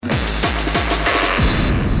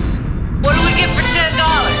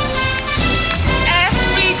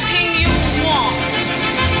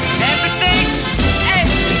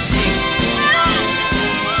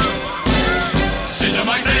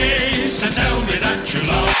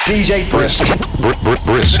DJ Brisk.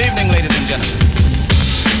 Brisk. Good evening, ladies and gentlemen.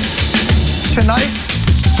 Tonight,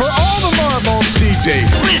 for all the marbles, DJ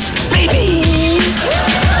Brisk, baby!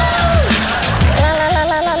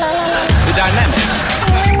 The dynamic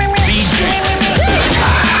DJ.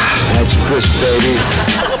 That's Brisk, baby.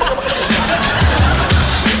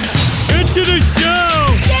 Into the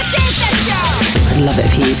show! This is the show! I'd love it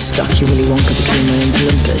if you stuck your Willy Wonka between my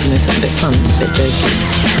Oompa-Loompas, something a bit fun, a bit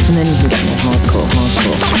jokey. And then you can get more hardcore.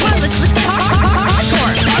 Well, let's get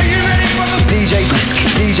hardcore! Are you ready for the DJ Brisk.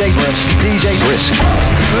 DJ Brisk. DJ Brisk.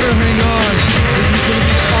 Better hang on. This is gonna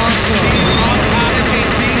be awesome.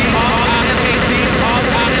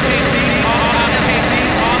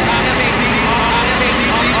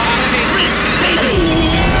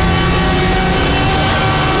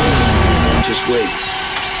 Just wait.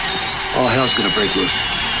 All hell's gonna break loose.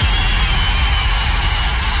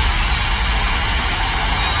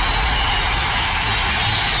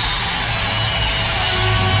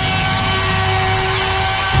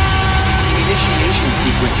 Initiation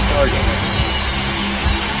sequence starting.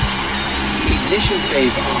 Ignition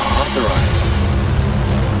phase authorized.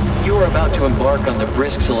 You are about to embark on the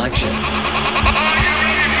Brisk selection.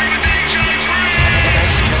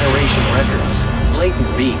 Next generation records,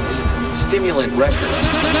 blatant beats, stimulant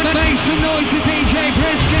records. Make some noise for DJ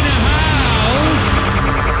Brisk in the house!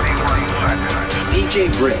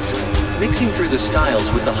 DJ Brisk, mixing through the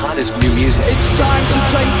styles with the hottest new music. It's time to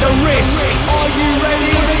take the risk. Are you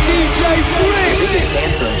ready for the DJ's Brisk? Biggest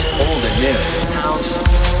anthems, old and new. House,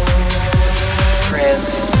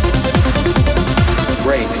 trance,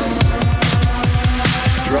 breaks,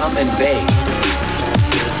 drum and bass,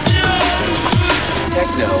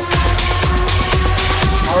 techno,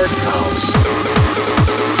 hard house,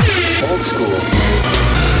 old school,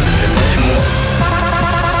 and much more.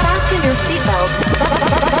 Fasten your seatbelts.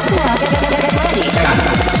 Buckle up. Get ready. 10,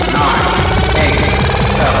 9, 8,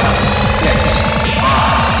 7, 6, 5,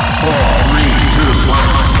 4, 3, 2, 1.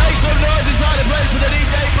 Make some noise inside the place for the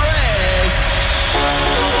DJ Brisk!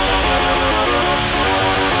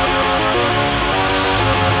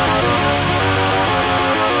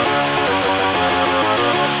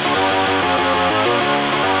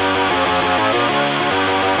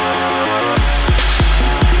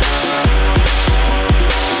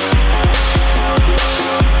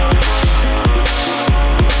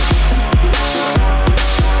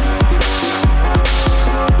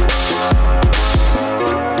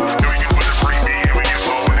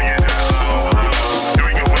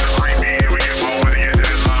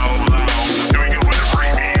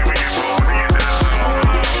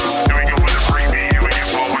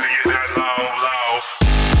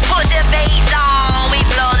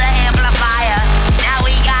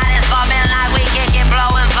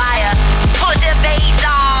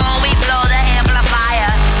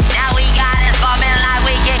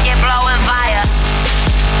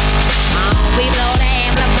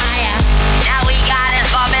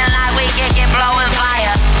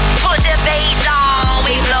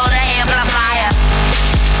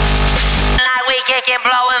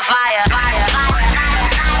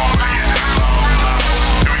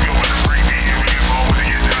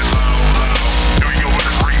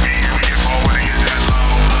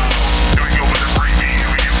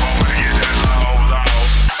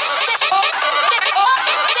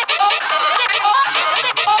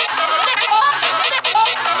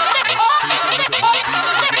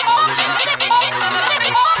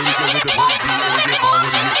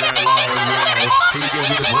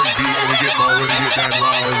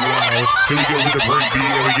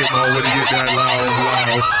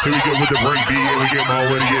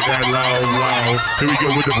 Here we go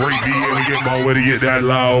with the break beat and we get more way to get that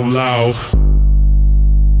loud.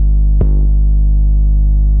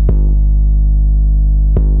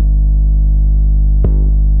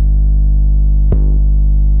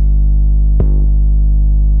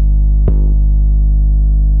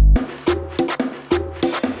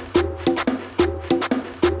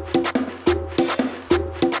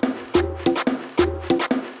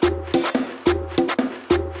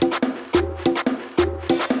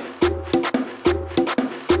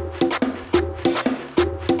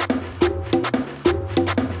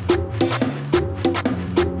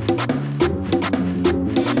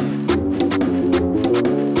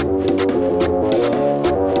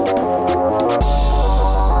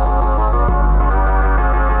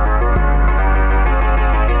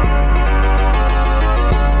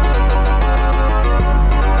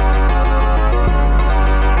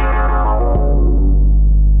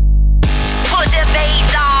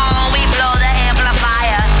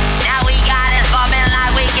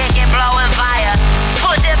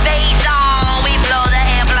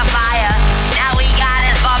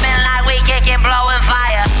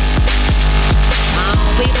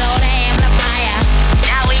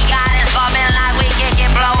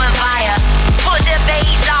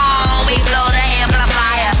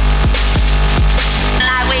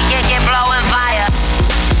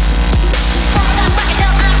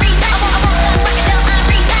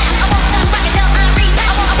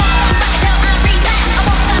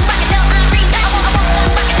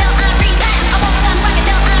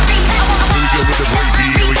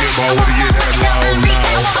 more when you get that loud,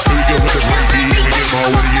 loud. Here we go with the break beat and we get more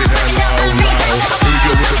when you get that loud, loud. Here we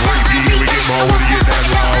go with the break beat and we get more when you get that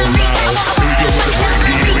loud, loud. Here we go with the break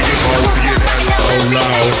beat and we get more when you get that loud,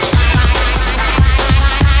 loud.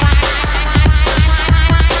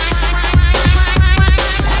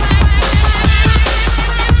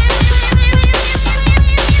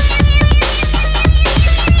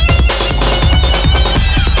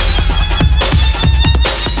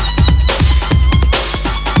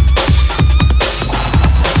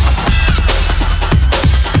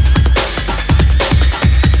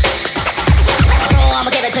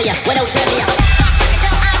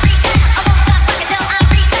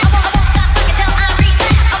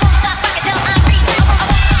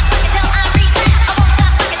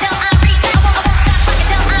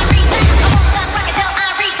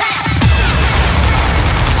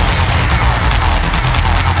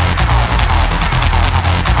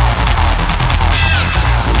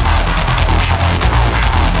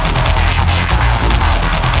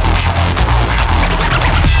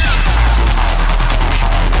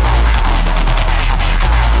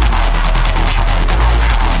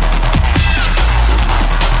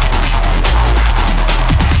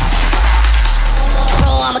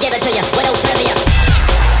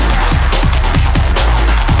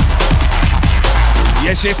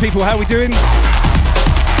 Yes, people, how we doing?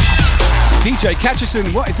 DJ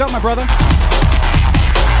Catcherson, what is up, my brother?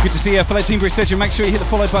 Good to see you, fellow Team Brisk legend. Make sure you hit the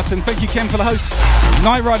follow button. Thank you, Ken, for the host.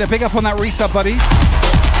 Night Rider, big up on that resub, buddy.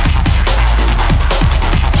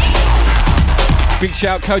 Big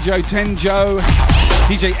shout, Kojo, Tenjo,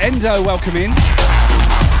 DJ Endo, welcome in.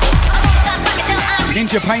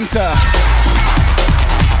 Ninja Painter.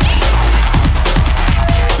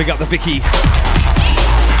 Big up the Vicky.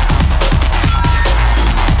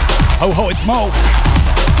 Ho ho, it's Mo.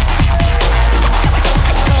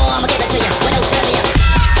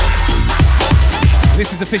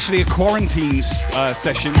 This is officially a quarantine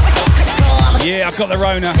session. Yeah, I've got the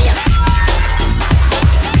Rona.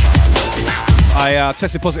 I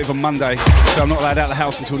tested positive on Monday, so I'm not allowed out of the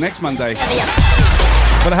house until next Monday.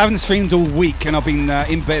 But I haven't streamed all week and I've been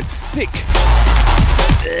in bed sick.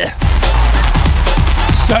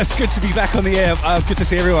 So it's good to be back on the air. Good to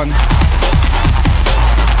see everyone.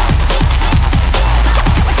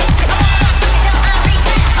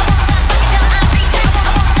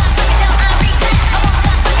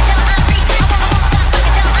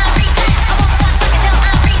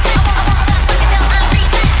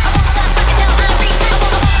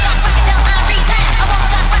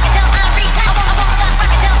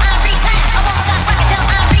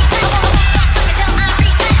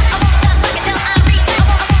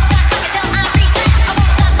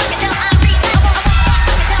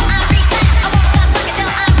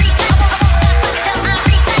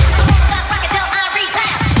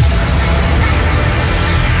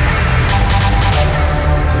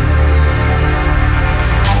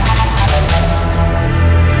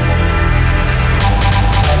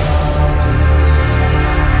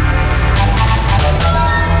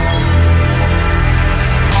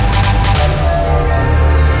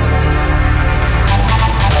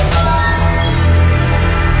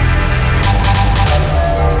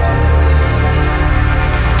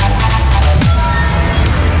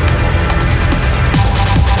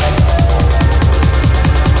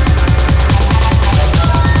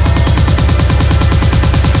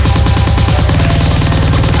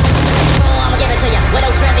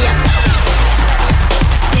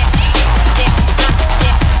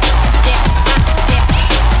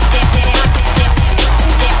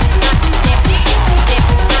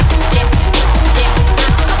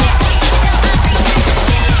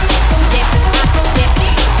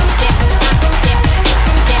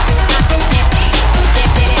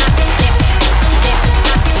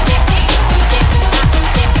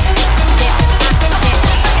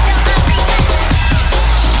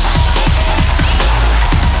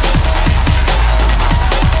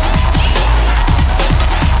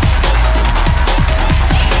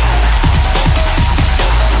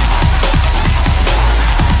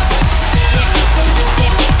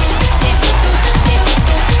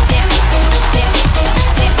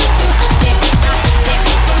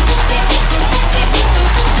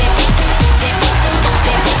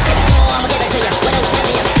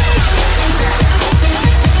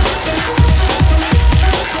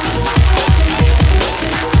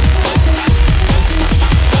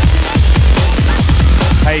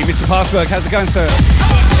 Passberg, how's it going, sir?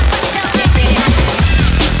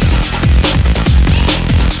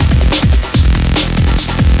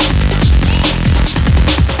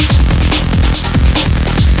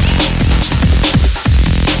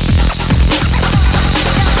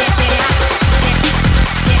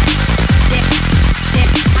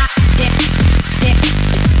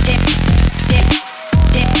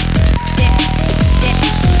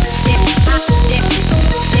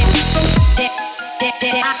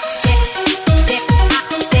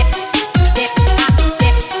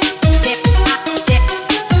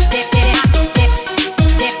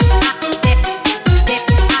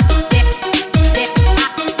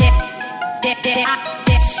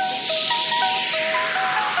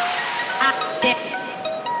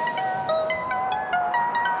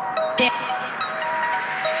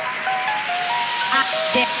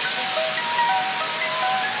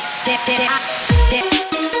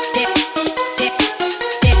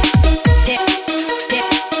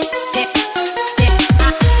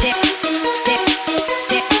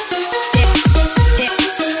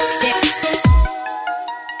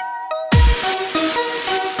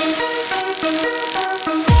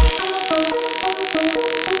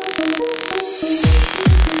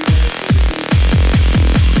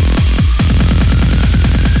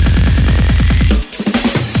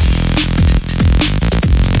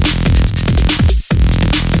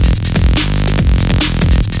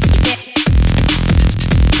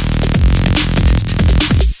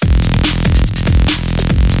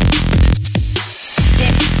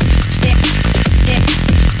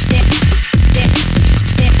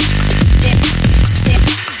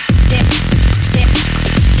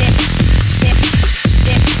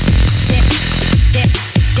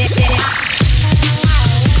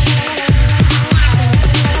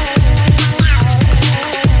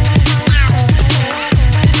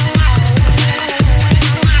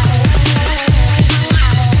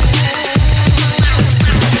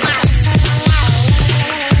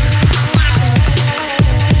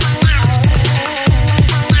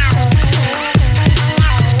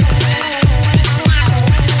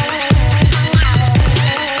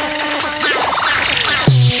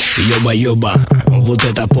 Ёба, вот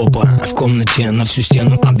это попа. В комнате на всю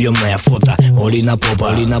стену объемное фото. Олина попа,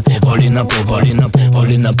 Олина попа, Олина попа, Олина попа,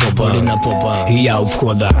 Олина попа, Олина попа. И я у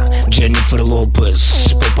входа, Дженнифер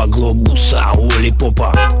Лопес, попа глобус, а Оли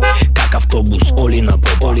попа как автобус. Олина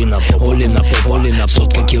попа, Олина попа, Олина попа, Олина попа.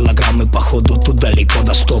 Сотка килограмм и походу тут далеко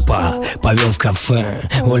до стопа. Повел в кафе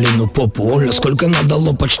Олину попу. Оля, сколько надо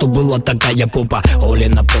лопать, что была такая попа.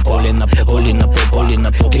 Олина попа, Олина попа, Олина попа,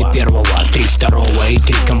 Олина попа. 3 первого, 3 второго и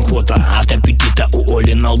 3 компота. От аппетита у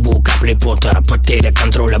Оли на лбу капли пота. Потеря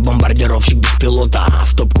контроля, бомбардировщик без пилота.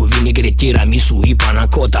 В топку винегрет, тирамису и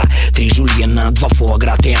панакота. 3 жульена, 2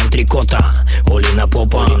 фуагра, 3 антрикота. Олина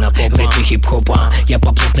попа, Олина попа, в ритме хип-хопа. Я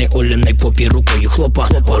по плотной Олиной попе рукой хлопа.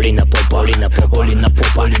 Олина попа, Олина попа, Олина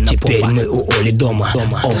попа. Теперь мы у Оли дома.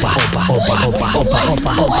 Опа, опа, опа, опа, опа,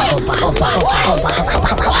 опа, опа, опа, опа, опа.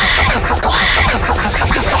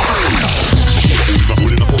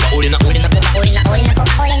 Олина попа, Олина, Олина попа, Олина, Олина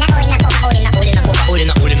попа, Олина, Олина попа, Олина, Олина попа,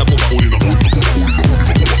 Олина, Олина попа, Олина, Олина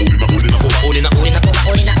попа, Олина, Олина попа,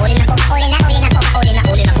 Олина, Олина попа, Олина, Олина попа, Olina,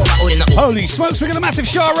 Olina poppa, Olina. Holy smokes, we got a massive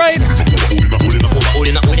Shah raid.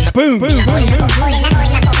 Boom, boom, boom, boom.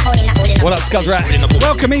 What up, Scudrat?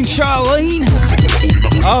 Welcome in, Charlene.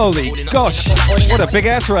 Holy gosh, what a big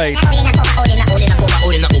ass raid.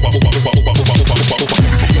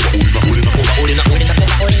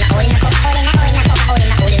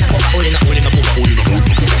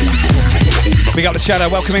 We got the shadow,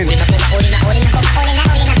 welcome in.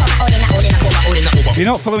 If you're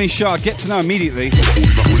not following Shah, get to know immediately.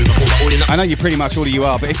 I know you pretty much all of you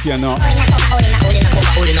are, but if you're not,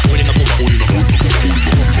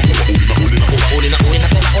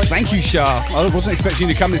 thank you, Shah. I wasn't expecting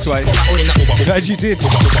you to come this way. Glad you did.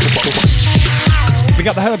 We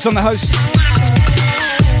got the Herbs on the host.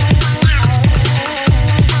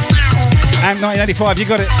 And 1985, you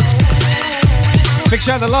got it. Big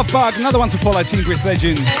shout out to Love Bug, another one to follow, Team Brisk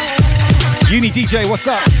Legends. Uni DJ, what's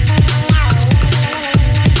up?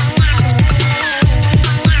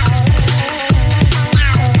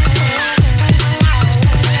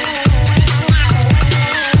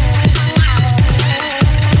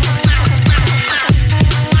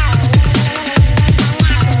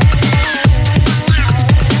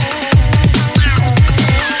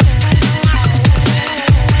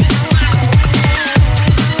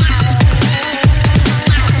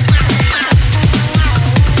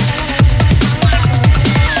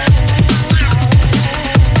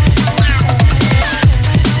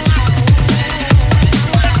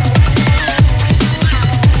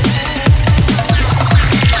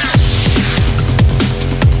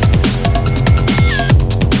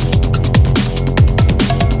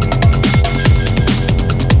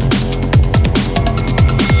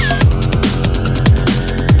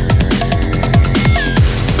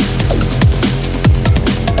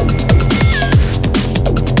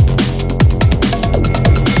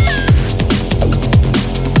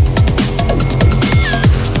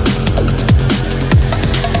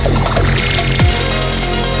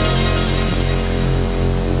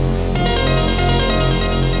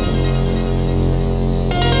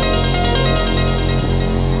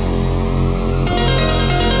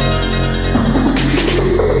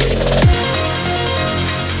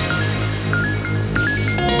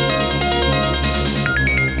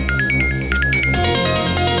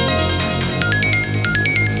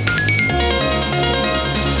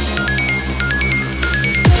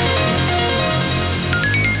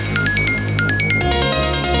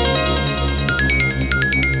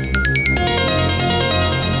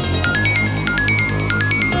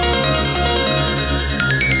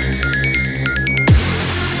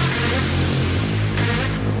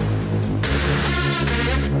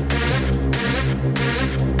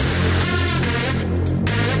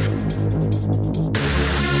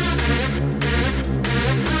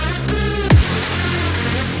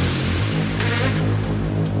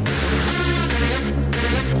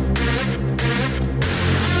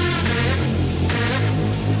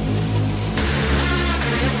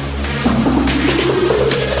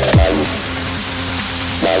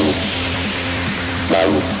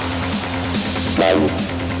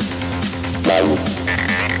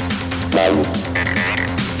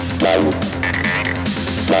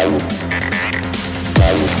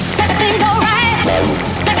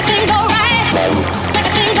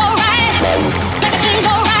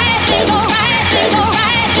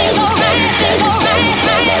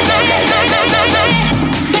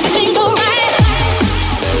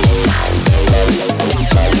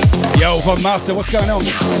 Yo, Von Master, what's going on?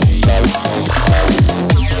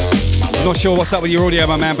 Not sure what's up with your audio,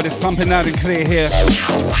 my man, but it's pumping loud and clear here.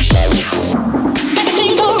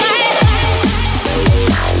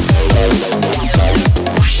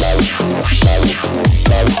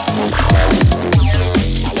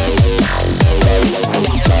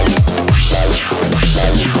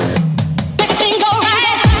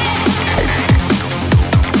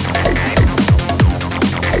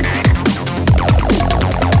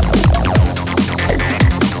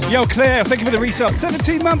 Yo, Claire, thank you for the resub.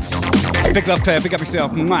 17 months. Big love, Claire. Big up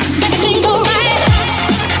yourself. Mwah.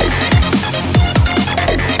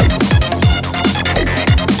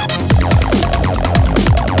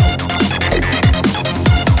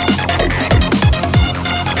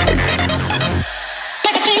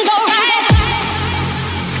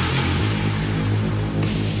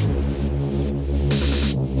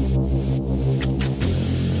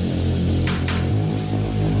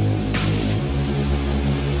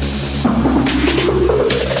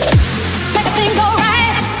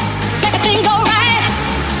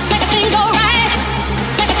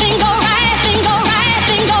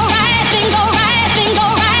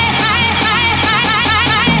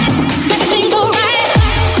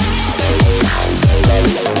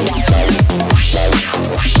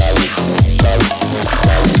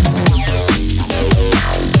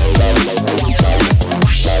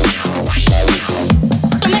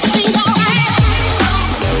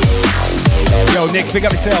 Nick, big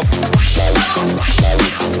up yourself.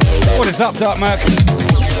 What is up, Dark Merc?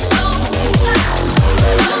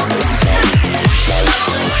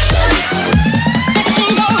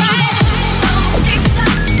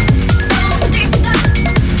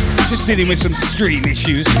 Just dealing with some stream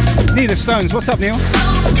issues. Nina Stones, what's up, Neil?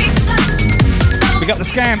 We got the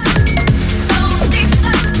scam.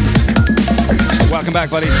 Welcome back,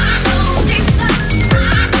 buddy.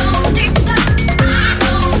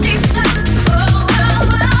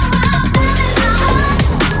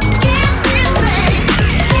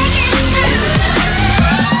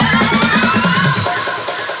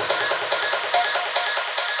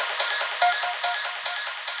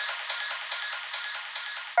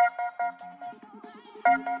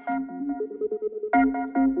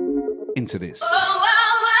 Into this.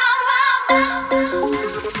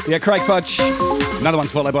 Yeah, Craig Fudge. Another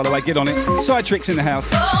one's follow, by the way. Get on it. Side Tricks in the house.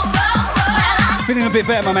 Feeling a bit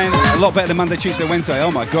better, my man. A lot better than Monday, Tuesday, Wednesday.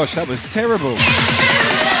 Oh my gosh, that was terrible.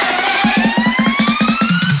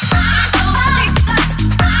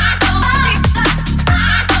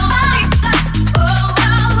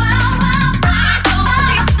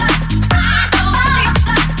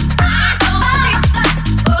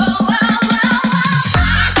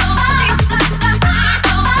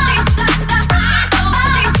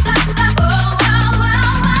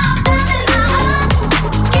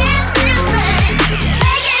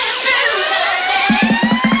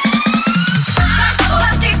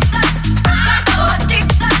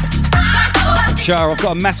 I've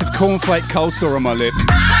got a massive cornflake cold sore on my lip.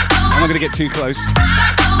 I'm not going to get too close.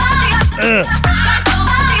 Ugh.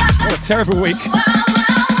 What a terrible week.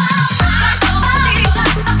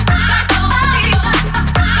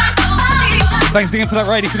 Thanks again for that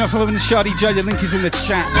raid. If you're not following the Shardy J, the link is in the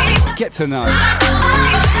chat. Get to know.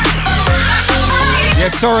 Yeah,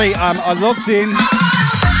 sorry, I logged in,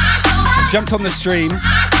 jumped on the stream,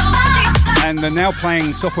 and the now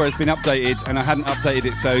playing software has been updated, and I hadn't updated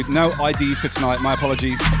it, so no IDs for tonight. My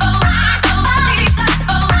apologies.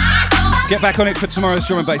 Get back on it for tomorrow's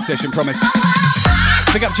drum and bass session, promise.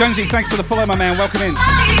 Pick up Jonesy, thanks for the follow, my man. Welcome in.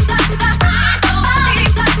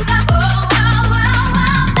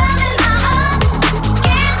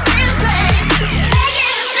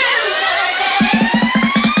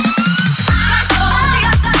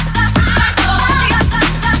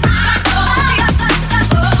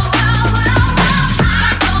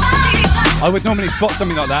 I would normally spot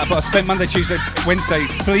something like that, but I spent Monday, Tuesday, Wednesday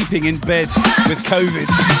sleeping in bed with COVID.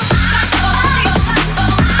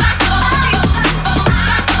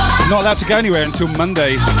 Not allowed to go anywhere until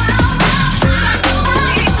Monday.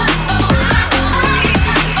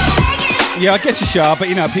 Yeah, I get you, Shah, but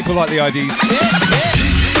you know, people like the IDs.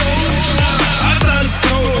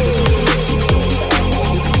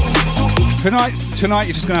 Tonight,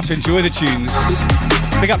 you're just going to have to enjoy the tunes.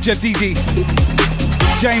 Big up Jeff DZ.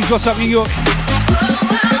 James, what's up, New York?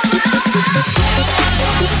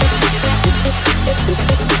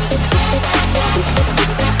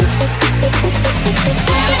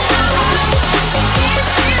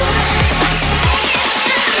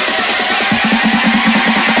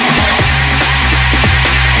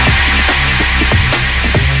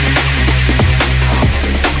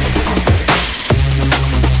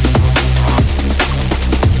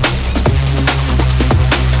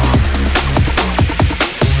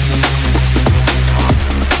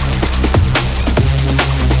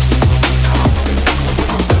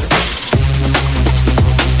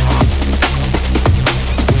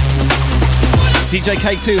 DJ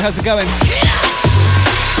K2, how's it going?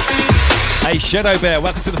 Hey, Shadow Bear,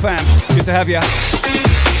 welcome to the fam. Good to have you.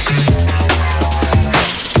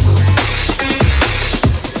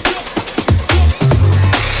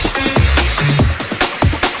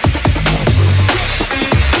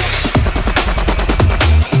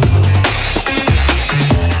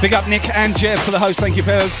 Big up Nick and Jeff for the host. Thank you,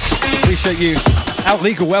 fellas. Appreciate you. Out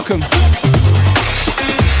Legal, welcome.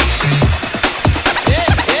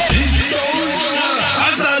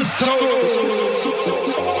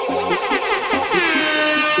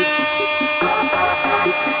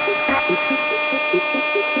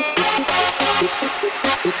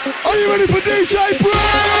 Are you ready for DJ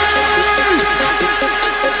Brisk?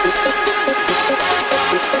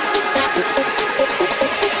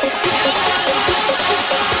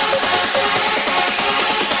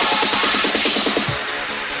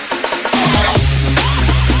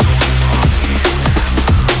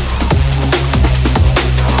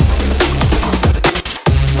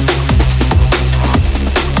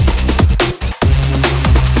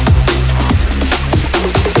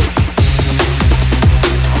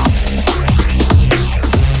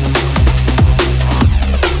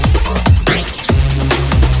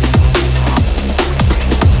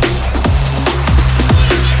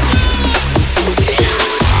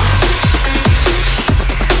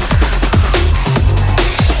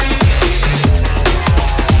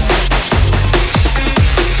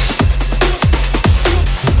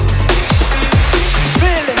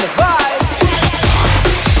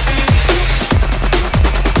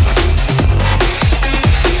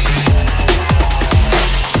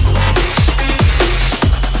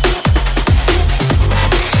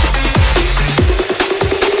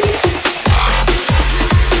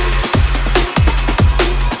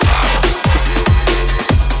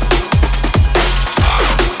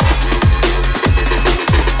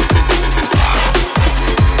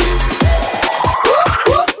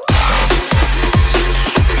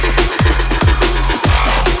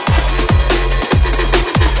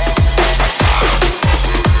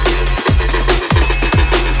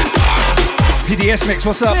 PDS Mix,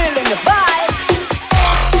 what's up?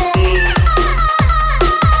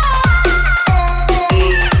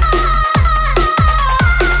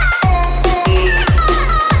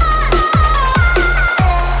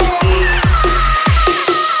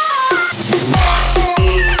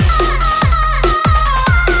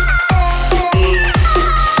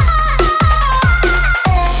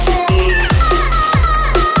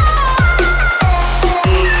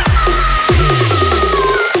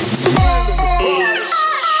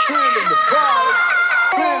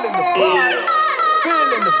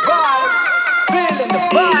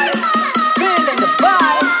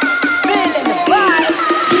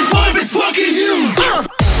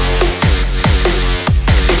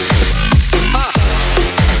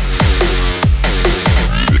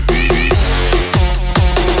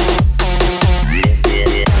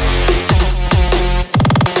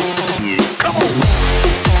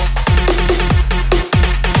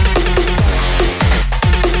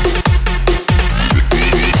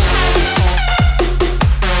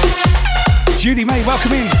 Judy May,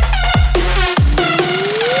 welcome in.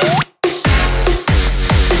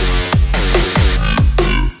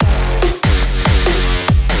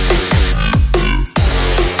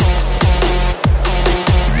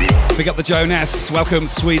 Big up the Jonas, welcome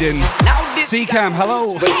Sweden. C-Cam,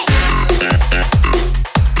 hello.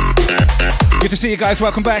 Good to see you guys,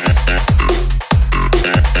 welcome back.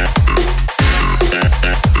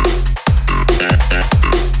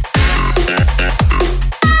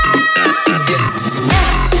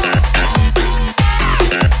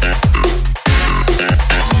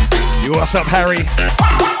 What's up, Harry?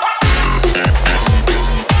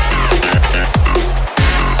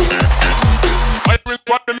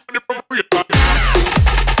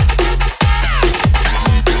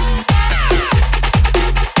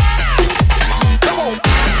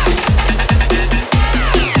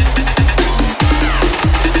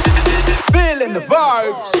 Feeling the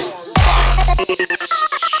vibes.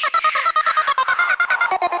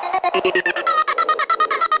 It's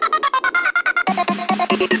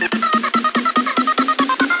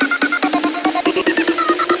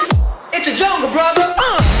a jungle, brother.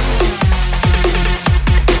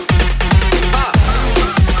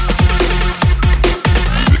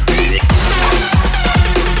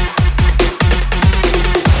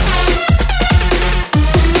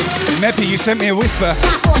 Meppy, you sent me a whisper.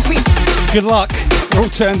 Good luck. We're all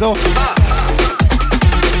turned off.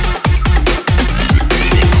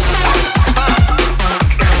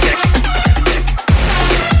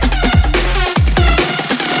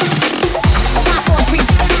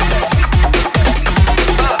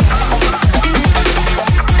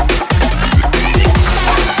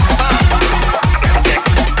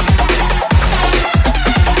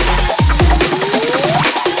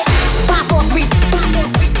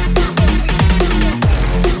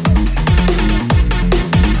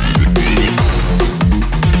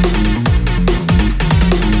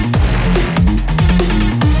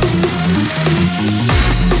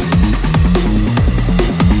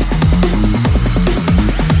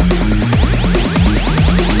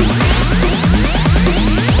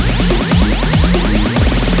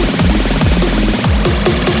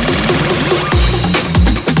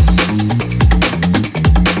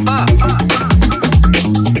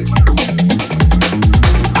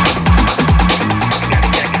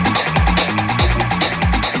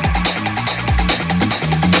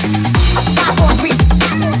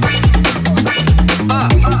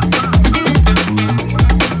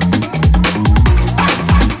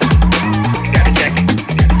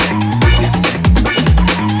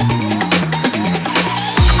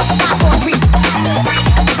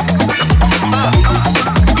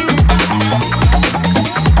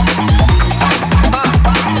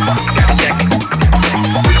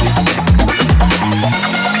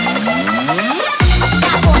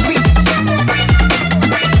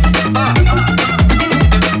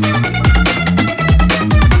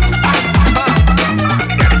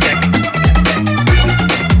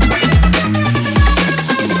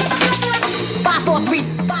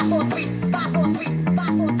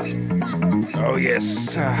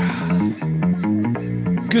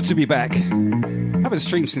 Good to be back. Haven't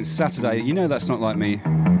streamed since Saturday. You know that's not like me.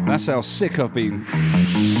 That's how sick I've been.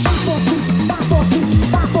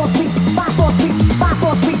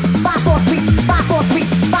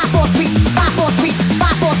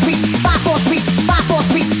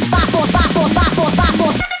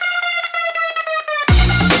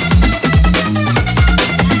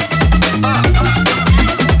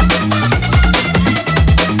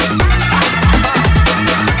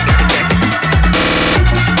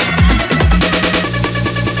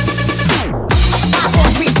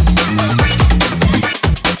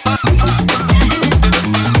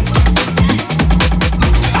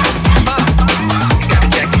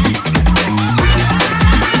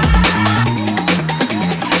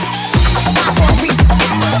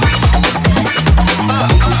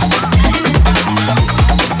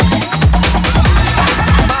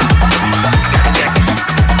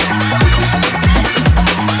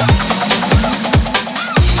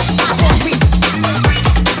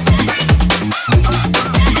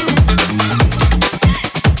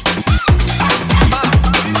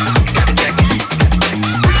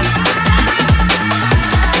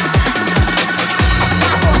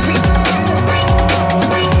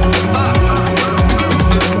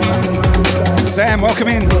 Sam, welcome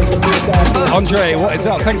in. Andre, what is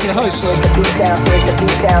up? Thanks for the host.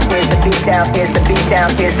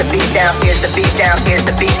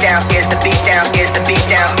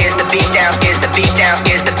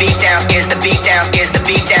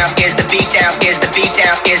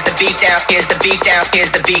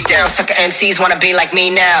 Sucker MCs wanna be like me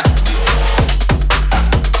now.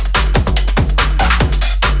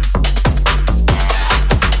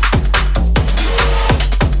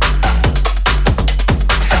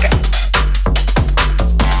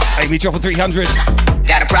 Amy dropping 300.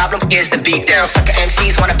 Got a problem, here's the beat down. Sucker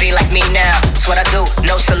MCs wanna be like me now. That's what I do,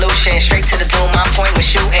 no solution. Straight to the doom, my point was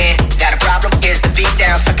shooting. Got a problem, here's the beat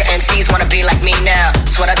down. Sucker MCs wanna be like me now.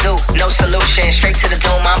 That's what I do, no solution. Straight to the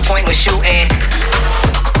doom, my point was shooting.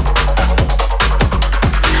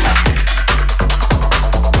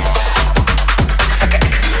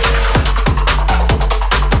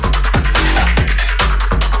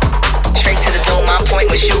 Straight to the doom, my point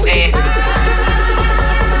was shooting.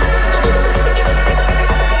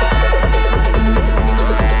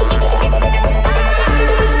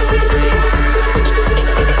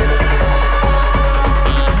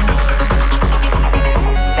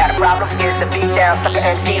 Sucker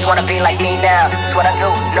MCs wanna be like me now. That's what I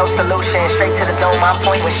do,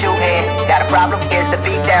 point when shooting. Got a problem, here's the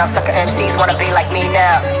beat down. Sucker MCs wanna be like me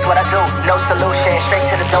now. It's what I do, no solution. Straight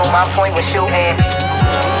to the dome, my point when shooting.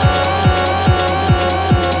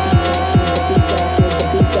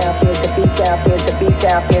 Here's the beat down, here's the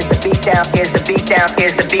beat down, here's the beat down,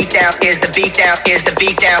 here's the beat down, here's the beat down, here's the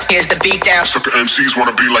beat down, here's the beat down. Sucker MCs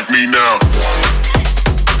wanna be like me now.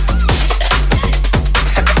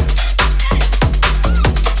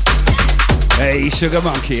 Hey, Sugar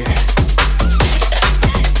Monkey.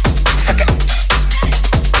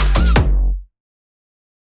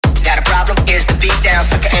 Got a problem, here's the beat down.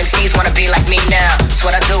 Sucker MCs wanna be like me now. It's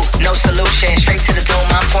what I do, no solution. Straight to the dome,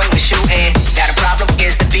 my point when shooting. Got a problem,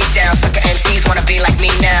 here's the beat down. Sucker MCs wanna be like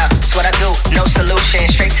me now. It's what I do, no solution.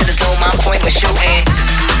 Straight to the dome, my point when shooting.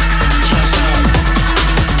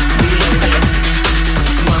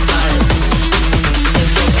 My silence, in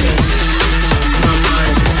focus, my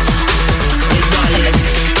mind is wired,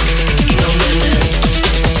 no limit,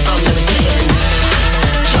 I'm levitating,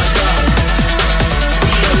 charged up,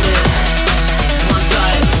 reloaded, my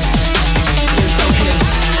silence, in focus,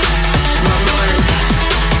 my mind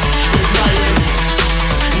is wired,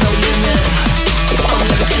 no limit, I'm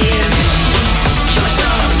levitating, charged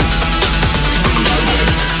up, reloaded,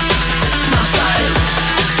 my silence,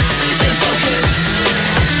 in focus,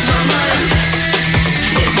 my mind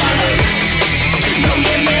is wired, no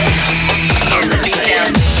limit, I'm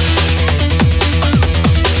levitating.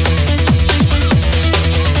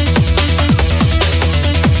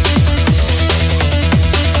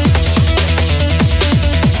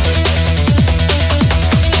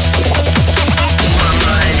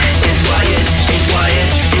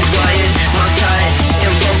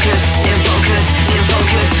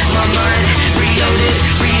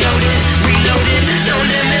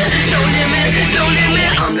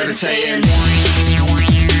 Levitating.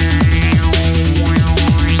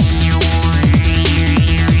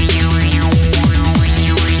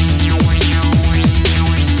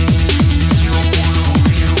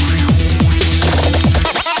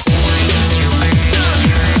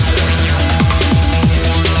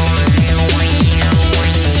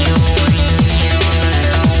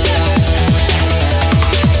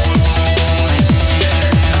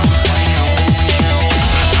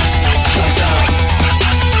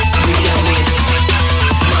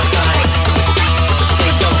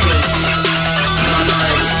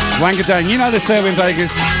 Wangadang, you know this there in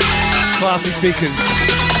Vegas. Classy speakers.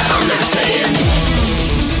 I'm levitating.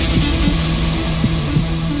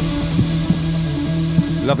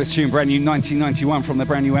 Love this tune, brand new 1991 from the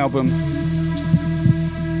brand new album.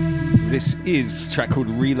 This is a track called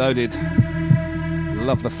Reloaded.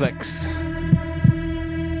 Love the flex.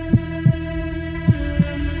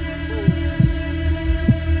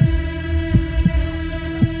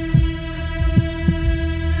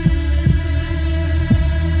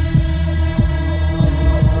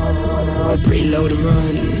 Reload and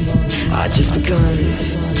run, I just begun.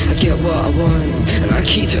 I get what I want, and I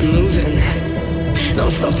keep it moving.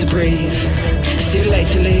 Don't stop to breathe, it's too late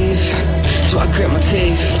to leave. So I grit my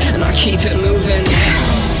teeth, and I keep it moving.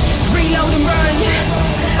 Reload and run,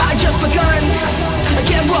 I just begun. I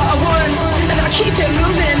get what I want, and I keep it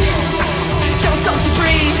moving. Don't stop to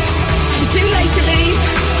breathe, it's too late to leave.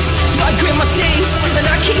 So I grit my teeth, and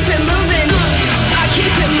I keep it moving. I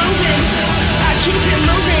keep it moving, I keep it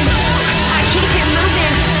moving. I keep it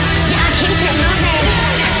moving, yeah, I keep it moving.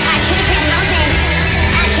 I keep it moving,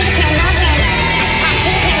 I keep it moving. I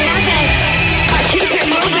keep it moving, I keep it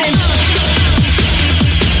moving.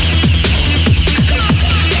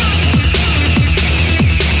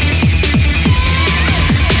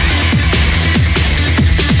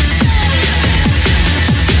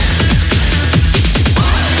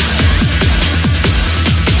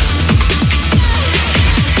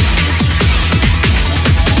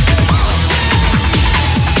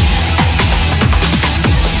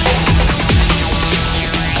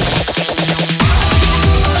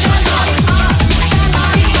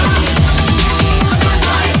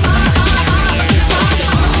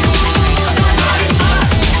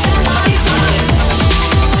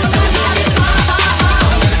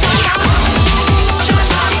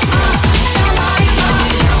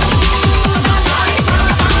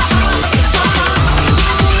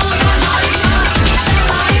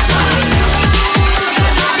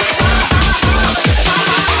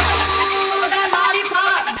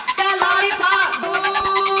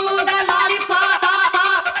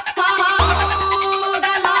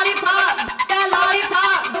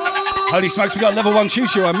 Holy smokes, we got level 1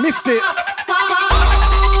 choo-choo. I missed it.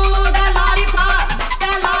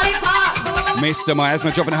 Mr.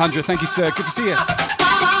 Miasma dropping 100. Thank you, sir. Good to see you.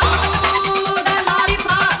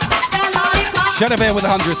 Shadow Bear with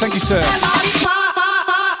 100. Thank you, sir.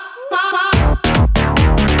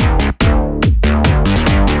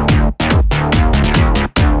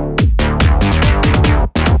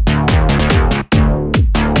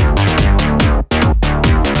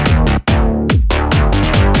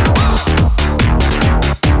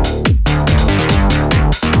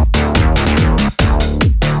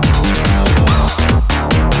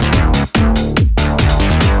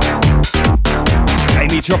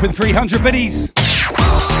 Dropping 300 biddies.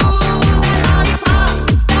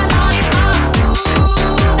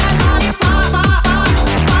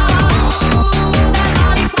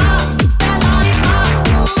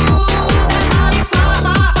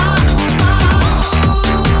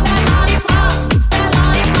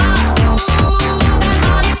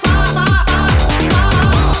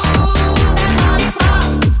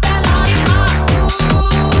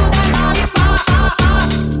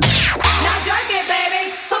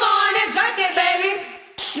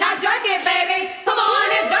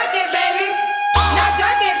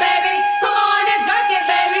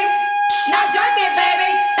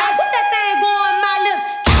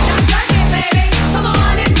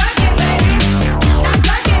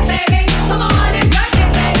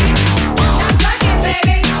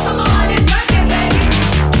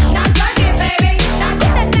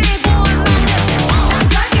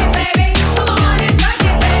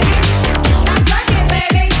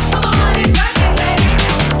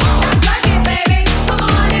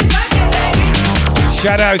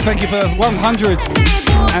 Shadow, thank you for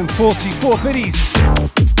 144 biddies.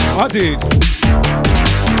 My dude.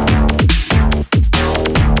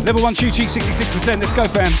 Level 1 Chew Cheek, 66%. Let's go,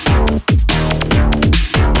 fam.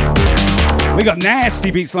 We got nasty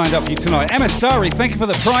beats lined up for you tonight. Emma Sari, thank you for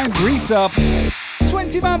the Prime resub.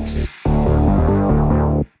 20 months.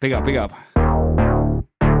 Big up, big up.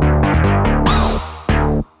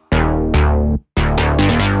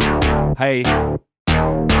 Hey.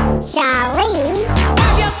 Charlie.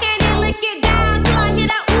 Pop your candy, lick it down till I hear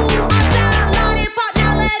that ooh, hot down, lollipop,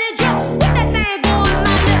 now let it drip. With that thing going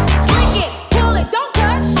my lips, lick it, pull it, don't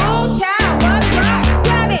touch. Oh child, what a rock,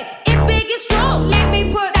 grab it, it's big and strong. Let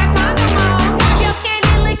me put that condom on. Pop your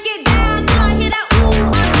candy, lick it down till I hear that ooh,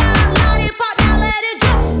 hot down, lollipop, now let it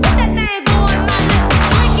drip. With that thing going my lips,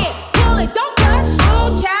 lick it, pull it, don't touch.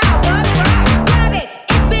 Oh child, what a rock, grab it,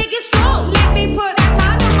 it's big and strong. Let me put that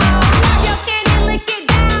condom on. Pop your candy,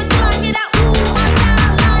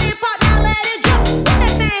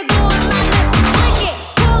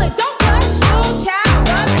 lick it down.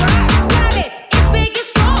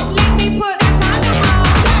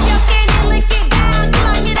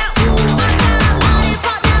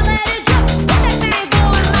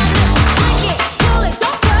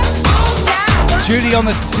 Julie on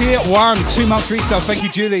the tier 1, 2 month resale. Thank you,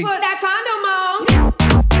 Julie. Put that condom on.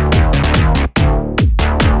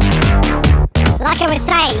 Like I was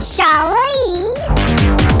saying, Charlene.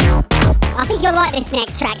 I think you'll like this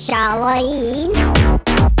next track, Charlene.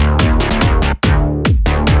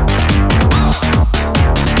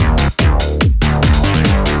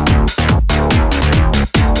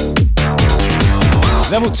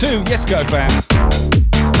 Level 2, yes go fam.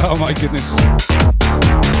 Oh my goodness.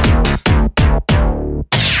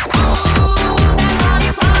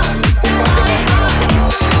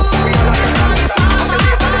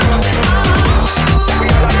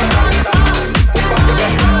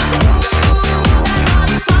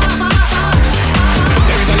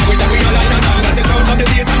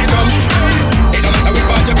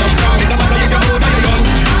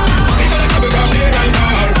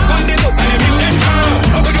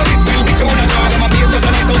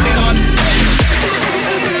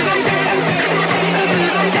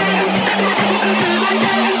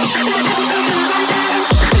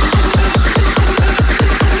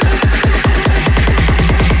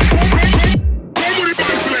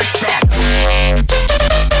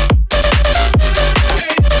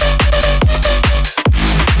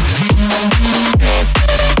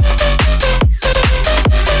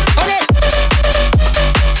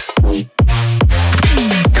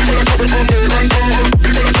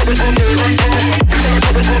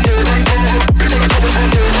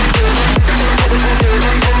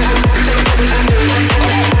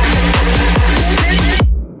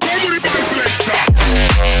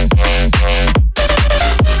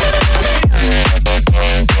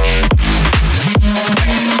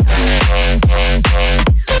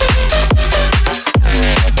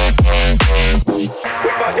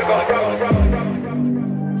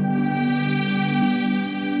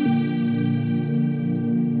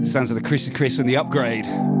 Sounds of the Chrissy Chris and the Upgrade.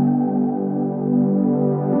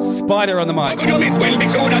 Spider on the mic.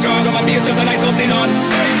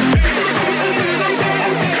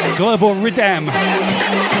 Global Ridam.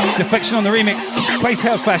 Defection on the remix. Bass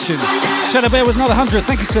House Fashion. Shadow Bear with another 100.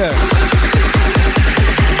 Thank you, sir.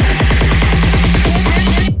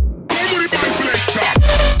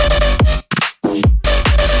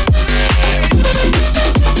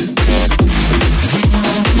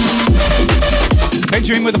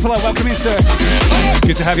 Benjamin with the follow. Welcome in, sir.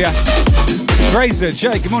 Good to have you. Grazer,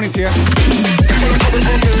 Jay, good morning to you.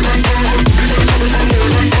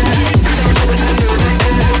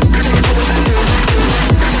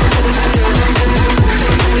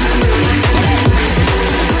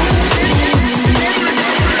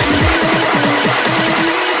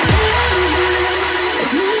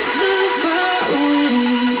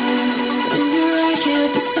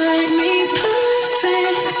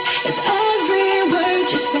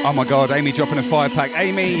 Oh my God, Amy dropping a 5-pack.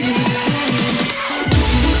 Amy!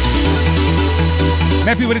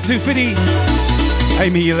 Meppy with a 250.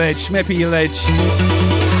 Amy, you ledge. Meppy, you ledge.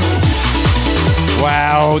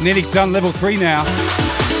 Wow, nearly done level 3 now.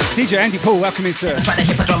 DJ Andy Paul, welcome in, sir.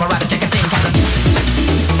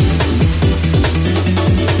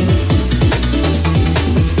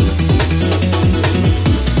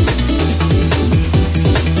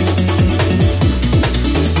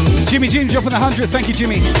 Jimmy Jim dropping the 100. Thank you,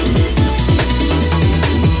 Jimmy.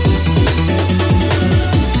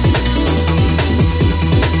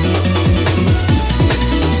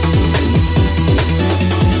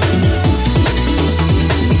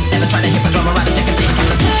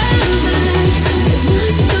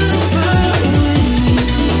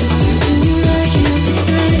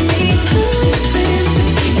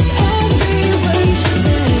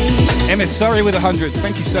 MS Sorry with 100.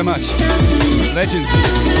 Thank you so much. Legend.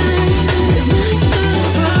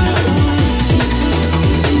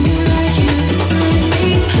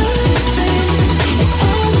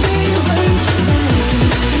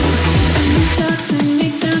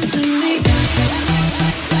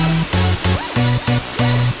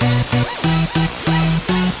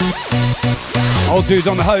 Old dude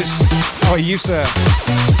on the host. How are you, sir?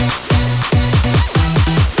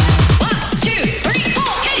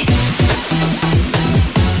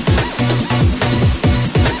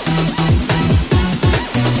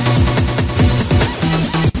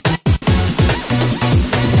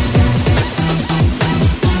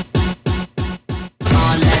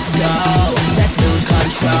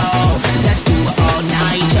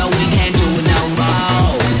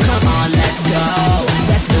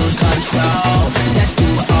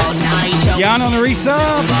 Yana on the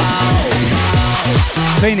resub.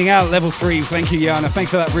 Cleaning out level 3. Thank you, Yana. Thanks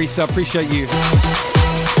for that resub. Appreciate you.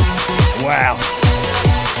 Wow.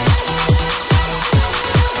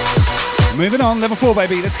 Moving on, level 4,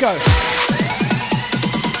 baby. Let's go.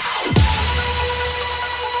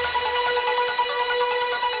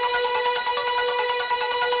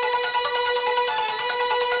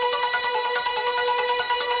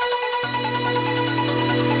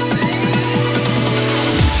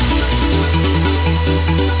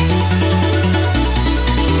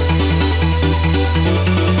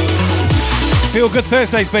 Feel Good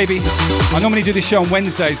Thursdays, baby. I normally do this show on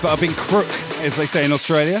Wednesdays, but I've been crook, as they say in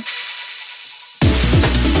Australia.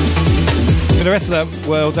 For the rest of the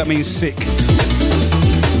world, that means sick.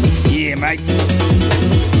 Yeah, mate.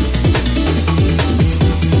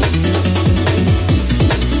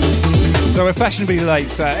 So we're fashionably late.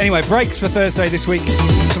 So anyway, breaks for Thursday this week.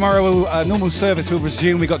 Tomorrow, normal service will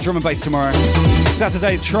resume. We've got drum and bass tomorrow.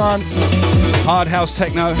 Saturday, trance, hard house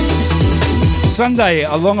techno. Sunday,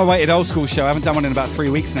 a long-awaited old school show. I haven't done one in about 3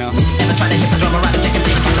 weeks now.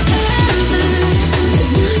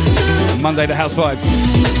 Monday, the house vibes.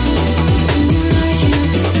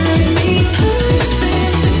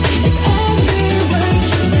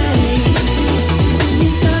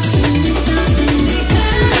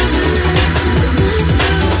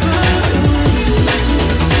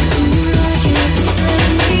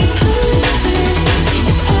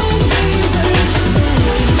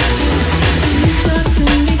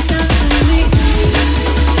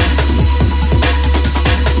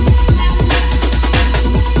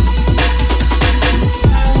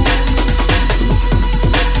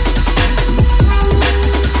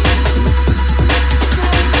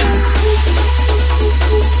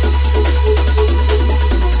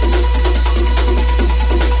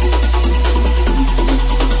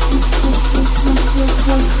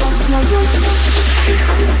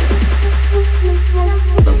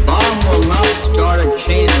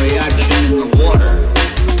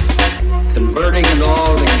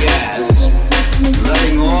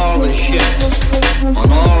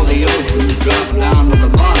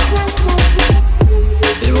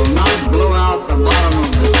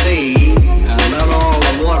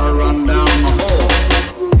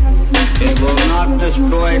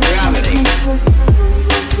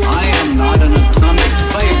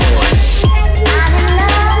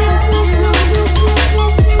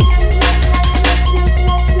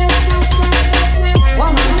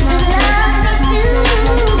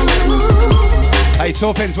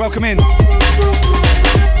 Orphans, welcome in.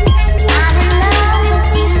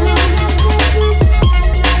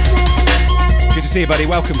 Good to see you, buddy.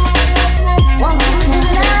 Welcome.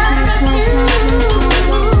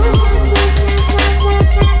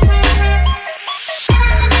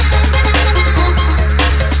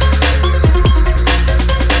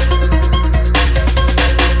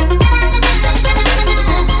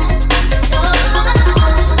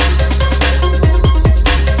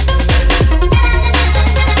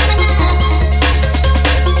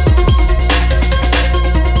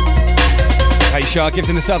 Shah,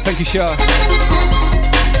 gifting us up. Thank you, Shah.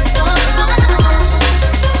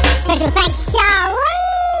 Special thanks, Shah.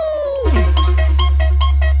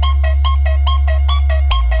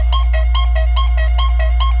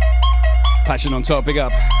 Passion on top, big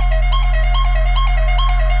up.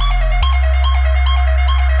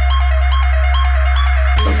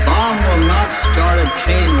 The bomb will not start a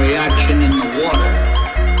chain reaction in the water,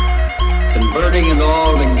 converting it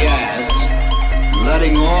all to gas,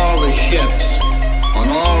 letting all the ships on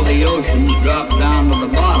all the oceans drop down to the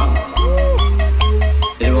bottom.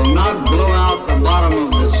 It will not blow out the bottom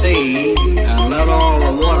of the sea and let all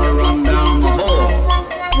the water run down the hole.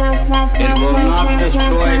 It will not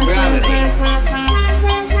destroy gravity.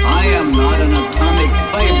 I am not an atomic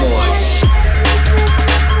playboy.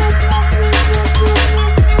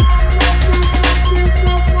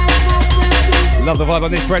 Love the vibe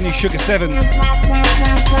on this brand new Sugar 7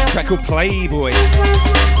 track called Playboy.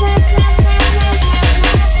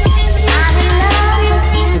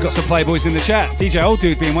 We've got some Playboys in the chat. DJ Old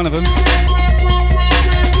Dude being one of them.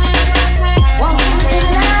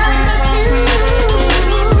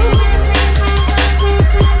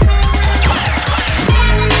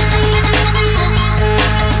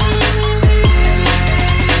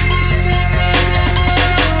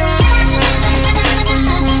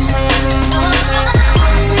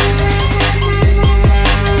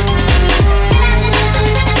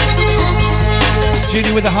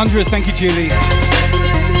 Julie with 100, thank you, Julie.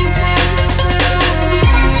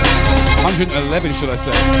 111, should I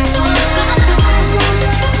say.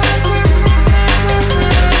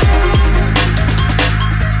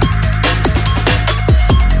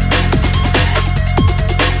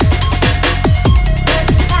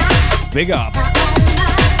 Big up.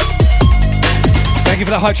 Thank you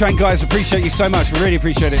for the hype train, guys. Appreciate you so much. Really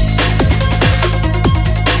appreciate it.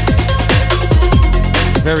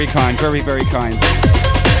 Very kind, very, very kind.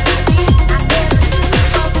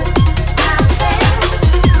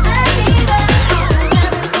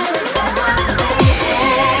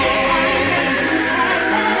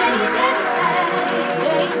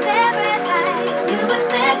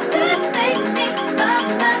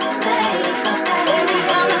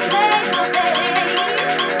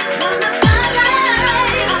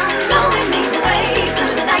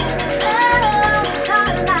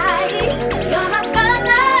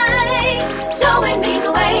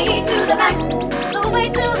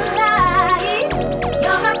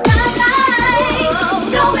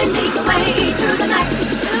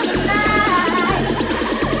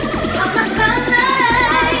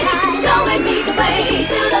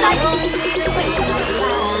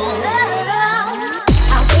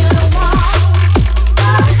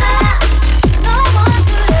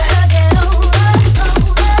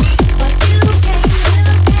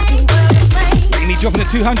 Dropping the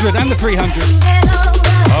 200 and the 300.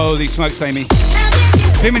 Holy smokes, Amy.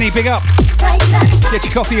 Bimini, big up. Get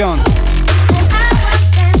your coffee on.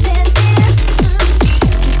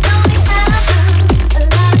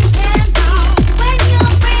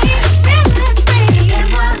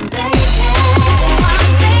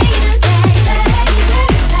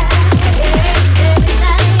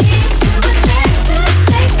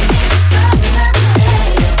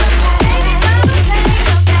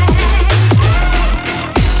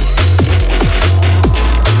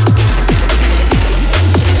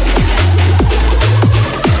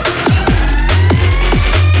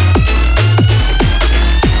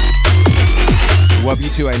 Love you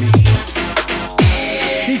too, Amy.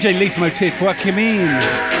 DJ Leaf Motif, welcome in.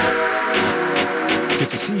 Good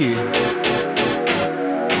to see you. Yeah.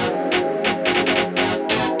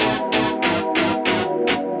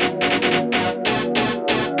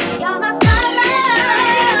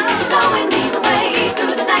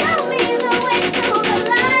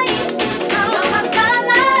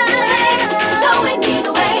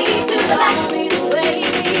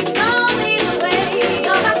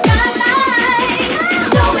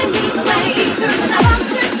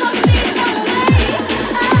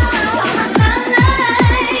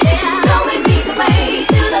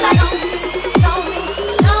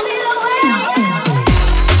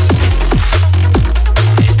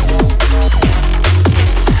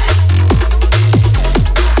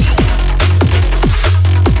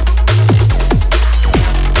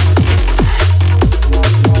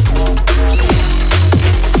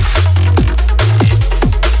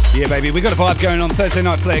 baby. We got a vibe going on Thursday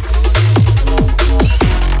Night Flex.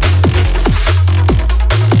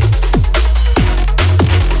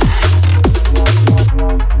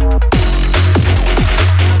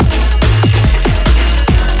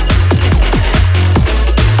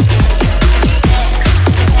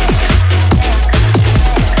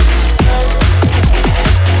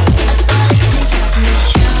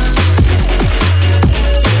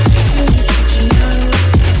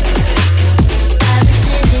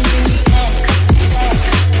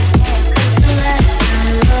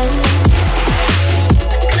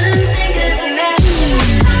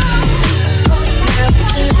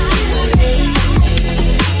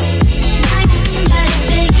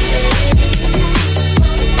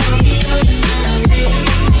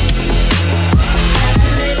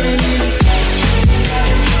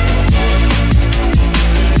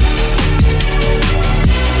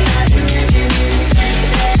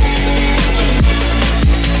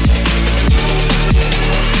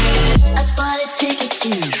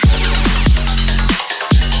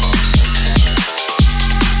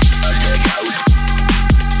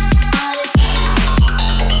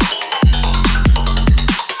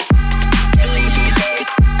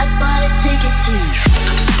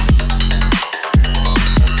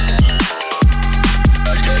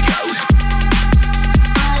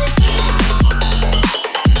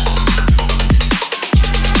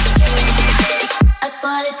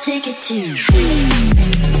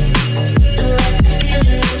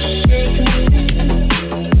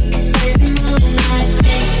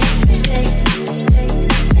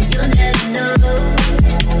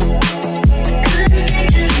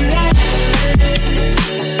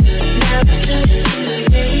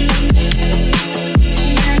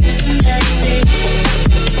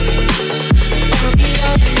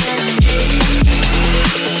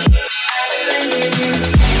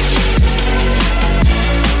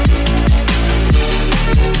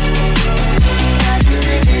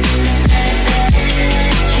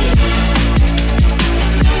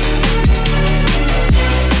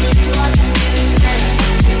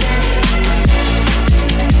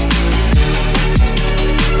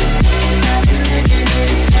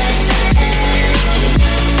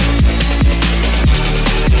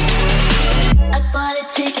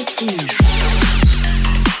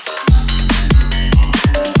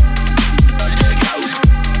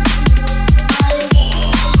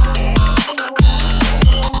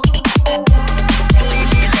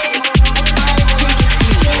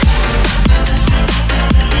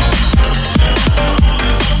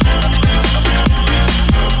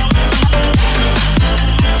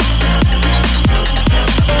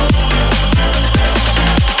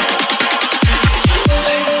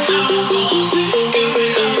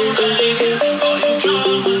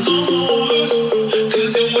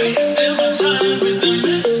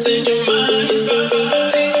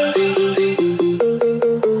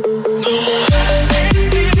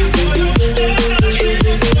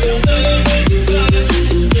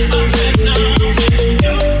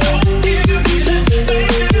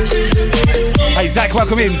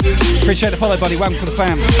 Welcome in. Appreciate the follow, buddy. Welcome to the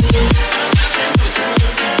fam.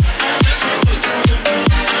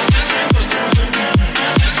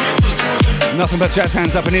 Nothing but jazz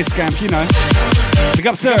hands up in his scamp, you know. Big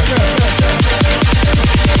up, sir.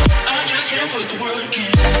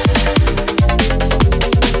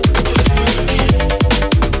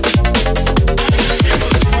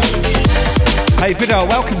 Hey, Vidal,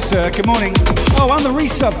 welcome, sir. Good morning. Oh, on the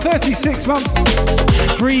resub, 36 months.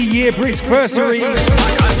 3-year Brisk anniversary.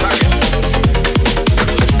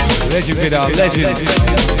 Legend, Vidal, legend.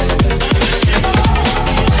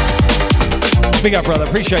 Big up, brother.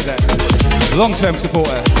 Appreciate that. Long-term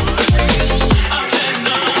supporter.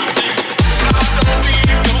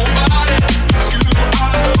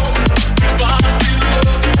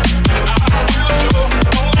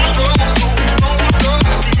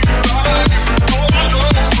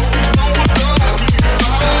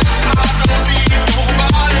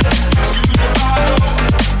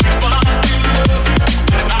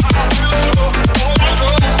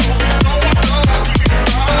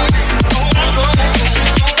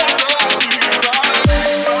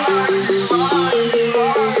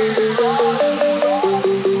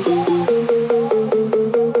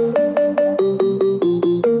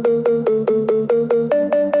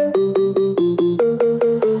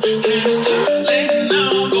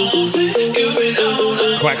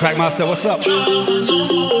 Master, what's up?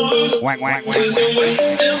 Whack, whack, whack.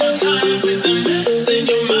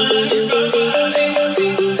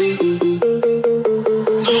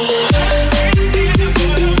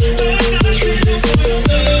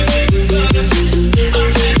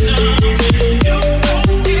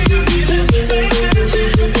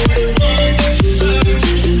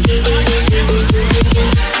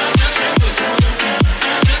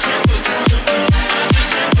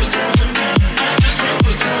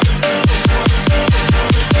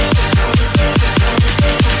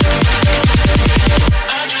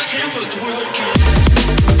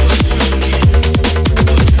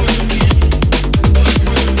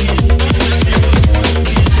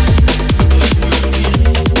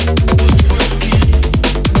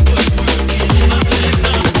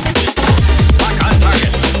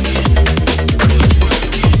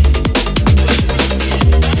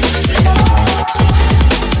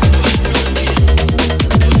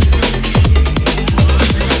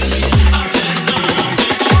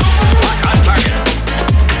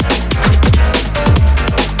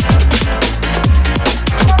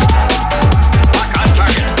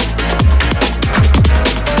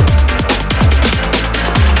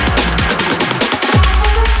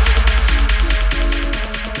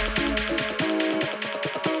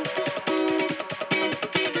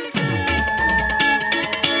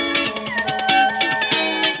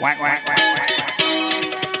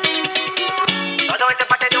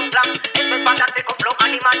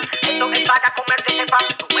 animal. Esto es para comerte ese pan.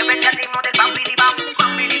 Tú muévete al ritmo del bam, bili bam.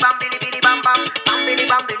 Bam, bili bam, bili bili bam bam. Bam, bili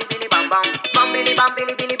bam, bili bili bam bam. Bam, bili bam,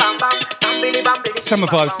 bili bili bam bam. Bam, bili bam, bili. Summer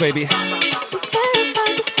vibes, baby.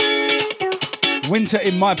 Winter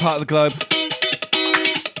in my part of the globe.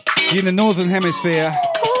 You in the northern hemisphere.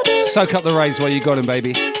 Soak up the rays while you got them,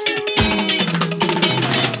 baby. Back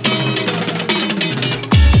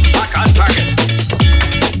on target.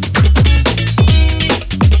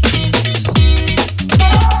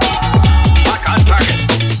 Back on target.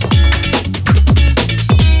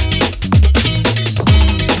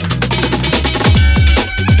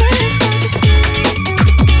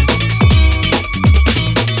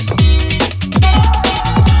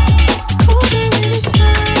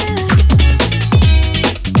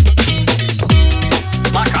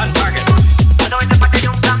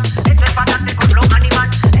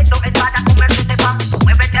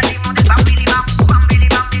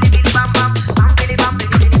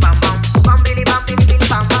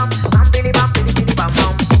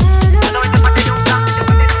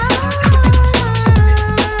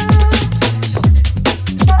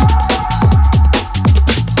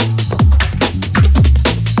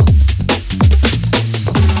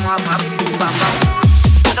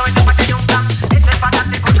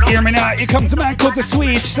 Hear me now, here comes a man called the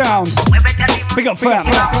Swedish Sound. Big up fam.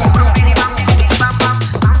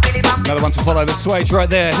 Another one to follow, the Swage right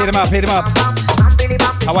there. Hit him up, hit him up.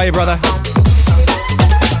 How are you, brother?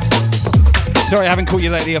 Sorry I haven't caught you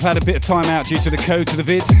lately. I've had a bit of time out due to the code to the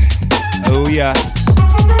vid. Oh yeah.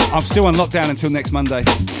 I'm still on lockdown until next Monday.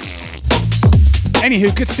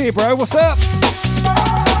 Anywho, good to see you, bro. What's up?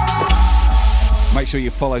 Make sure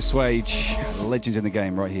you follow Swage. Legends in the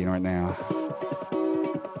game right here, right now.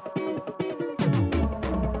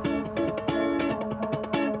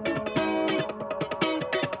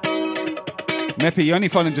 Meppy, you only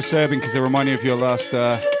find them disturbing because they remind you of your last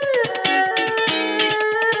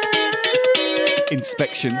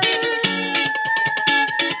inspection.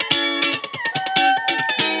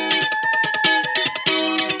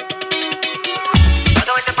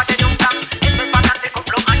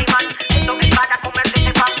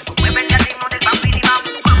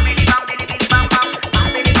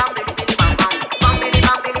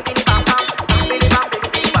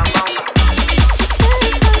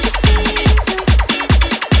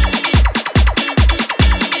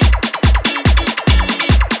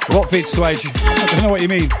 What vid, Swage? I don't know what you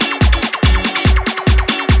mean.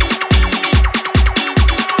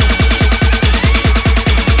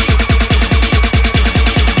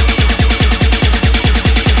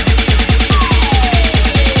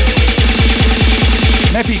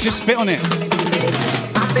 Meppy, just spit on it.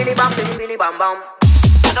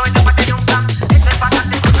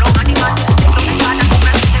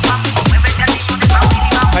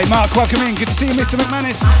 Hey Mark, welcome in. Good to see you, Mr.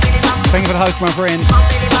 McManus. Thank you for the host, my friend.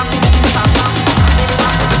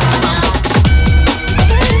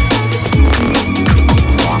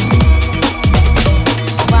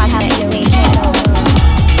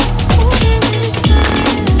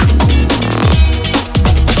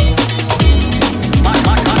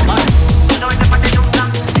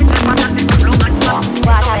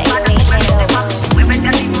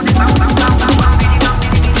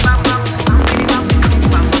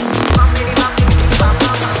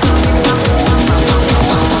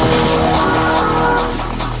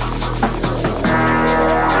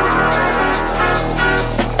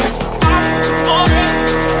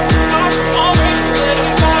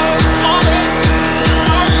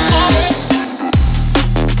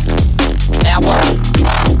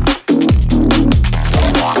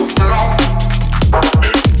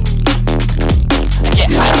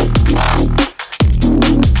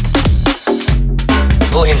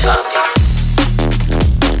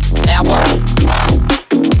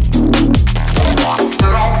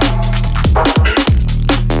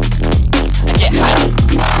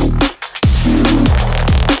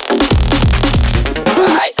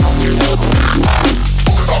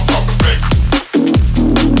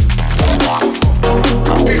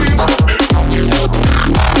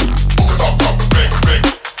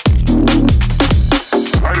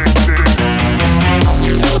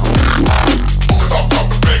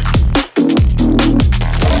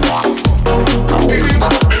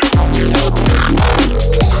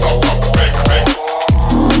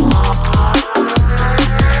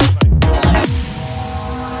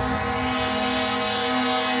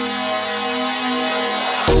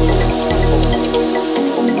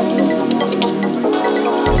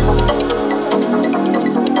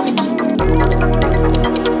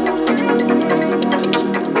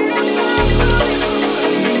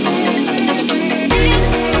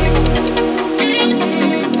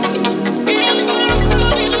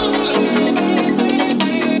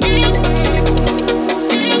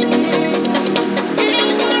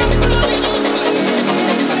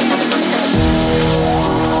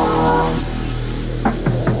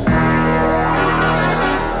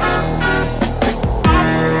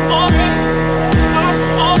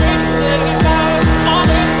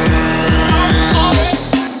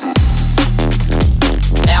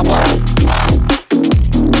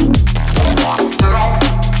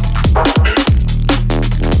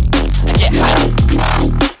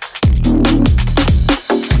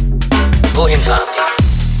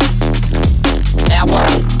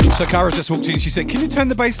 Cara just walked in and she said, can you turn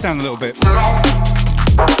the bass down a little bit?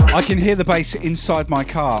 I can hear the bass inside my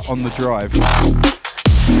car on the drive.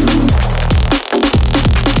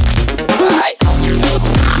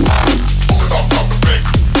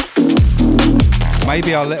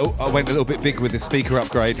 Maybe I went a little bit big with the speaker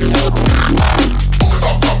upgrade.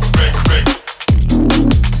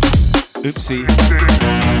 Oopsie.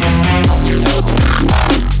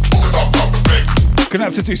 Gonna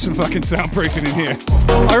have to do some fucking soundproofing in here.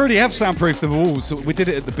 I already have soundproofed the walls. We did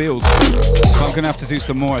it at the build. So I'm gonna have to do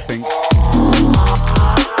some more, I think.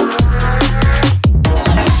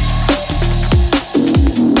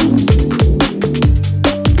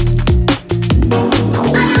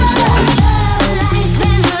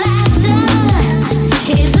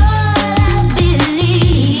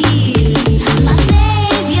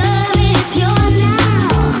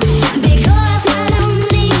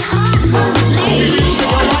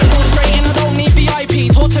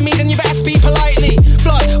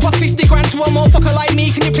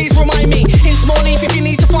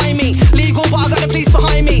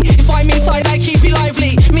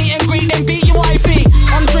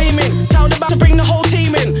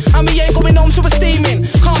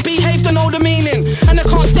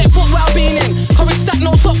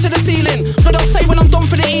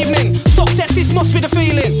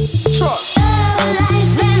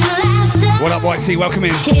 T, welcome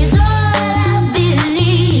in. Pick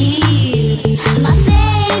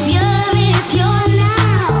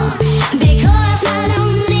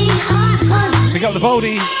up the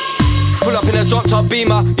Baldy. Pull up in a drop top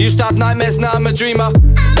beamer. Used to have nightmares, now I'm a dreamer.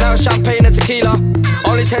 Now it's champagne and tequila.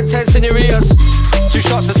 Only 10 senoritas. 2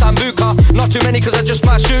 shots of Sambuca. Not too many cause I just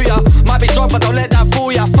might shoot ya. Might be drunk but don't let that fool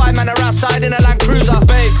ya. 5 man are outside in a Land Cruiser.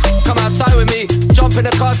 Babe, come outside with me. Jump in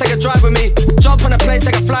the car, take a drive with me. Jump on a plane,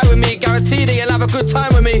 take a flight with me. Guarantee that you'll have a good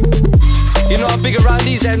time with me. You know I'm big around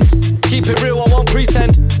these ends. Keep it real, I won't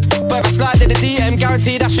pretend. But if I slide in the DM,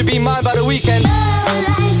 guarantee that should be mine by the weekend.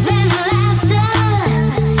 Life and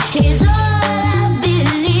laughter is all I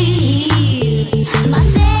believe. My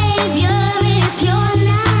savior is pure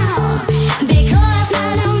now. Because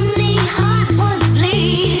my lonely heart would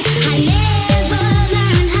bleed. I never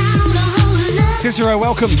learned how to hold love. Cicero,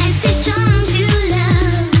 welcome. And stay strong to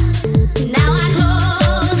love. Now I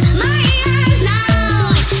close my eyes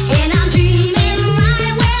now. And I'm dreaming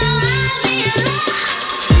right where I belong.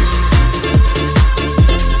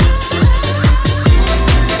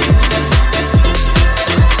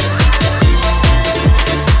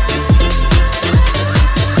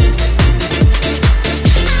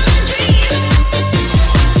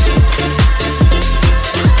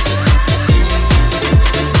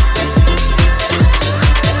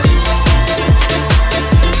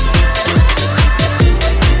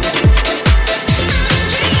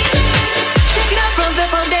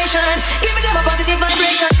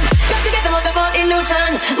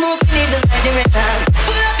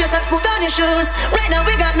 Put on your shoes. Right now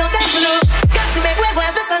we got no time to lose. Got to make way for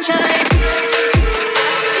the sunshine.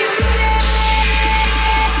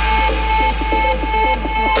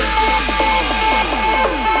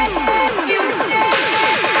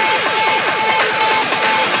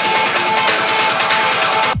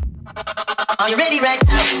 Are you ready, right?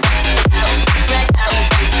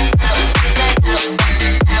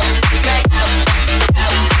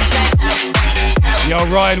 Yo,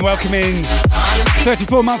 Ryan, welcome in.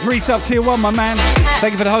 34-month resub tier 1, my man.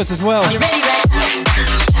 Thank you for the host as well.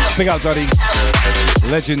 Big up, buddy.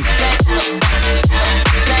 Legend.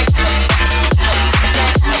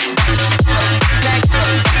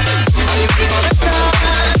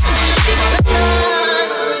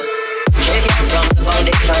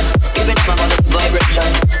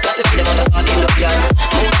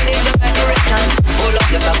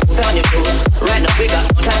 Right now we got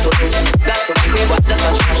no time to lose. Got to make me watch the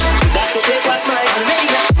sunshine. Got to take what's mine. Are you ready?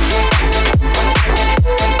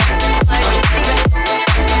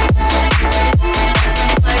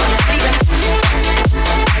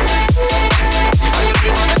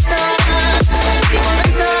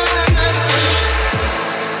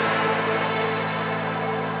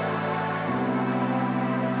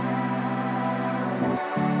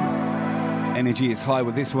 Energy is high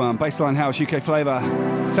with this one. Bassline House, UK flavour.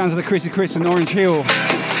 Sounds of the Chrissy Chris and Orange Hill.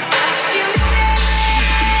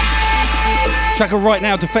 Track of Right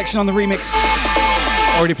Now, Defection on the remix.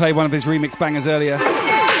 Already played one of his remix bangers earlier.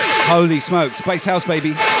 Holy smokes, bass house,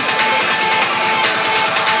 baby.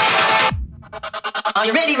 Are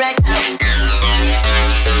you ready, Rack?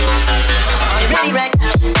 Are you ready, Rack?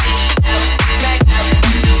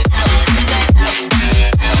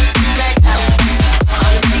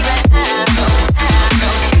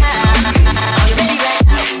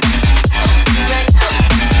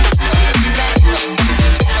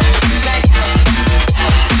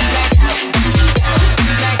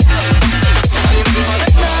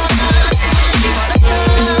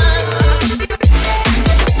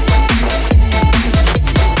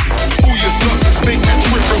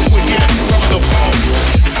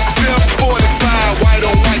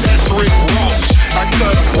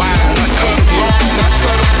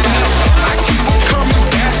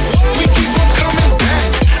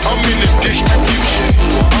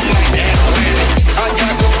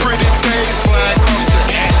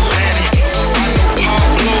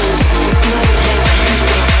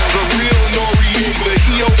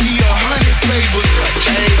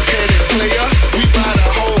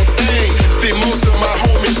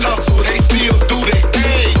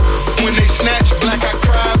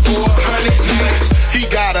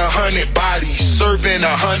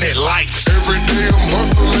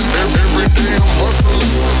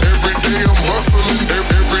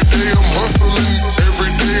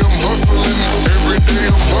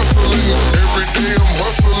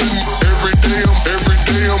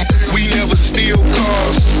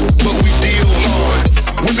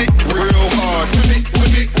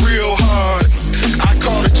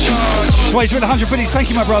 Swage with 100 biddies. Thank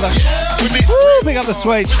you, my brother. Woo, big up the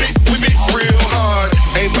Swage.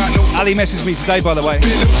 Ali messaged me today, by the way. I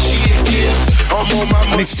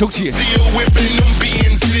need to talk to you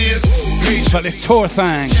about this tour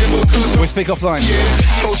thing. We'll speak offline.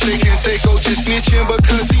 Coach, they can say coach is snitching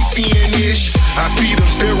because he fiendish. I feed them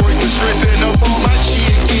steroids to strengthen up all my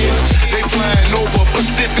chickens. They flying over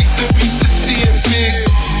Pacifics to be specific.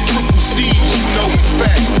 Triple C, you know it's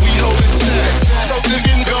fact. We hold it set. So they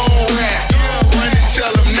can go rap. Run and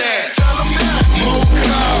tell them that. More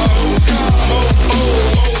cars, more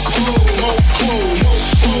food, more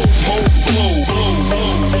clothes, more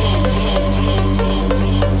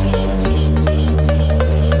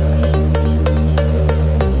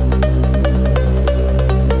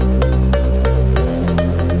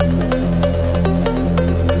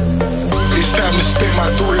It's time to spin my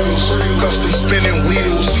thrills, custom spinning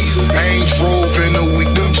wheels. I ain't drove in a week,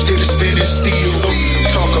 them steady still.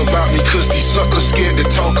 Talk about me, cause these suckers scared to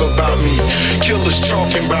talk about me. Killers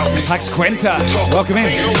talking about me. Pax Quenta, welcome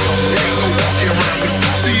in.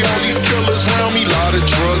 See all these killers around me, lot of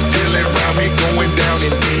drug dealing around me, going down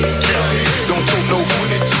in D County. Don't talk no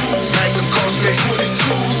 22, Magnum cost me 22.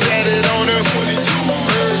 Sat it on her 22,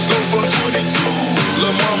 birds go for 22.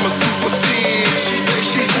 Lil' mama super thin, she say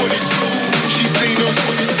she 22. She seen her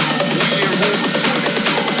 22, we in room for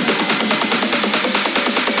 22.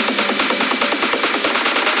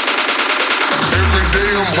 Every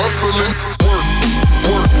day I'm hustling,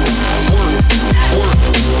 work.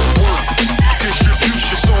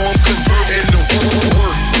 Distribution, so I'm converting to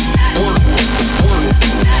work.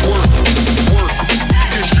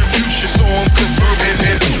 Distribution, so I'm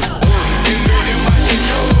converting to work. In my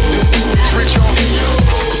rich off,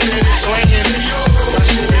 steady slanging,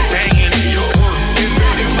 banging, work. In my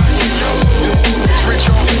rich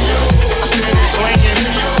off, steady slanging.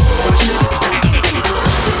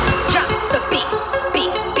 Drop the beat,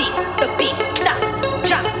 the beat, stop.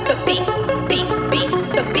 Drop the beat,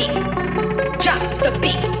 the beat. Drop the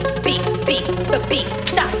beat, the beat,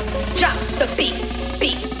 stop. Drop the beat,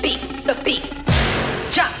 the beat.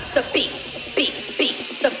 Drop the beat,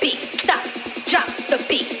 the beat, stop. Drop the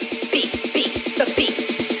beat, the beat.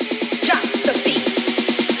 Drop the beat,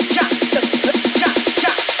 drop.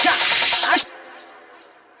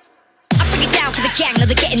 I bring it down for the gang, now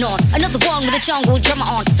they're getting on. Another one with a jungle drummer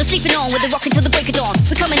on. No sleeping on with the rock until the break of dawn.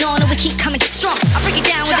 We're coming on and we keep coming strong. I break it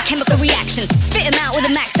down with a chemical reaction. Spit him out with a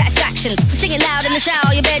max satisfaction. We sing it loud in the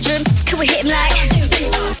shower, your bedroom. Could we hit him like?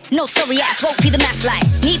 No sorry ass, won't be the mass light.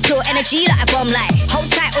 Need pure energy like a bomb light.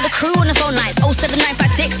 Hold tight all the crew on the phone line.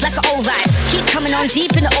 07956 like an old vibe. Keep coming on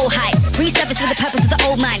deep in the old height. Resurface with the purpose of the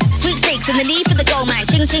old mind. Sweepstakes in the need for the gold mine.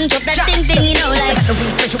 Ching ching, drop that ding ding, you know like. The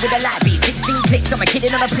real special with a light beat. 16 clicks, I'm a kid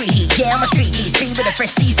in on a preheat. Yeah, I'm a street geese. Speed with a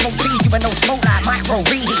fresh speed, smoke trees. You ain't no smoke like micro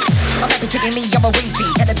reheats. I'm happy taking me, I'm a wave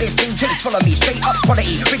feed. Cannabis in trace, follow me. Straight up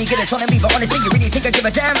quality. Really good autonomy, but honestly, you really think I give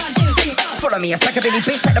a damn? Follow me, a psychobilly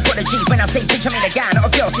bitch like the prodigy. When I say bitch, I mean a guy, not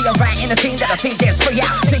a girl. See, I'm writing the thing that I think they're spray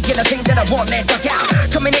out. Thinking the thing that I want, man, duck out.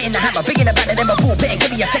 Coming in the hammer, big in the batter than my bull pen. Give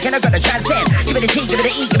me a second, I'm gonna transcend. Give it a T, give it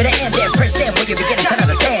a E, give it an N, then press them when you begin to 10 out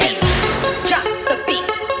of 10. Drop the beat,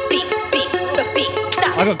 the beat.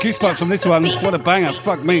 Stop. I got goosebumps from this one. What a banger,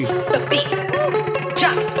 fuck me. The beat.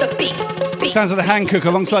 Drop the beat. Sounds of the Hand Cook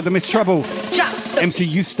alongside the Miss Trouble. Drop the MC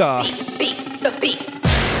U-Star. the beat.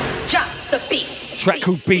 Drop the beat. Track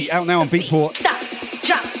called Beat, out now on Beatport. Stop.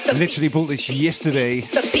 Drop the Literally bought this yesterday.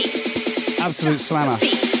 The beat. Absolute slammer.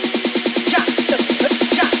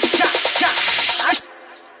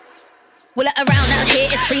 Well, around out here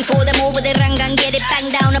it's free for them all with the rangan, get it bang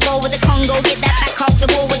down the ball with the Congo, get that back off the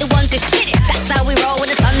wall with the ones who get it. That's how we roll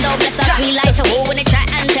with the sun, don't bless us. We light a wall when they try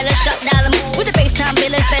and tell us shut down them. With the bass time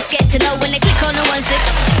billers, best get to know when they click on the 1-6.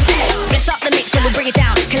 Bless up the mix, then we bring it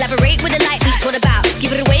down. Collaborate with the light beats, what about?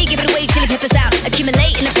 Give it away, chili peppers out.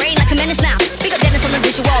 Accumulate in the brain like a menace now. Big up Dennis on the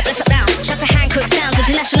visual, bless up now. Shout to Hand Cook sounds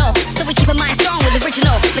international, so we keep a mind strong with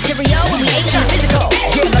original material when we ain't in the physical.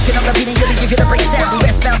 Yeah, looking up the beat and you give it a break sound. We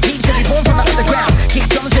westbound peaks and we born from out of the ground. Kick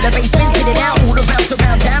drums with the bass, spin it out. All around,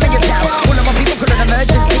 surround, down in your town. All of my people call it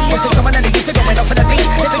emergency. It's the drumming and they used to going off for the beat.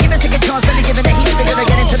 Never give us a second chance, really giving the heat. They're gonna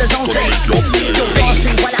get into the zone state. Yo, Wall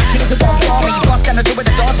Street, while I tease the one for me. Bust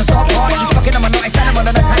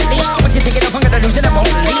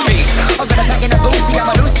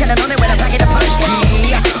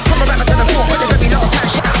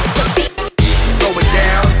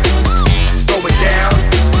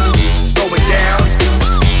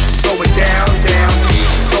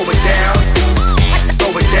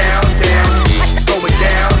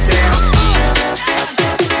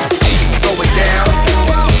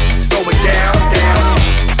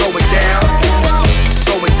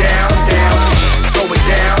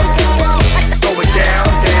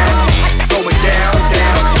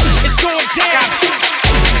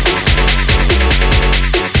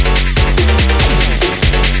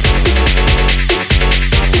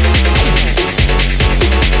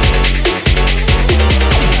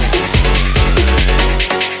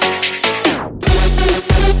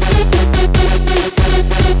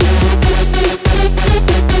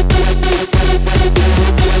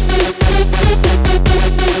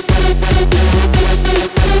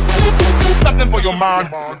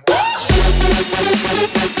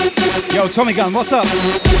Yo, Tommy Gunn, what's up?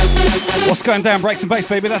 What's going down? Breaks and bass,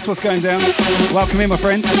 baby. That's what's going down. Welcome in, my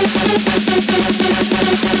friend.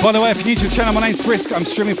 By the way, if you're new to the channel, my name's Brisk. I'm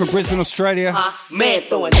streaming from Brisbane, Australia. Man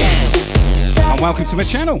throwing down. And welcome to my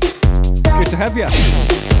channel. Good to have you.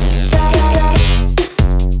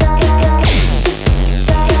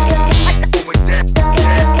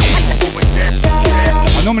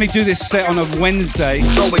 I normally do this set on a Wednesday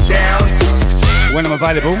when I'm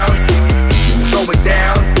available.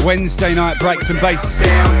 Wednesday night breaks and bass.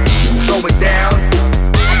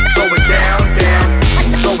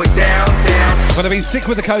 But I've been sick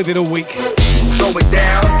with the COVID all week,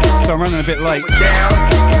 so I'm running a bit late.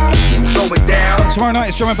 Tomorrow night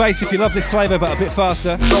is drum and bass if you love this flavour, but a bit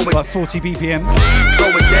faster, like 40 BPM.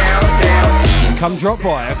 Come drop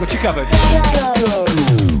by, I've got you covered.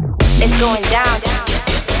 It's going down.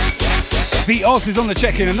 The Oz is on the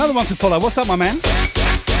check-in, another one to follow. What's up, my man?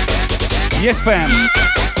 Yes, fam.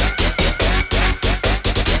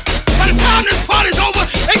 By the time this party's over,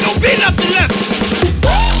 ain't gonna be nothing left.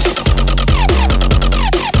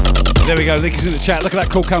 There we go, Licky's in the chat. Look at that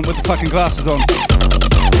cool cunt with the fucking glasses on.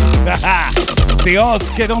 The Oz,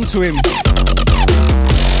 get onto him.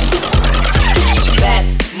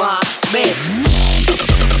 That's my man.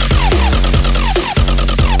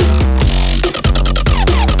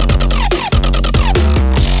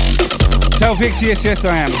 Tell Vix, yes,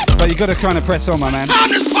 I am. But you gotta kind of press on, my man. Time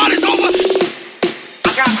this party's over.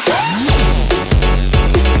 I got.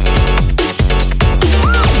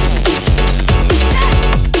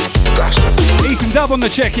 Ethan Dub on the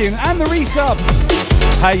check-in and the resub.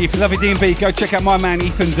 Hey, if you love your D&B, go check out my man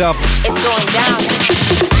Ethan Dub. It's going down.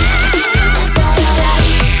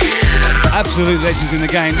 Absolute legends in the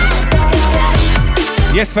game.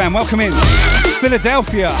 Yes, fam, welcome in.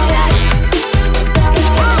 Philadelphia.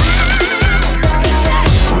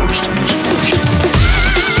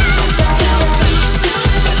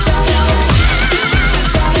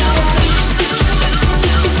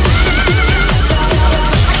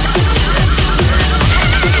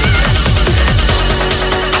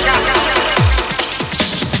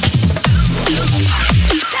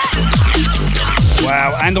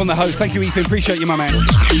 Wow, and on the host. Thank you, Ethan. Appreciate you, my man.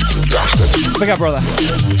 Big up, brother.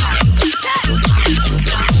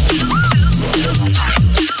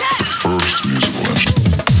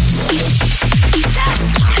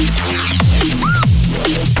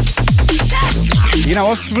 You know,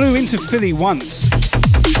 I flew into Philly once.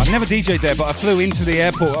 I've never DJ'd there, but I flew into the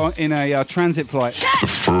airport in a transit flight. The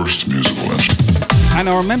first musical anthem. And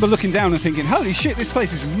I remember looking down and thinking, holy shit, this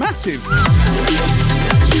place is massive.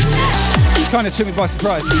 Kind of took me by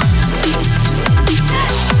surprise.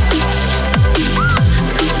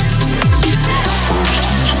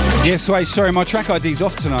 Yeah, Swage, sorry, my track ID's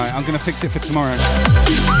off tonight. I'm going to fix it for tomorrow.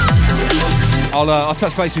 I'll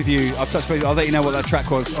touch base with you. I'll let you know what that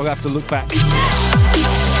track was. I'll have to look back.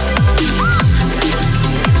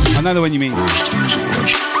 I know the one you mean.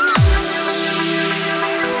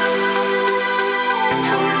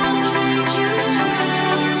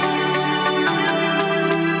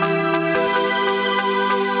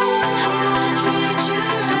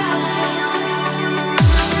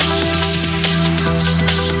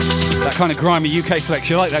 Kind of grimy UK flex.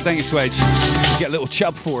 You like that, don't you, Swedge? You get a little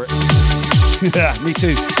chub for it. Yeah, me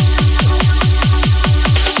too.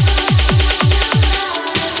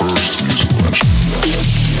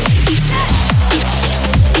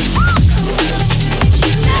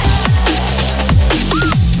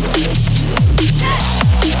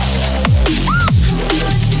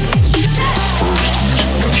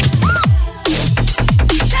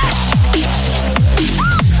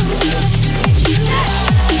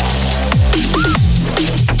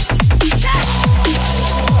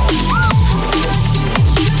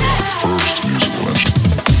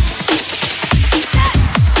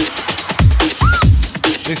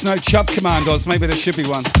 There's no chub commandos, maybe there should be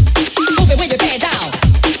one. Move it with your pants down.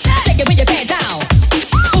 Shake it with your pants down.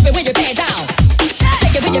 Move it with your pants down.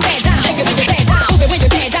 Shake it with your pants down. Shake it with your pants down. Move it with your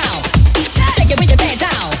pants down. Shake it with your pants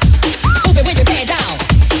down. Move it with your pants down.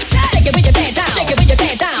 Shake it with your pants down. Shake it with your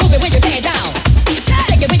pants down. Move it with your pants down.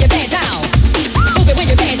 Shake it with your pants down. Move it with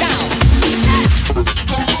your pants down.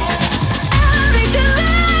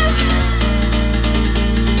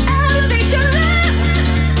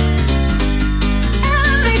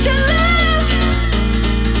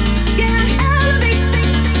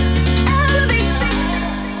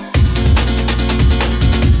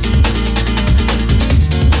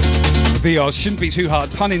 VR shouldn't be too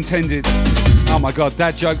hard, pun intended. Oh my god,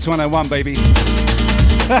 dad jokes 101, baby.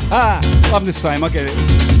 I'm the same, I get it.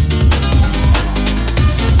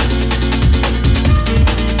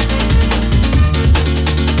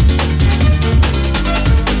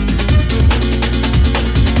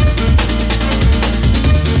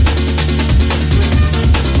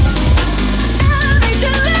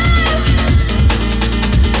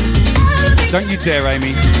 Don't you dare,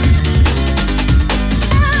 Amy.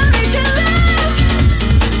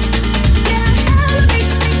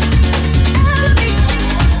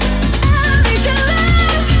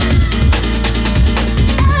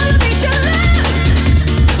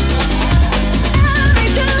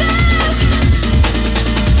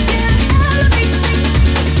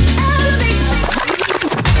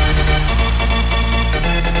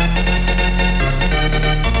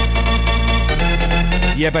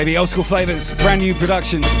 Yeah, baby, old school flavors, brand new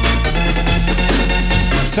production.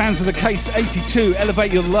 Sounds of the Case 82,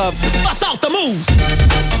 Elevate Your Love. Bust out the moves!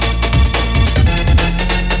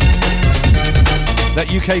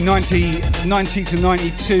 That UK 90 to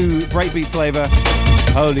 92 breakbeat flavor.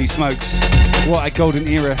 Holy smokes, what a golden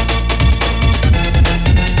era.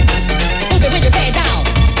 Move it when you're dead down.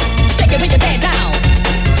 Shake it when you're dead down.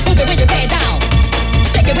 Move it when you're dead down.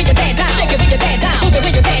 Shake it when you're dead down. Shake it when you're dead down. Move it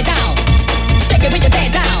when you're dead down. Shake it when you're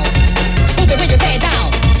dead down. Move it when you're dead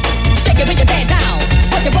down. Shake it when you're dead down.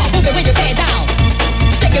 What the fuck? Move it when you're dead down.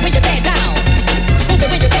 Shake it when you're dead down. Move it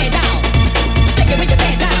when you're dead down. Shake it when you're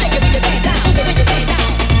dead down. Shake it when you're dead down. Move it when you're dead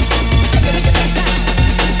down. Shake it when you're dead down.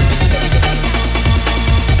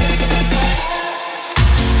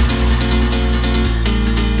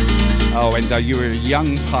 Oh, Endo, you were a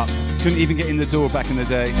young pup. Couldn't even get in the door back in the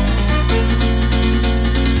day.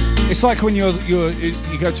 It's like when you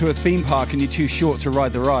go to a theme park and you're too short to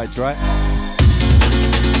ride the rides, right?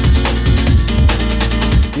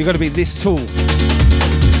 You've got to be this tall.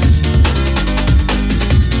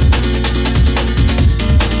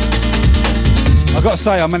 I've got to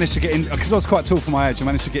say, I managed to get in, because I was quite tall for my age, I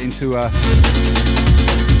managed to get into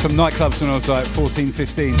some nightclubs when I was like 14,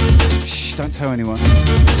 15. Shh, don't tell anyone.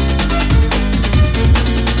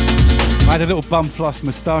 I had a little bum fluff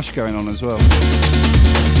moustache going on as well.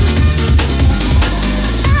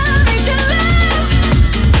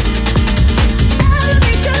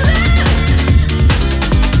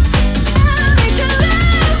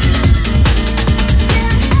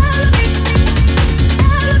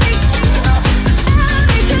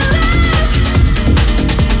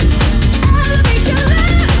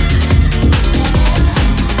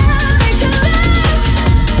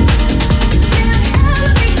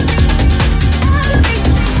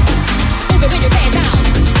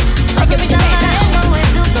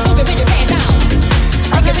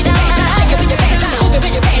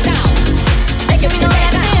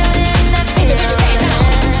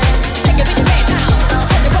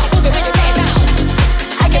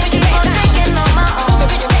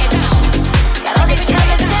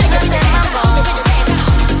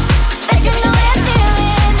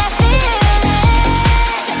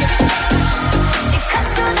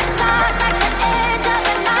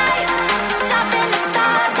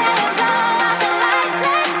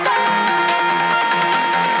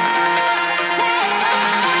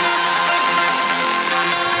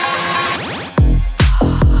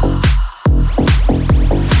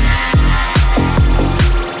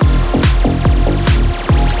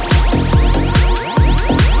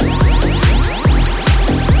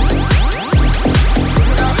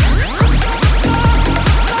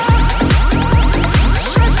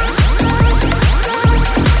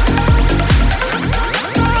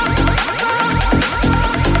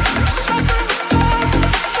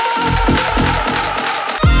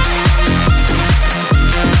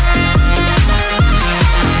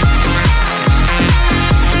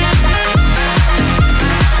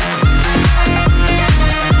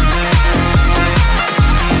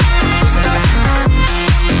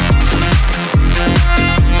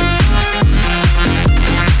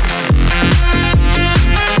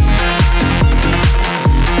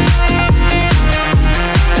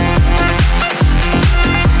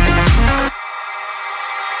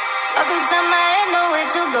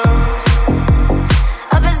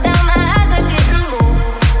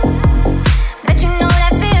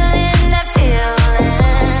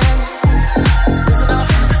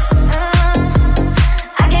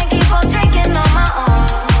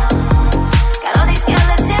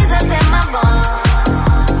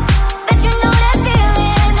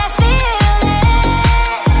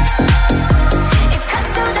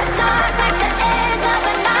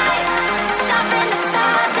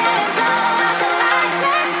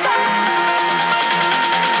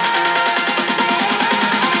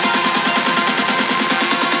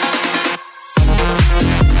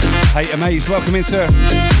 Amaze, welcome in, sir.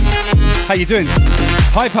 How you doing?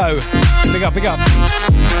 Hypo, big up, big up.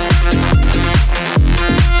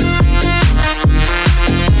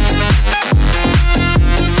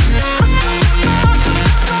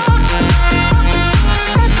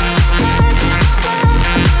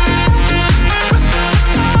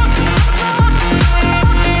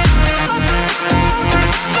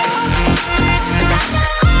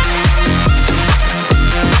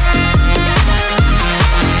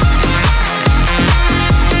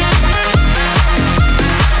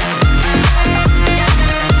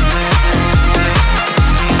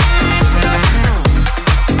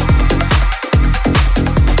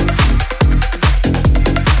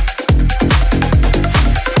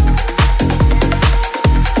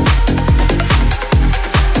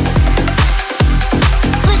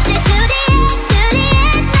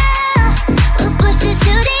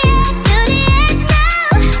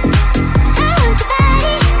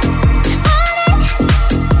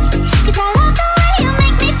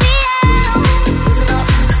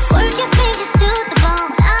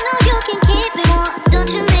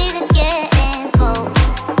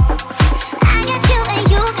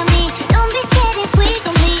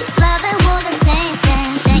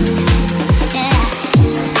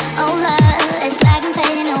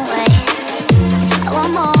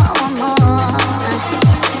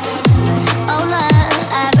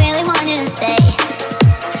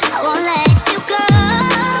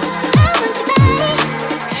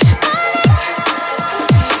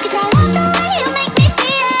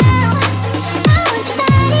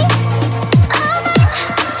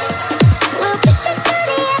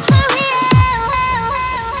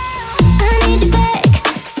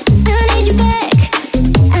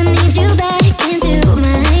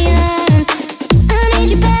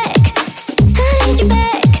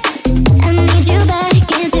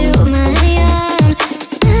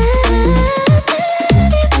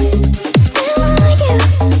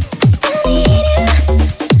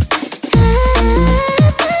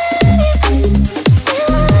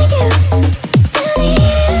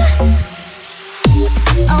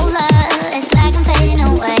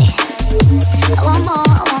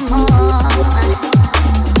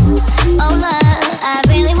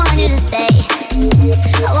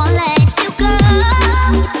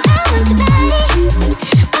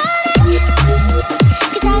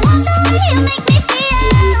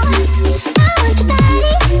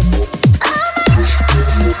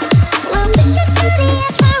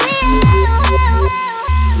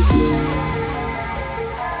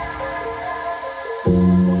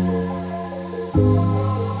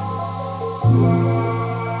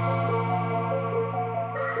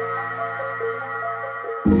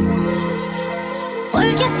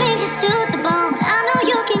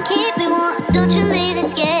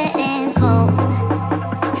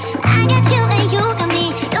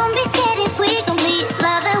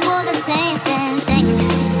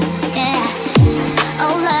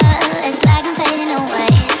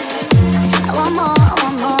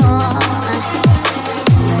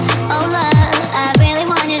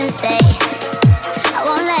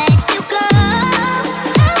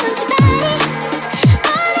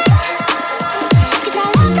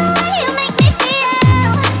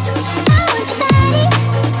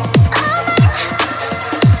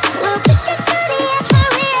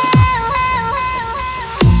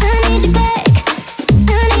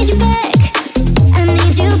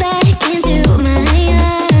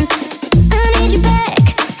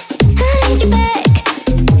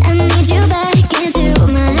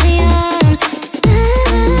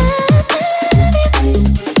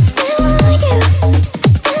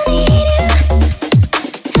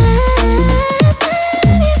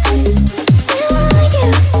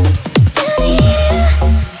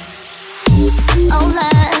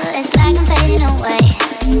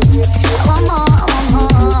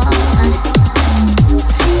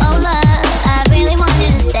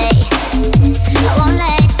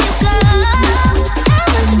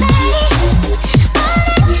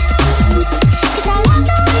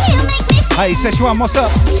 Hey, Szechuan, what's up?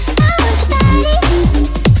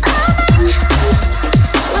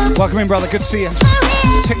 Welcome in, brother. Good to see you.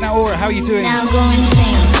 Check that aura. How are you doing? Now go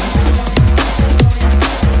insane.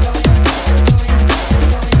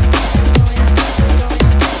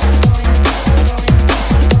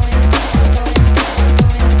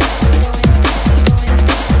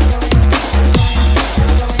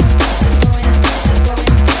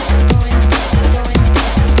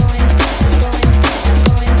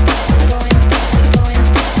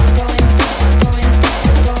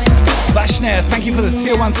 Thank you for the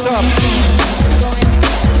tier 1 sub.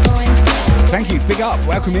 Thank you, big up,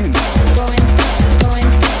 welcome in.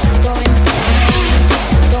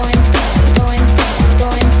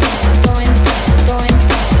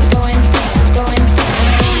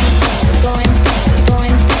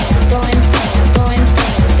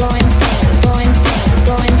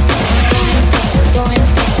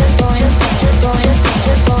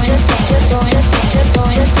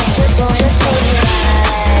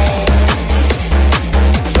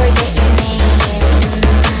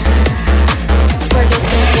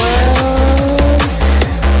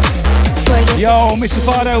 Yo, Mr.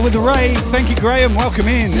 Bardo with the raid. Thank you, Graham. Welcome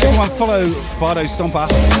in. Everyone follow Bardo Stomper.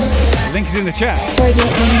 The link is in the chat. Forget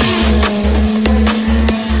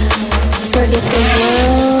the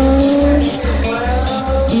world.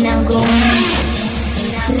 Now go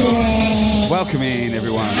insane. Welcome in,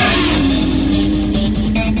 everyone.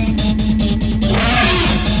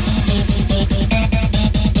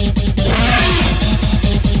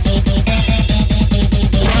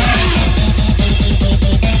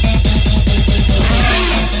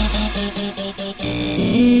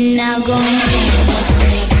 Now go insane.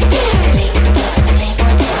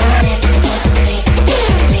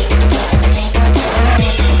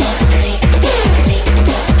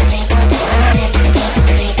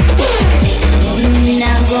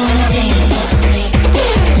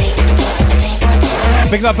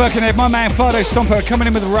 Big love Birkenhead, my man Fardo Stomper coming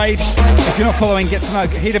in with a raid. If you're not following, get to know,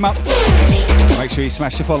 hit him up. Make sure you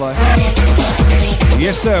smash the follow.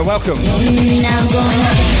 Yes sir, welcome. Now go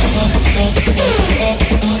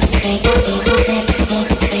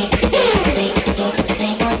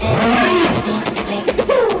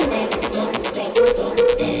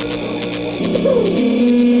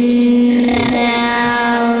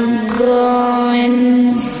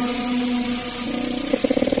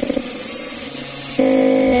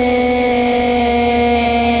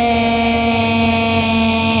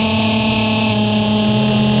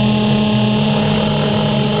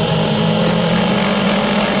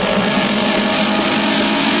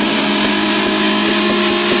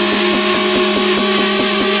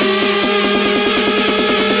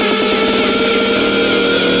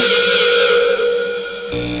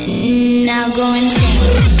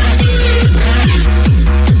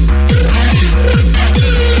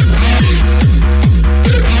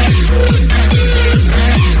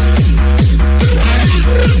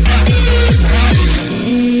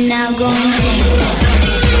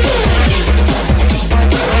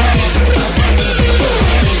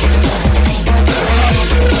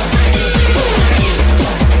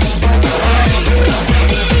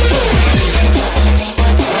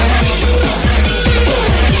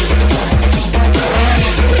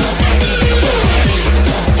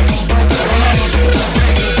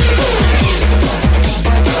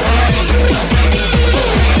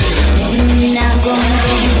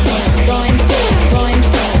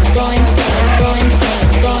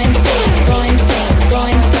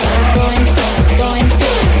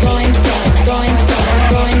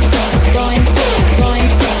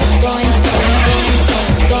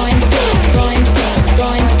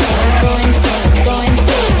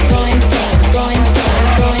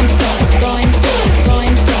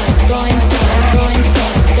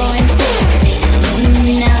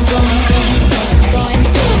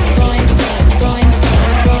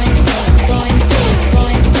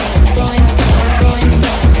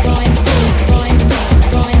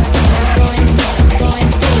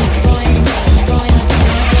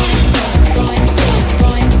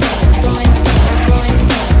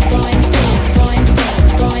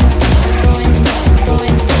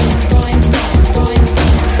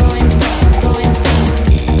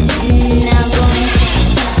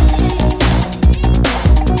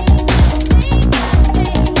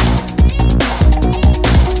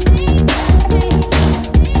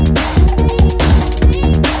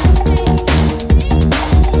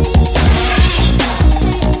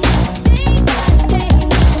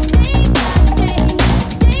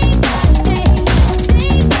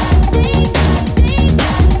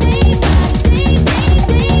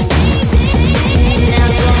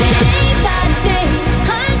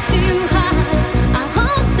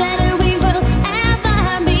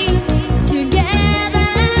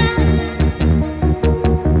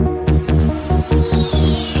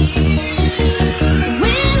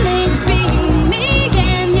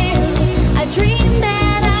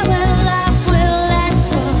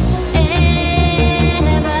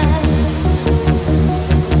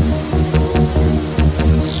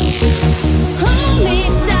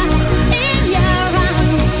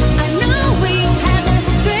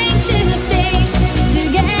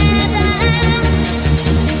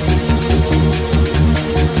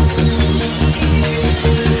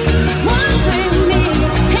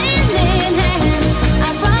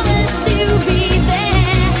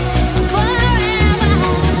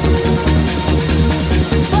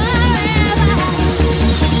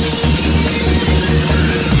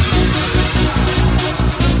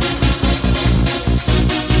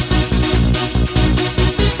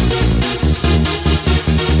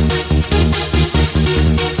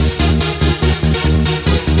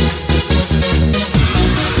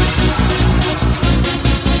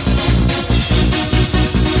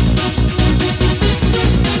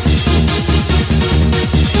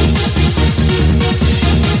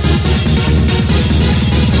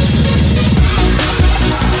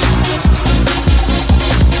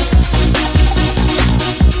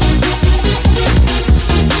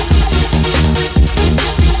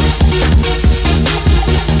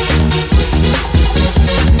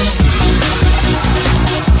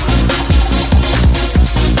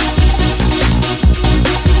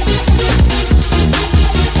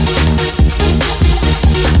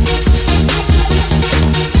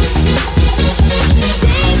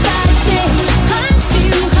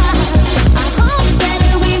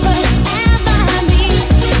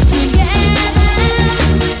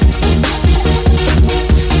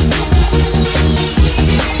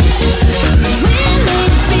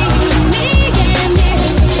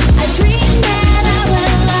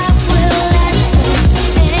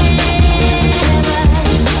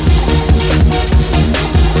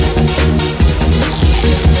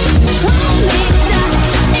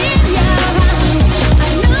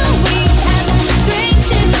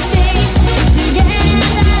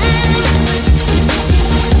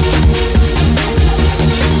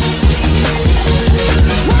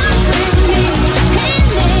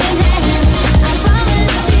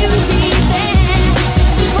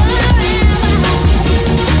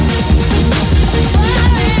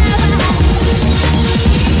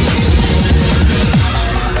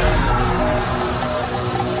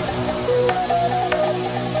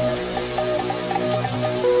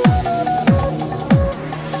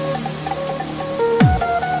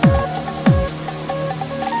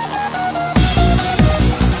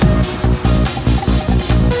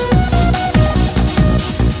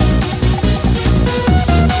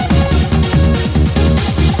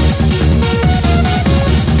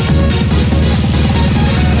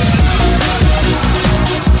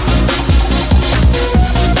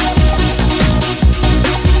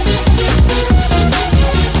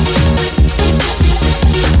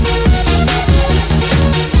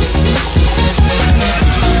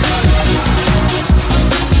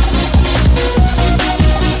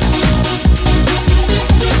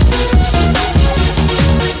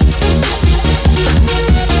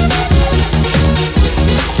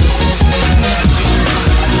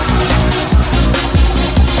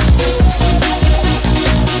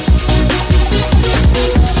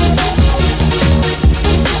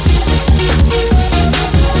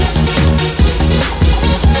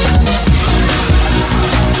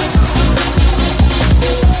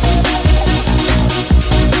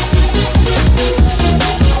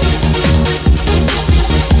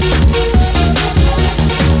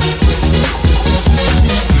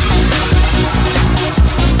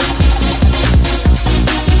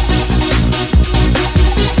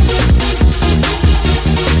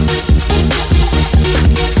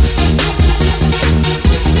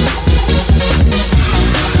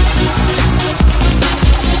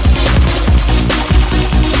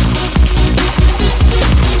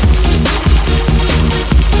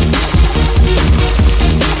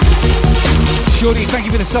Geordie, thank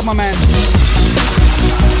you for the sub, my man.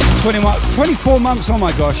 24 months, oh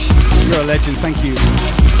my gosh. You're a legend, thank you.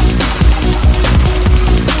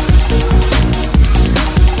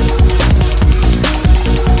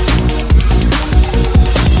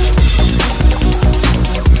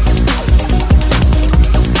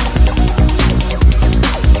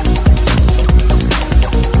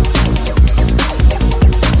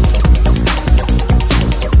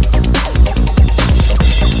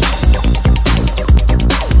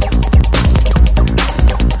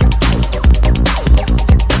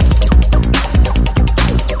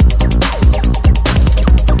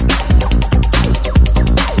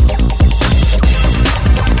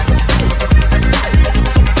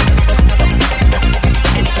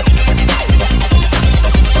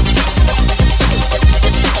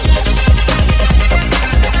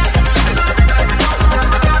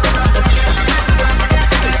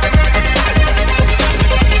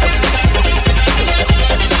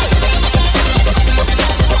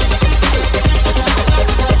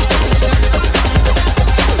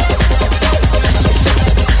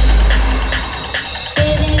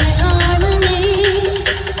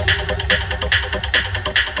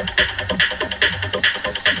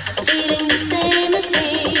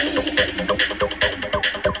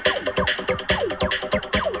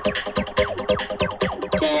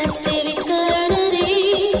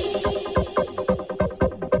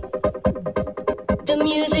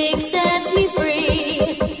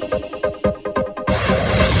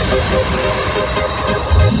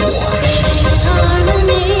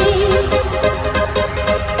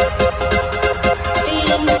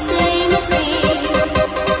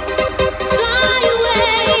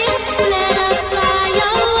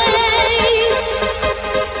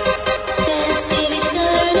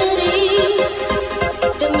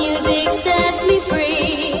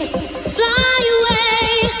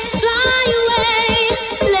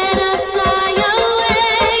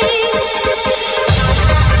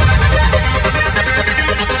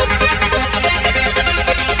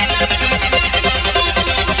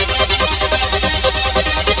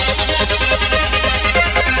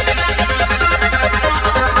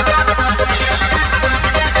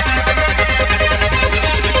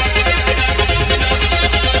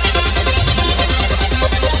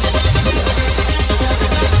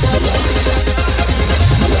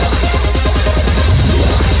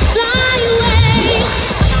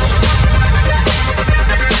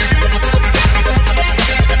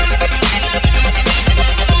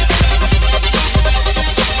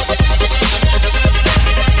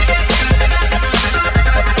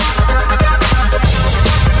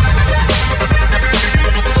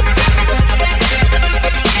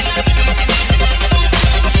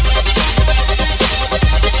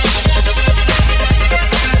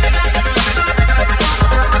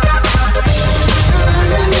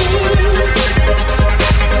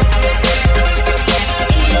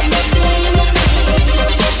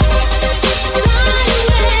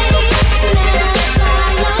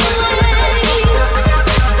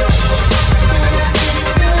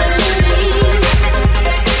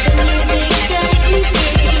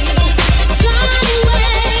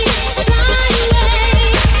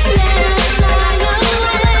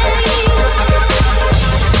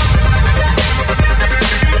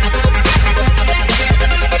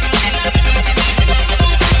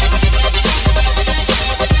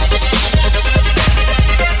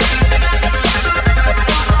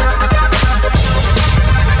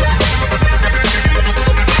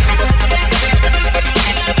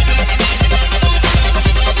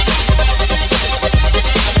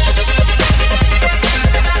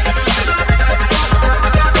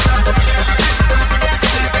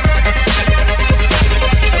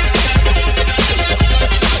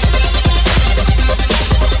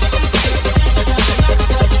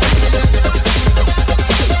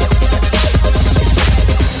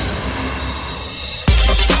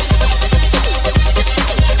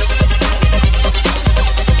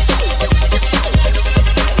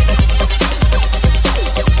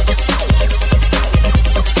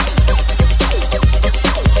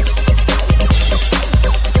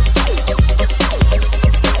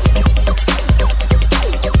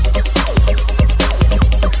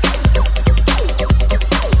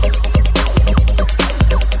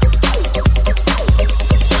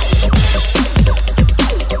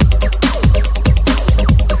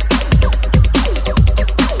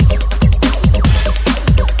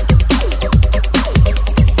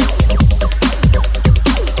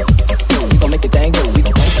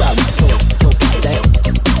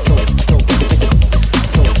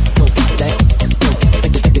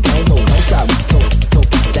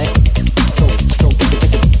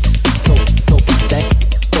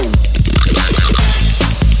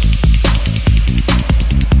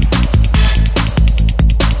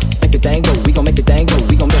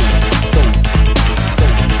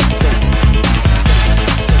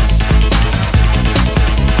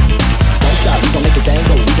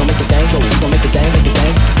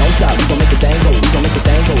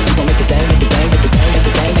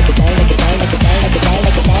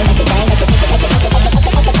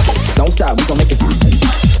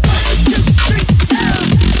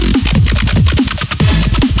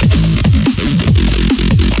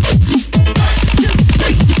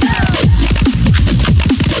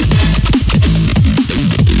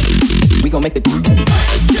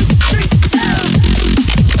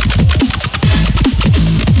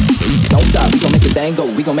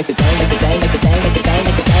 We gon' make the thing, make the thing, make the thing, make the thing,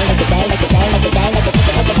 make the thing, make the thing, make the thing, make the thing, make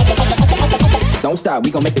the thing. Don't stop.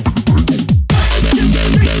 We gon' make the.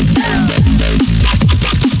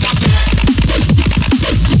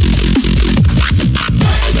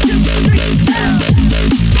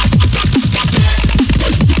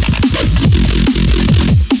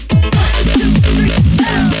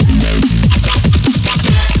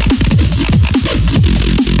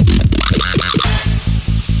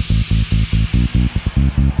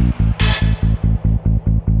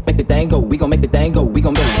 Go. We gon' make the thing go. We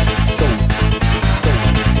gon' make it go.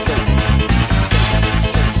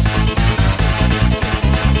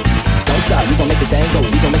 Don't stop. We gon' make the thing go.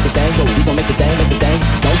 We gon' make the thing go. We gon' make the thing, make the thing.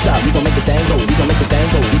 Don't stop. We gon' make the thing go. We gon' make the thing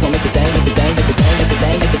go. We gon' make the thing, make the thing, make the thing, make the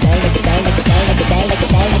thing, make the thing, make the thing, make the thing, make the thing, make the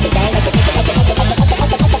thing, make the thing, make the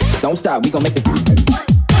thing. Don't stop. We gon' make the.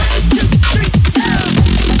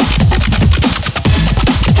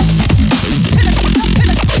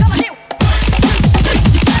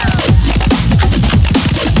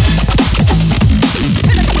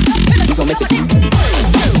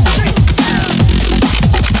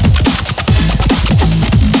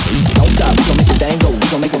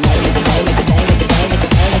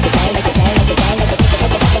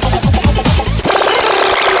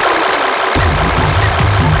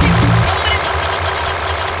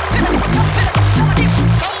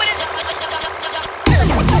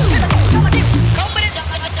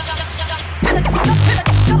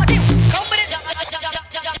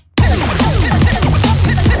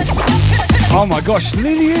 Oh my gosh,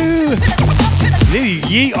 Lily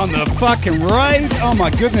Yeet on the fucking raid. Oh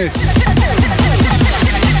my goodness.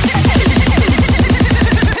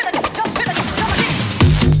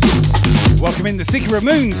 Welcome in the Secret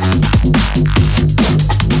Moons.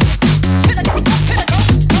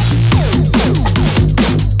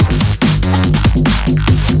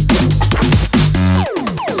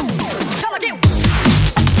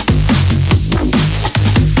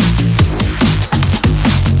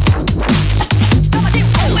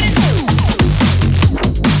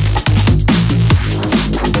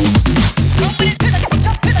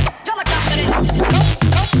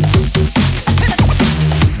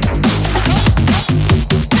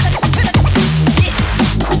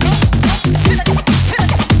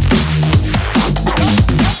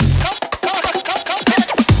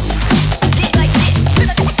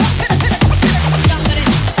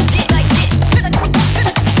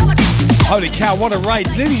 Holy cow, what a raid.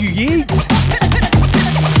 Lily Yeet.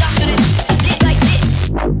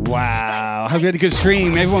 Wow. Hope you had a good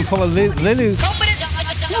stream. Everyone follow Lily.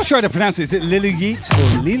 I'm not sure how to pronounce it. Is it Lily Yeet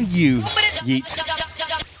or Lily Yeet?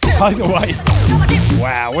 Either way.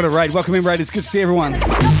 Wow, what a raid. Welcome in, raid. It's good to see everyone.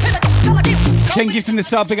 Ken gifting the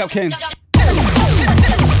sub. Big up, Ken.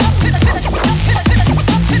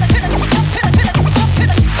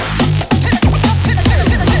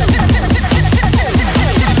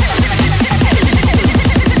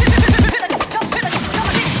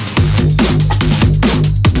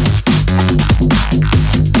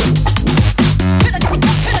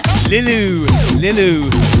 Lilu. Lilu.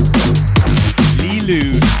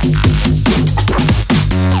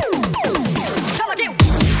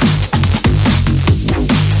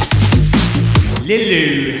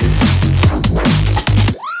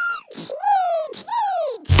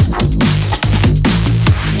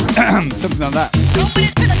 Something like that.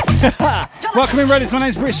 Welcome in, Reddit. My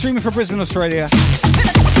name's Brisk, streaming from Brisbane, Australia.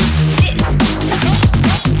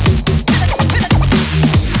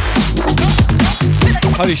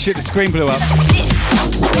 Holy shit, the screen blew up.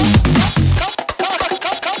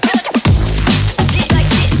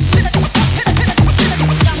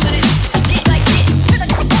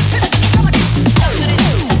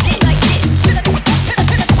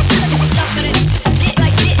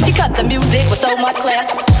 You cut the music with so much class.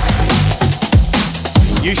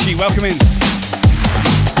 Yushi, welcome in.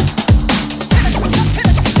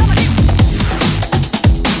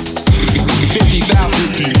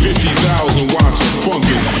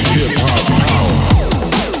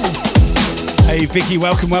 Hey Vicky,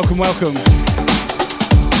 welcome.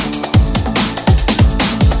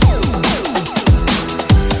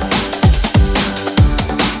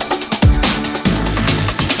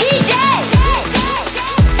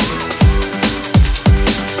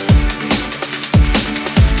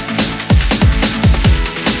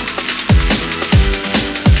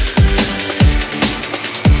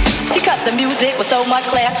 The music with so much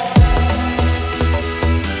class.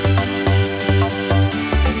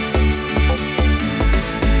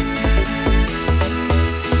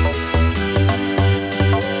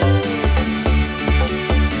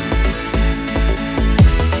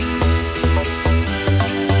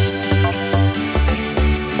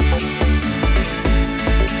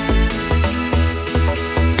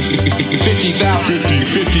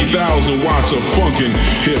 50,000 watts of funkin'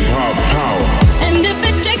 hip hop power. And if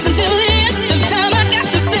it takes until the end of time, I got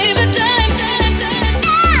to save the time.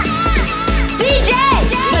 DJ!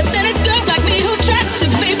 But then it's girls like me who try to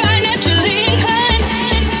be financially inclined.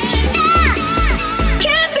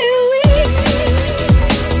 Can't be weak.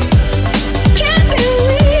 Can't be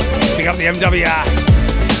weak. Pick up the MWR.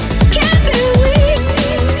 Can't be weak.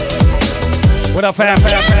 What up, fam?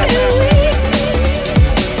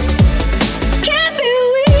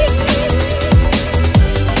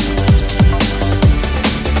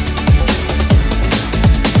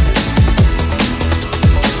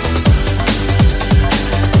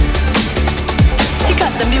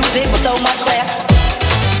 So much class.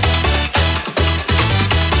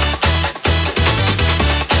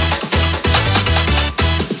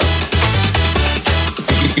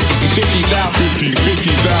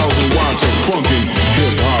 $50,000 watts of funkin'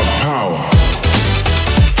 hip hop power.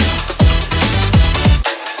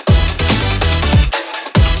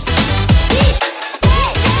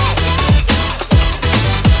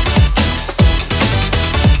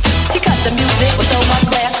 He cut the music with so much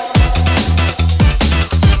class.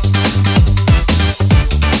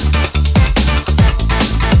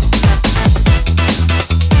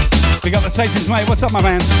 We got the Satan's mate. What's up, my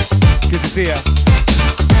man? Good to see ya.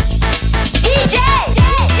 DJ!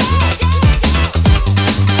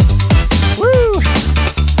 Woo!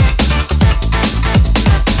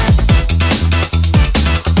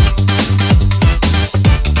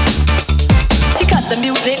 He cut the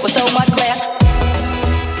music with so much class.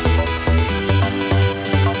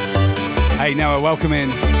 Hey, Noah, welcome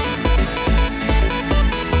in.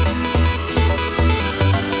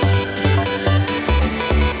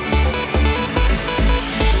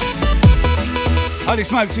 Holy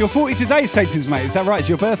smokes, you're 40 today, Satan's mate. Is that right? It's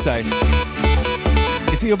your birthday.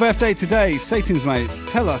 Is it your birthday today, Satan's mate?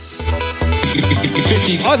 Tell us.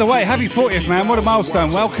 Either way, happy 40th, man. What a milestone.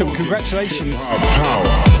 Welcome. Congratulations.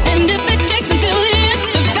 And if it takes until the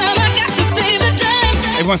end of time, I got to save the time.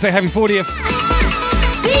 Everyone say happy 40th.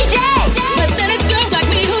 DJ! But then it's girls like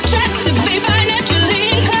me who try to be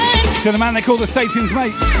financially inclined. To the man they call the Satan's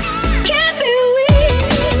mate. Can't be weak.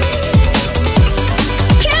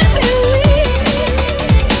 Can't be weak.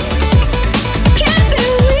 Can't be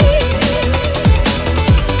weak.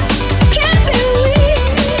 Can't be weak.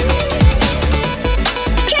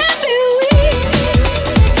 Can't be weak.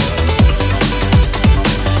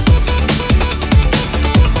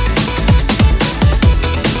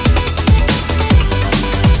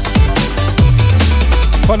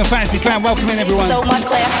 Final Fantasy fan, welcome in, everyone. So much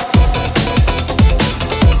class.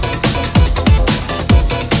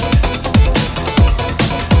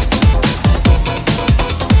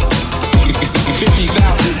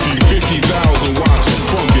 $50,000 watts of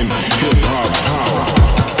funkin' hip hop power.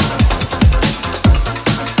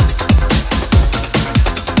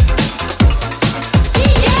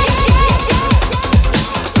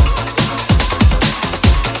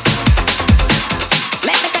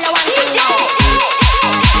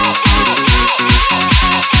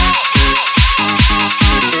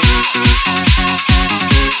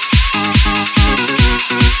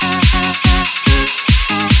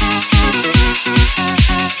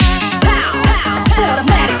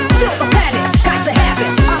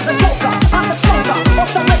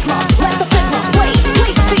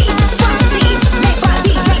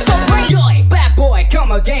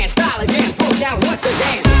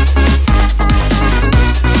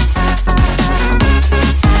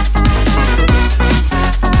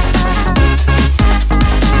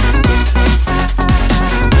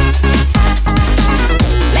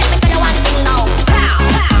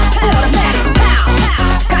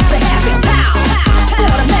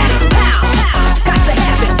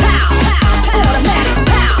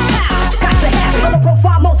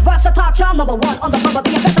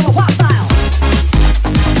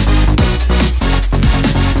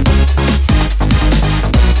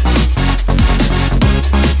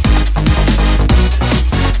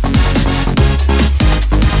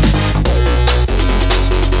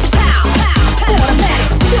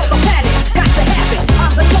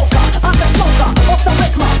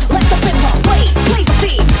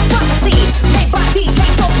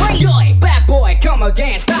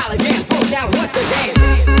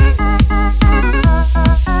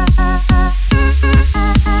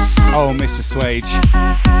 Oh, Mr. Swage.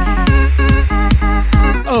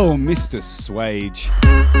 Oh, Mr. Swage.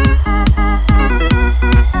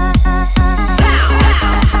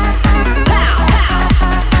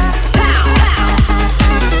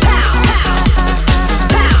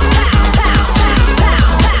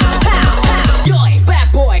 Yo,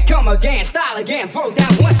 bad boy, come again, style again, throw down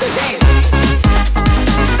once again.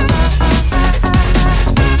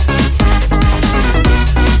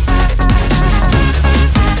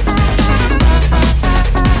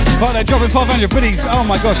 Father dropping 500 biddies. Oh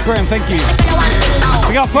my gosh, Graham, thank you.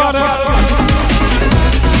 We got Father.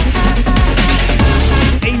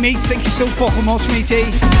 Amy, thank you so fucking much, matey.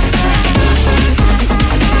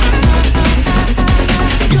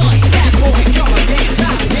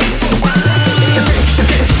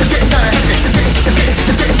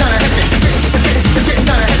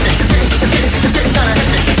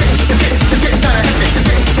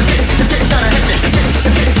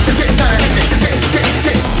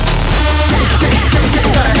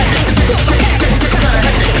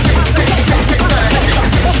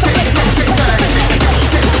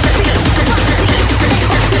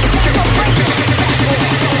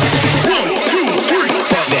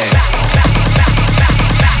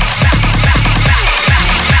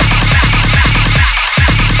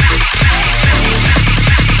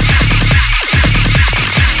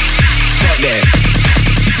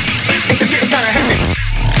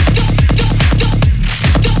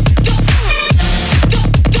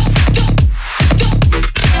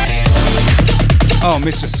 Oh,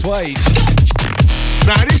 Mr. Swage.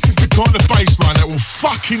 Now this is the kind of bassline that will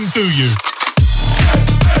fucking do you.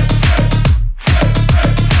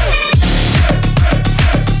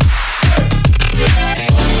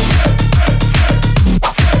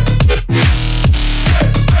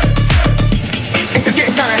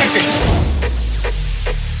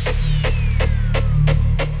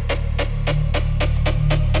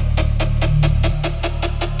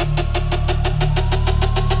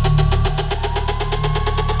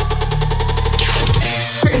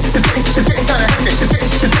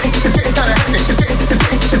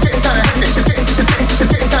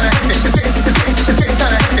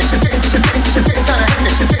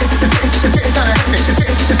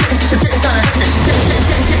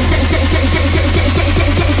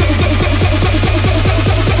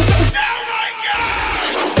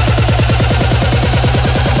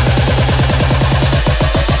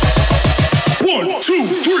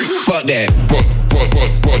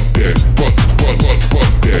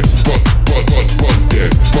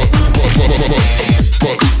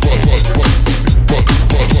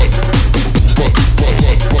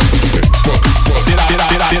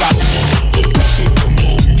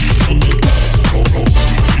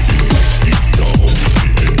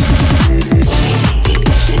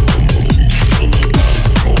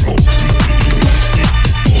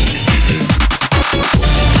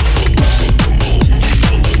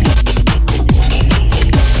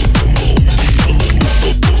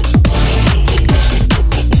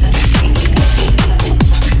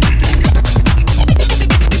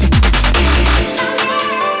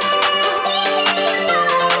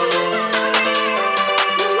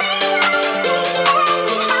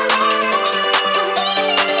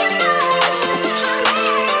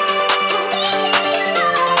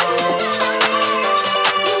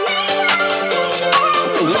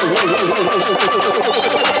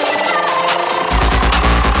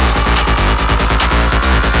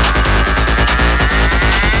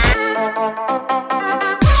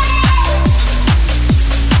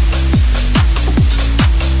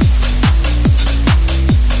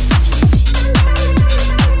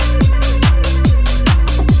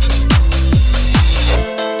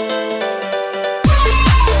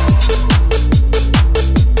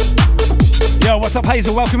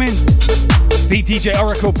 Hazel, welcome in. Beat DJ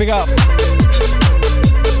Oracle, big up.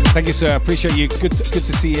 Thank you, sir. Appreciate you. Good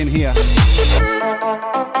to see you in here.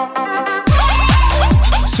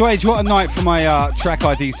 Swage, what a night for my track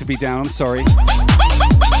IDs to be down. I'm sorry.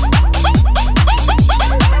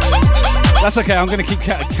 That's okay. I'm going to keep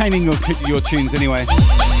caning your tunes anyway.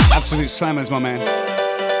 Absolute slammers, my man.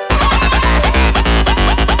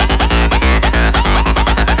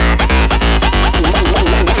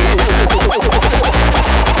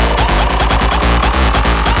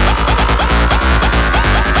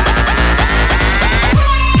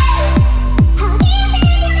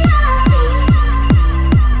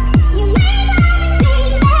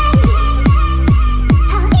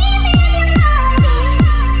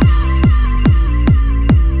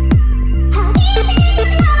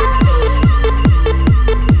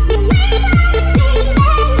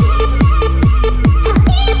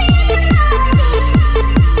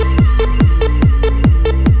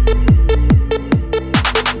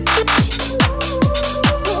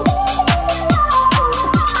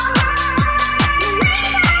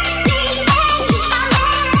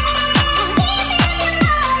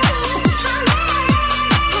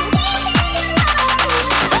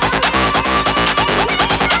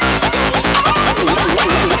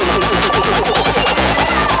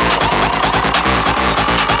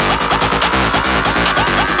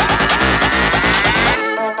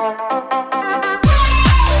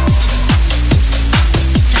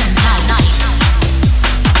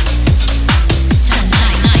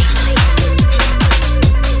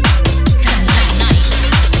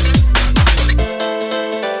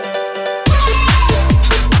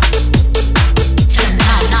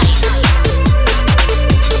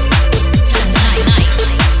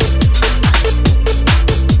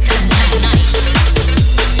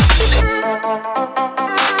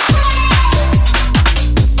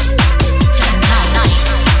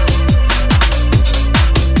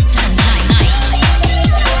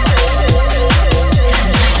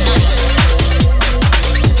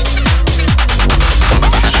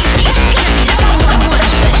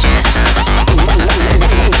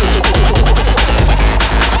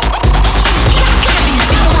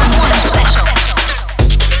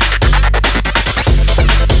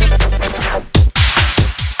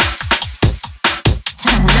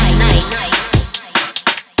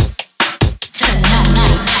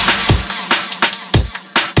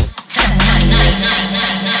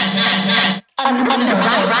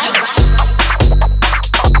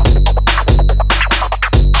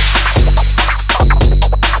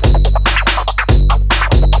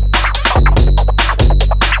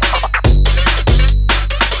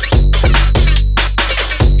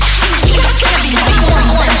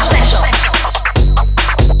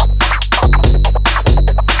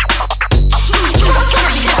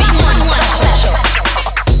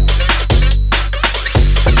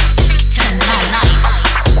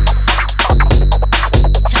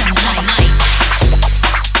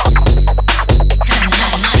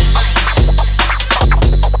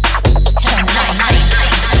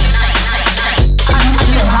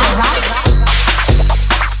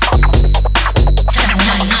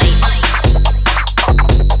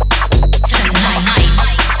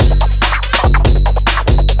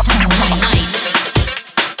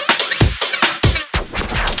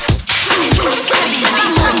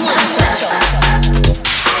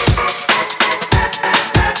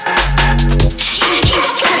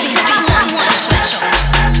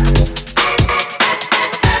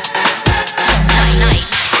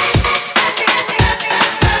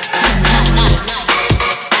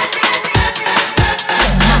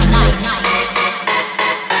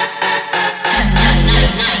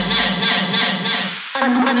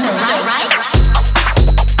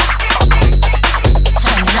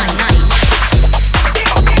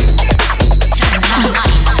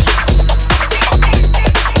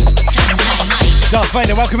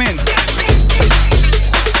 Vader, welcome in.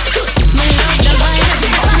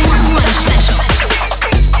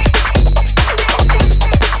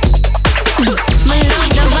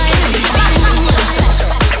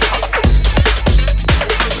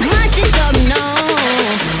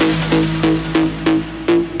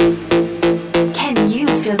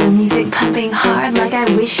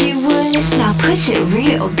 Wish you would. Now push it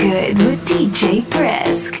real good with DJ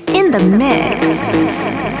Brisk in the mix.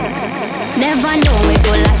 Never know we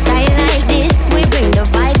full of style like this. We bring the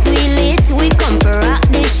vibes, we lit. We come for rock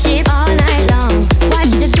this shit all night long.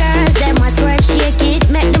 Watch the girls, them a twerk, shake it.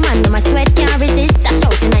 Make the man, them a sweat, can't resist. That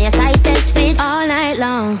shouting on your tightest fit all night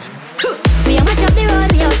long. We a mash up the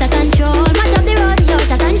road, we out of control. Mash up the road, we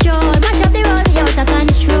out of control. Mash up the road, we out of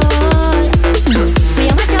control. We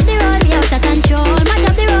a mash up the road, we out of control. Mash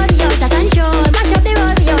up the road, we out of control. Mash up the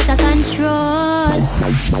road, we out of control.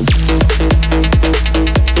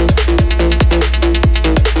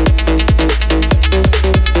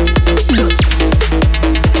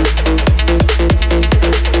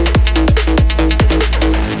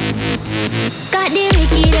 Got the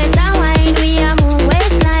wickedest and wine, we a move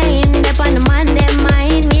waistline. Dep on the man, them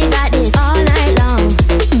mind. We got this all night long.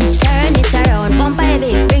 Turn it around, bump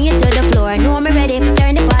heavy, bring it to the floor. Know me ready,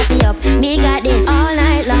 turn the party up. Me got this all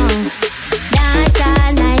night long. Dance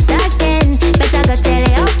all night again. Better go tell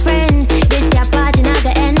your friend. This your party not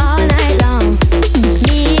gonna end all night long.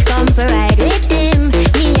 Me come for ride with him.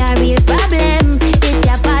 Me a real problem. This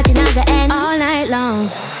your party not gonna end all night long.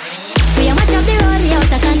 We a mash up the road, we out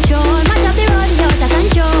of control. Mash up the road, we out of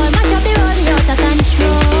control. Mash up the road, we out of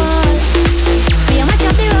control. We a mash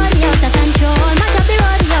up the road, we out of control. Mash up the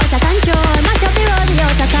road, we out of control. Mash up the road, we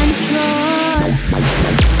out of control.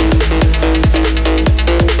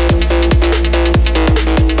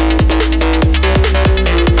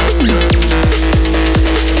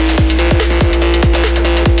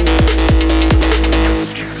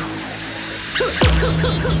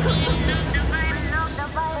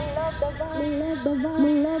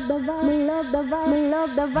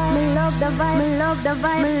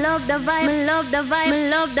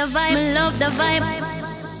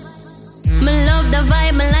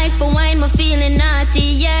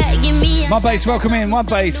 My bass, welcome in, my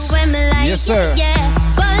bass. Yes, sir.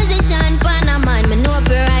 Position pan a man, me know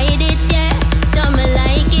fi ride it, yeah. So me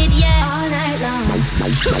like it, yeah. All night long.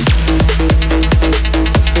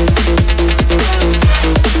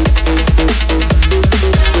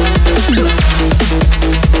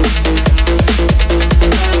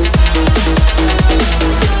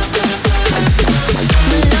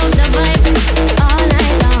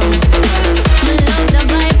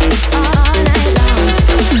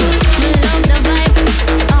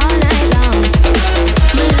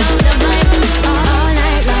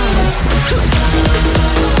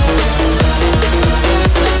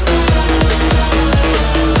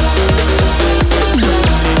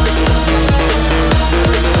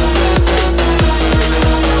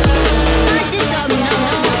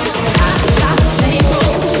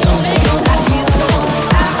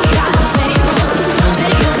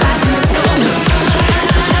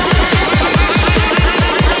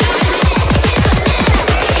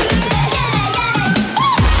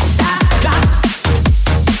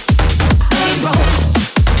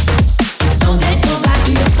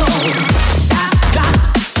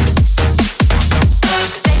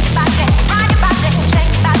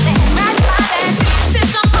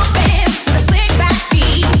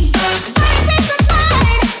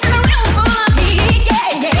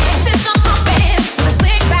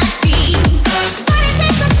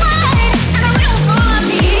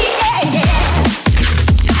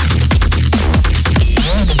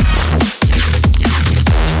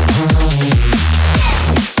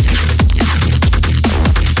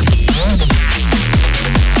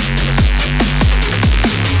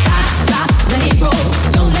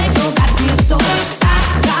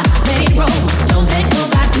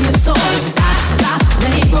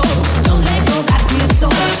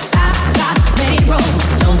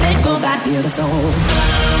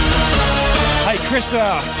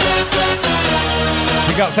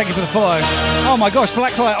 Thank you for the follow. Oh my gosh,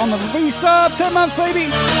 Blacklight on the resub, 10 months, baby.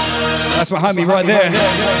 That's my homie right there.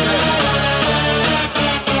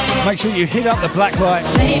 Make sure you hit up the Blacklight.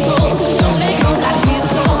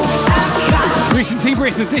 Recent Team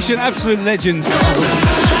Brisk edition, absolute legends.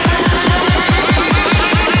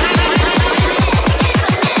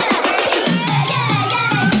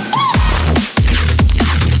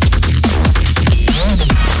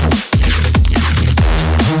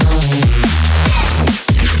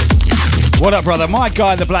 What up, brother? My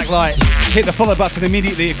guy, the Blacklight. Hit the follow button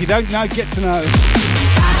immediately. If you don't know, get to know.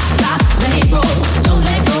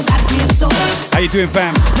 How you doing,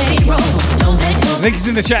 fam? Link is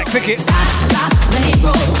in the chat. Click it.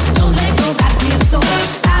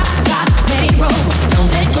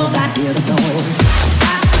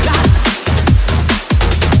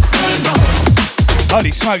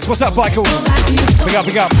 Holy smokes! What's up, Michael? Big up,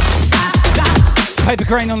 big up. Paper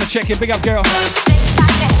Crane on the check-in. Big up, girl.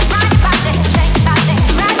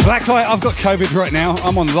 Blacklight, I've got COVID right now.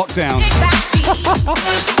 I'm on lockdown.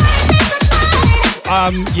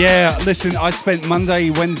 Yeah, listen, I spent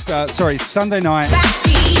Sunday night,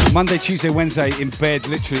 Monday, Tuesday, Wednesday in bed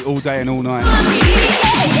literally all day and all night.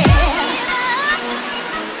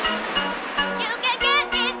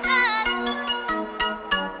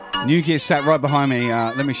 New Gear sat right behind me.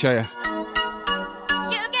 Let me show you.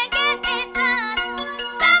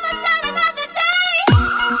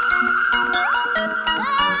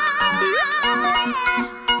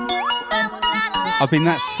 I've been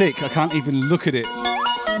that sick, I can't even look at it.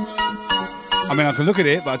 I mean, I can look at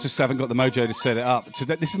it, but I just haven't got the mojo to set it up.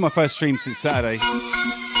 This is my first stream since Saturday.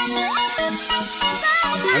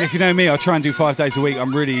 And if you know me, I try and do 5 days a week.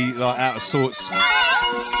 I'm really like out of sorts.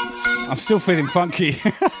 I'm still feeling funky.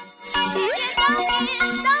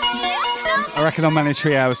 I reckon I'll manage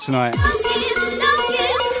 3 hours tonight.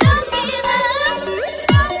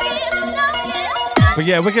 But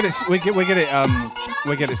yeah, we get it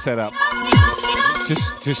set up.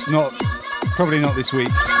 Just not, probably not this week.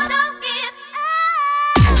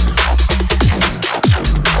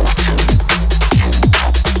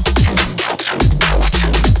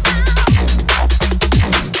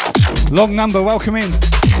 Long number, welcome in.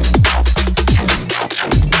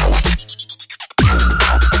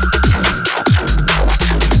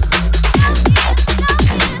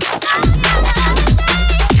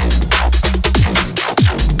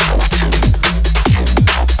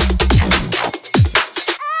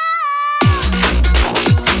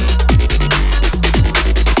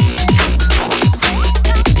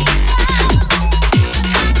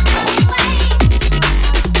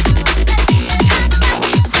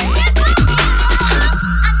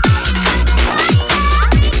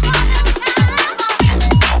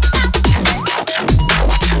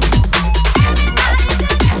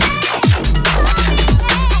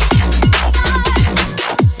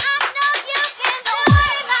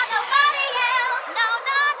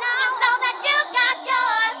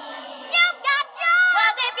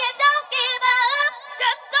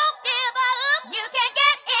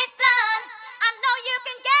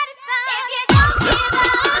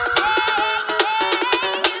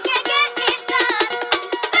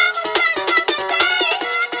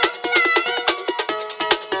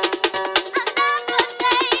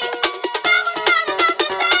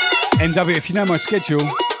 NW, if you know my schedule,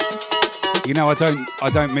 you know I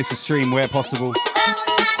don't miss a stream where possible.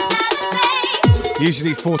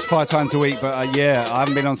 Usually 4 to 5 times a week, but yeah, I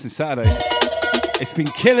haven't been on since Saturday. It's been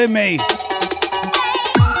killing me.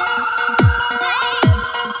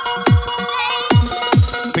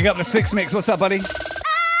 Big up the Six Mix. What's up, buddy?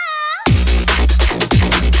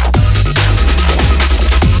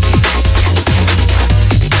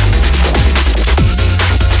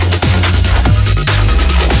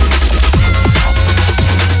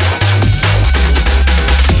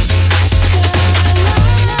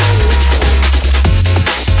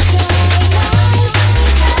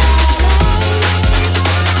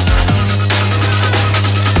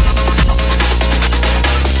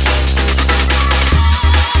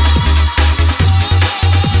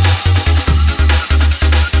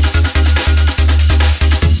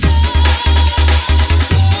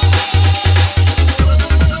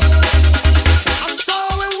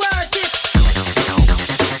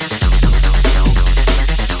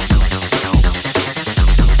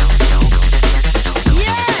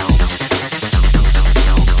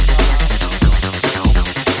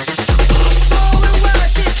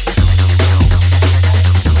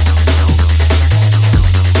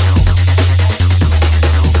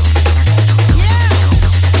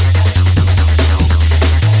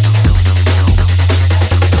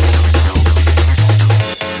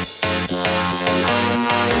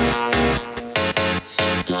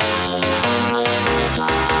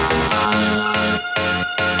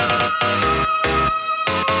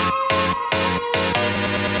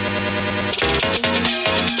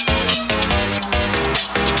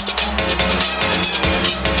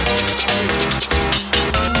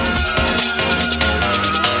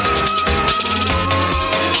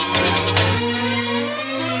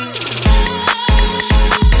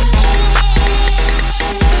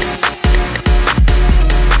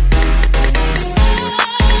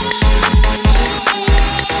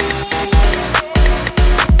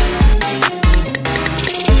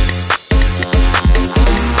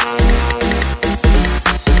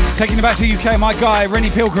 Sending back to UK, my guy, Rennie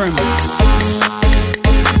Pilgrim.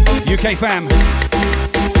 UK fam.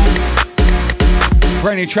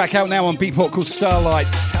 Brand new track out now on Beatport called Starlight.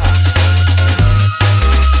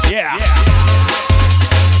 Yeah.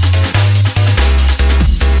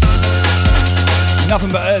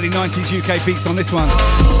 Nothing but early 90s UK beats on this one.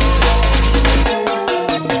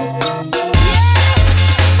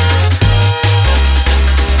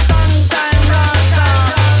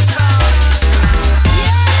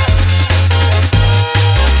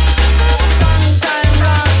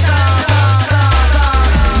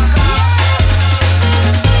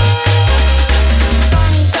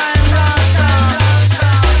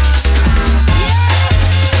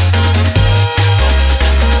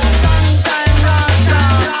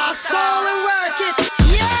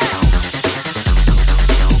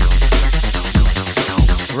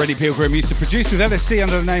 Rennie Pilgrim used to produce with LSD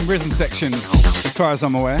under the name Rhythm Section, as far as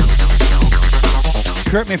I'm aware.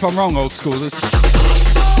 Correct me if I'm wrong, old schoolers.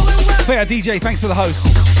 Fair DJ, thanks for the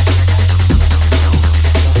host.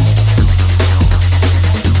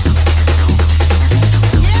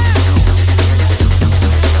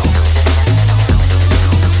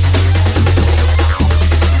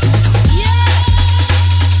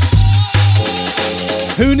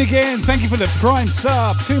 Hoon again, thank you for the prime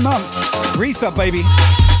sub, 2 months. Resub, baby.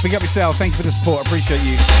 Big up yourself, thank you for the support, appreciate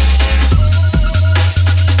you.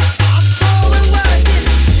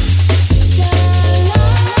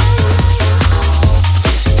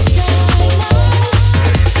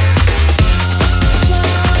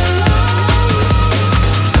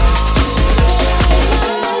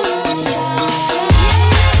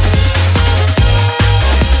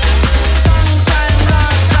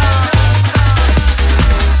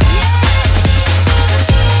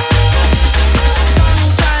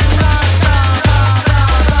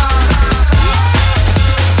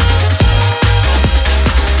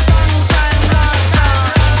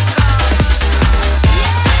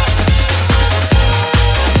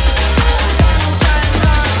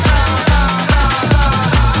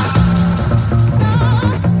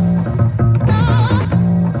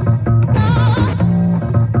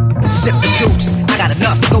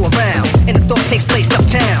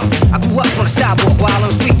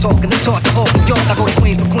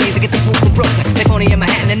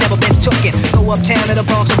 Uptown to the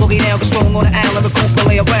Bronx, and boogie down, get strong on the island, recoup and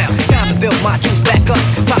lay around. Time to build my juice back up,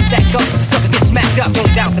 pop stack up, suckers get smacked up, don't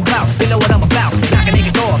doubt the clout. You know what I'm about, knocking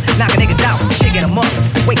niggas off, knocking niggas out, shaking them up,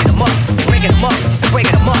 waking them up, breaking them up,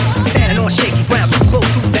 breaking them up, standing on shaky ground, too close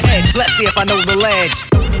to the edge. Let's see if I know the ledge.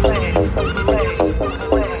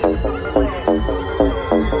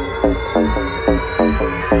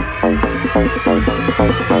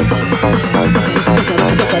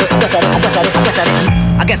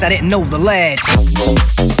 I guess I didn't know the ledge.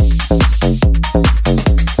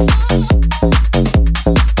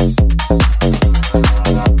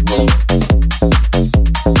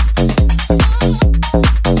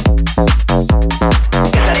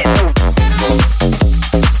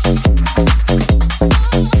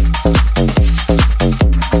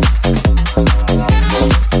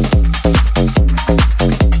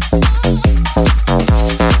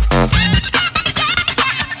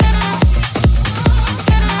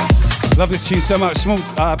 Love this tune so much. Small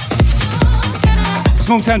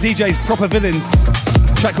Town DJs, Proper Villains.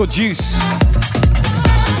 Track called Juice.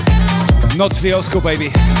 Nod to the old school,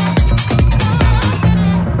 baby.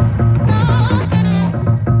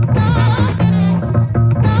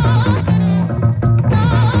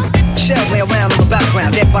 Shells lay around in the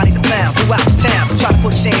background, dead bodies are found throughout the town. Try to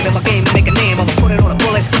put shame in my game to make a name. I'ma put it on a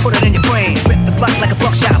bullet, put it in your brain. Rip the block like a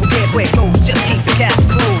buckshot, who cares where it goes? Just keep the cash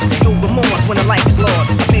closed. No remorse when the life is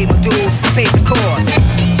lost. I paid my dues, I paid the cost.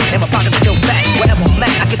 And my pocket's still fat. Wherever I'm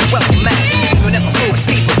at, I get the wealth I'm at. Even if my crew is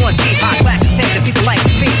steep, but one deep, high track attention, people like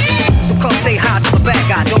me. So come say hi to the bad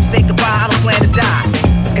guy. Don't say goodbye, I don't plan to die.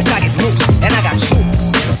 Cause I get loose, and I got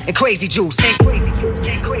troops. And crazy juice, and crazy juice,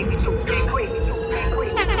 and crazy juice, and crazy juice, and crazy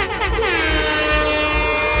juice.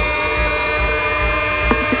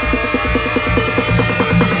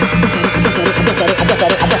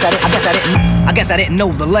 I guess I didn't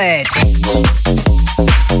know the ledge.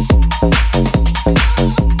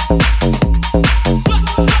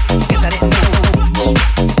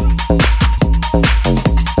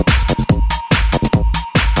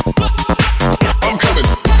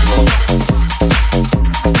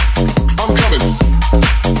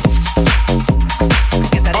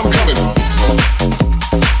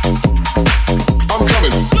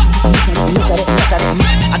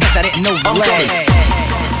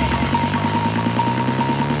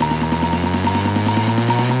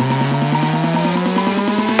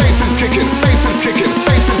 Bass is kicking, bass is kicking,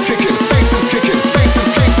 bass is kicking.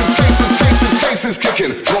 Bass is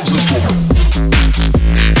kicking, drums is booming.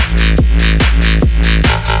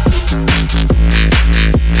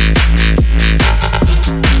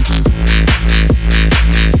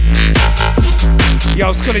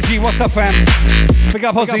 Yo, Scotty G, what's up, fam? Big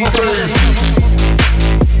up, Ozzy.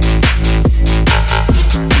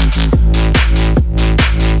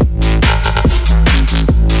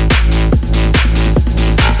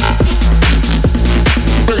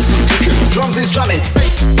 Bass is kicking, drums is drumming.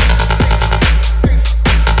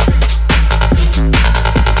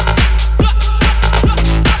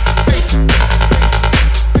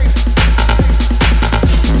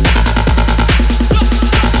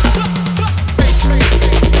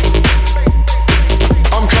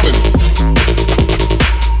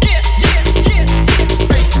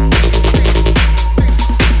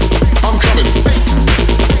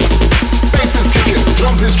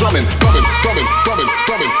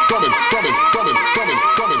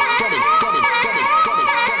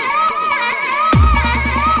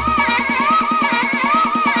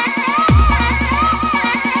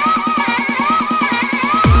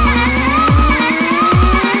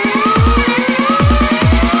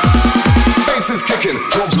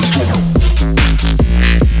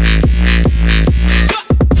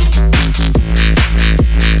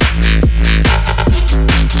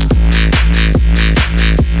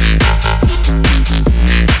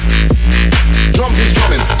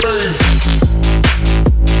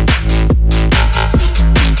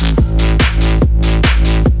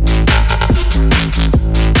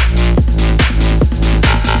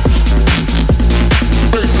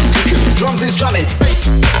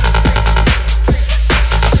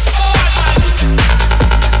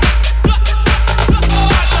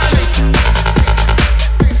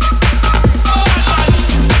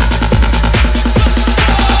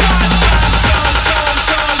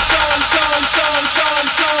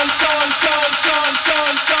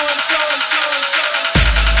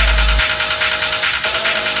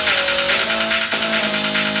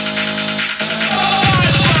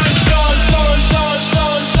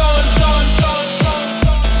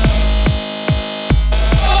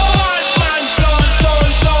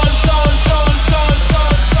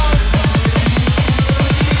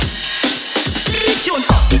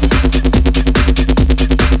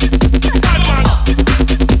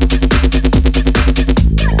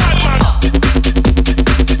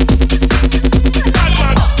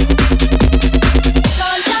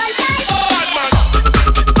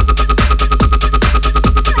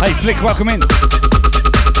 Welcome in.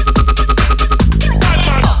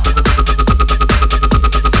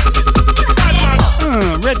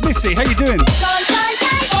 Red Missy, how you doing?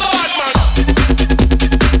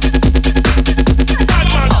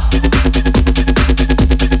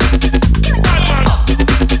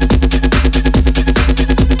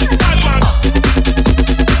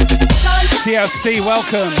 TLC,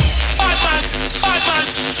 welcome.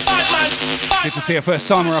 Good to see a first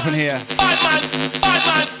timer up in here.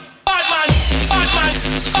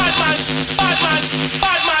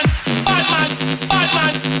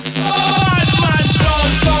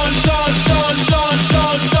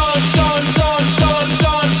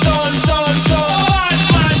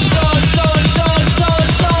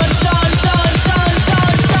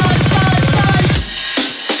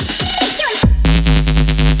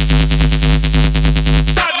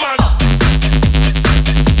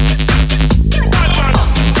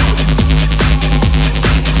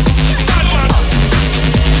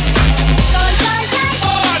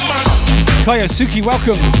 Suki,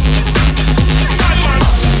 welcome.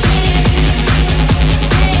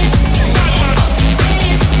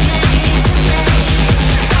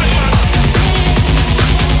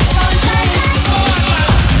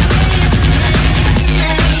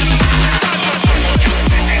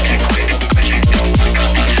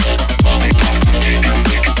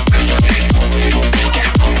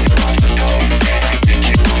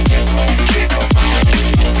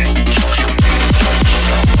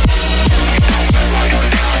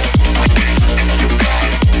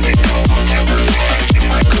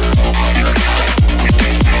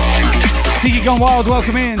 Gone Wild,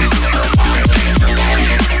 welcome in.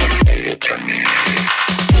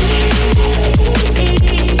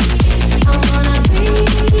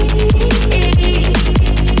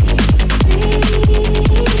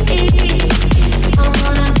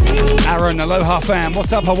 Aaron, aloha fam.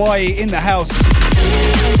 What's up, Hawaii in the house?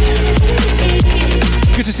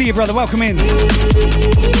 Good to see you, brother. Welcome in.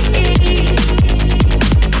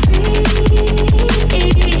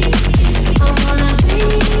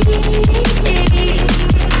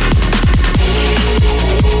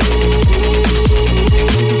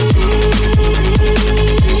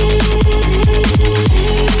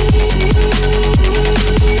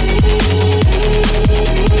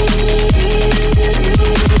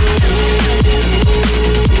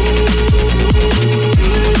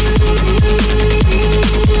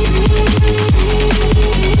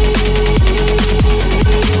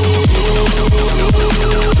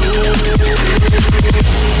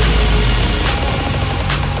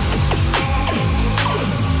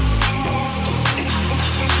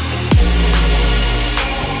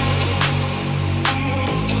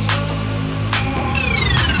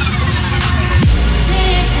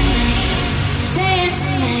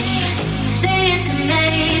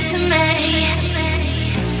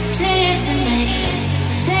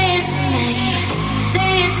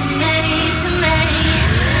 to me.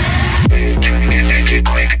 Say it to me, make it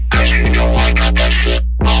quick, cause you know I got that shit.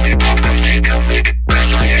 Lollipop, come take a lick,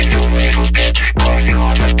 cause I ain't no little bitch. Call you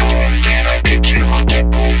on the phone, then I get you on that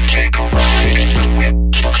boat. Take a ride in the whip,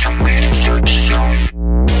 smoke some weed and start to zone.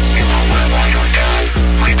 You know I ride or die,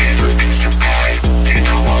 my favorite piece of pie. You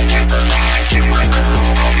know I'll never lie, you my girl,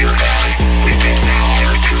 I'm your guy. We get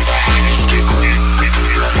higher to the highest degree. We do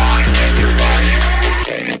your mind and your body,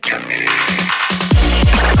 say it to me.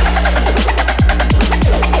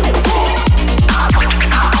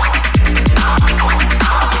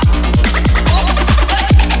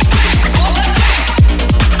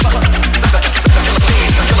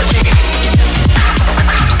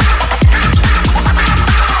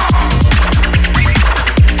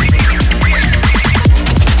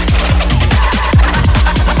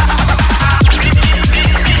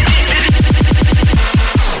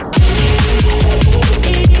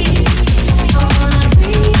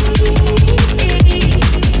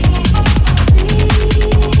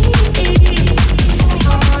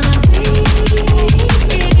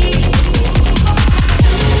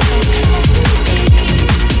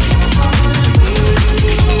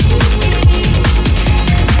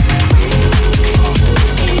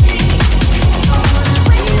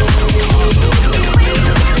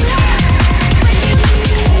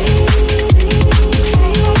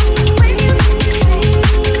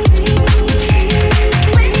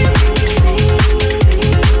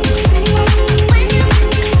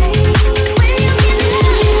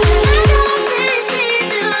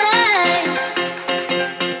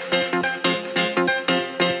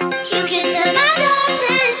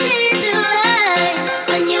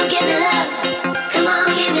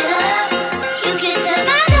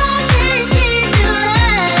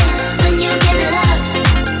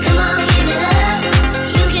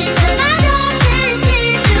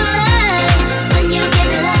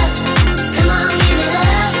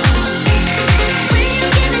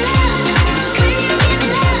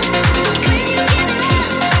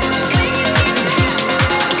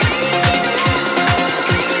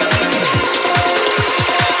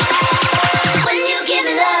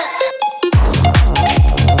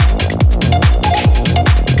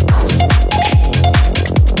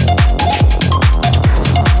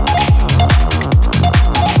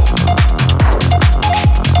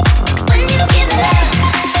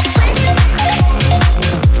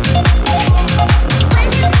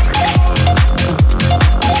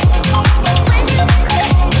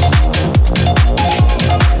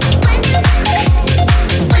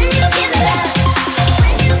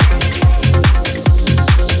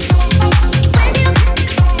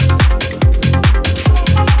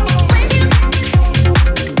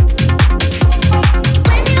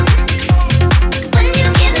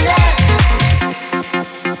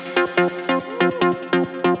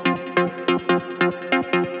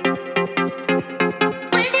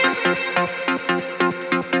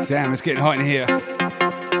 Damn, it's getting hot in here. You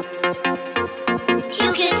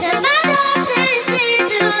can turn my darkness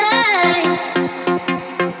into light.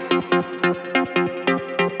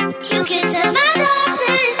 You can turn my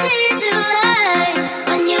darkness into light.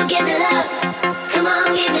 When you give me love, come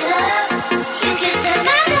on, give me love. You can turn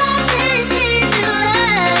my darkness into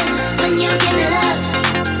light. When you give me love,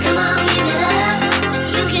 come on, give me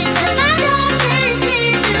love. You can turn my darkness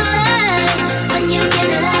into light. When you give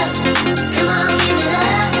me love, come on, give me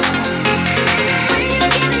love.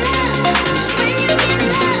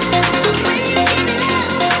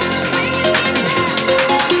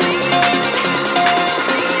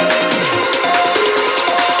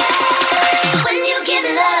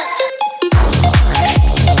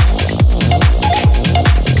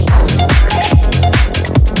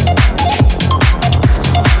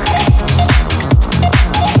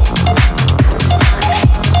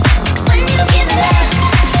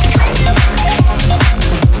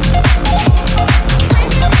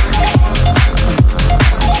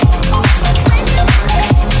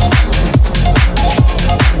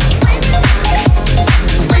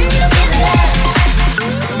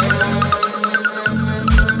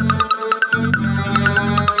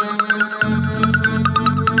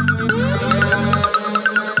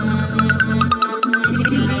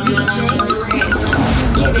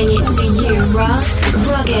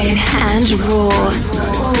 And raw.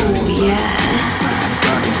 Oh yeah.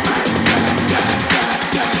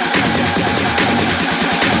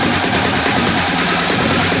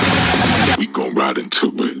 We gon' ride until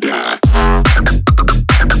we die.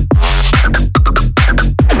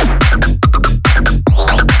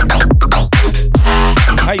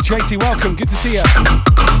 Hey Tracy, welcome. Good to see you.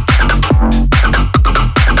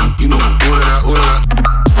 You know,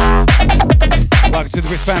 Welcome to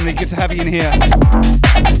the Brisk family. Good to have you in here.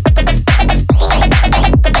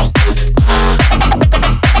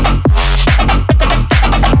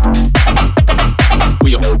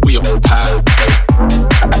 We are high.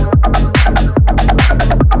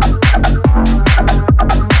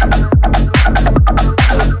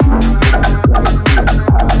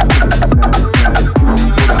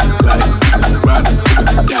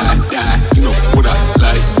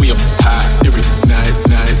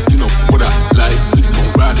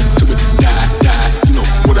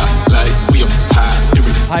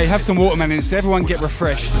 Hey, have some watermelons so everyone get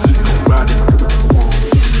refreshed.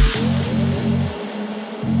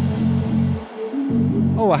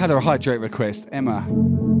 Oh, I had a hydrate request, Emma. You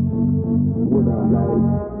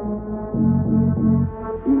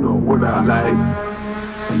know what I like.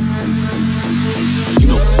 You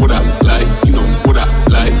know what I like. You know what I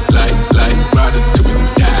like. Riding to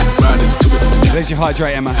it, die. Riding to it, die. There's your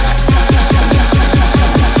hydrate, Emma.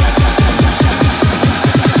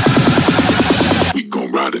 We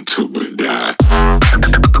gon' ride until we die.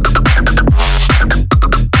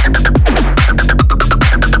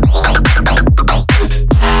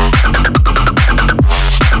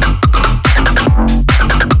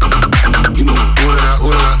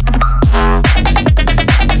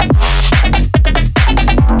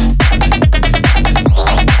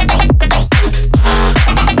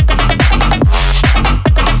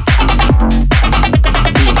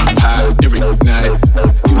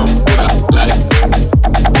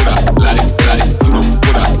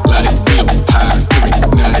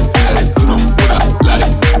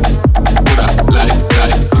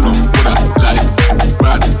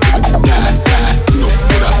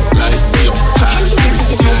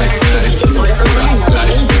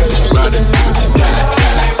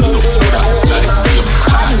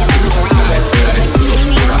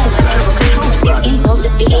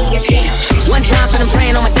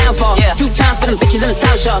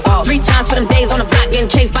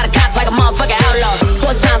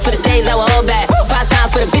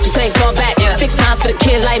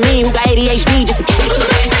 ADHD, just a kid.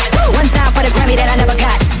 One time for the Grammy that I never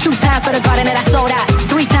got. 2 times for the garden that I sold out.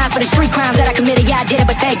 3 times for the street crimes that I committed. Yeah, I did it,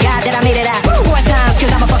 but thank God that I made it out. 4 times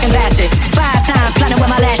cause I'm a fucking bastard. 5 times planning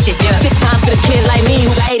with my last shit. 6 times for the kids like me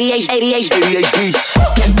who got ADHD.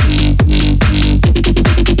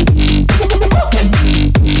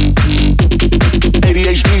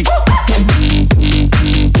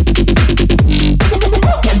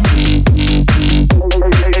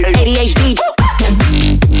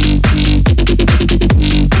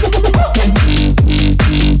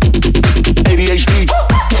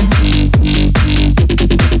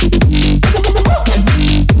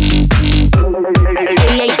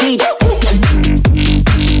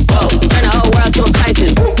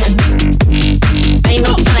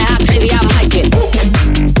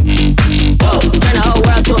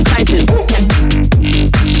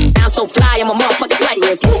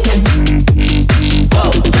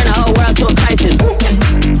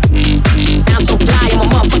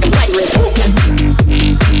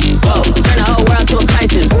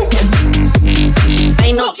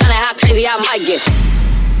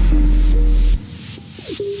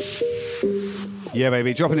 Yeah,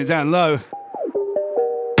 baby, dropping it down low.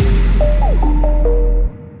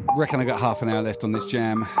 Reckon I got half an hour left on this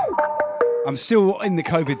jam. I'm still in the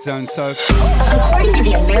COVID zone, so according to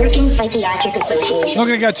the American Psychiatric Association, not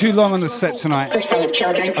going to go too long on the set tonight. % of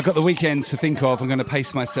children I've got the weekend to think of. I'm going to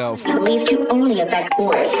pace myself. believed to only affect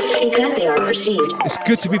boys because they are perceived. It's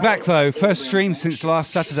good to be back, though. First stream since last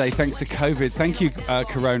Saturday, thanks to COVID. Thank you,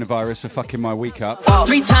 coronavirus, for fucking my week up.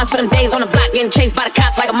 3 times for them days on the block getting chased by the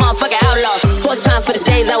cops like a motherfucking outlaw. 4 times for the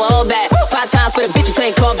days that were all bad. 5 times for the bitches who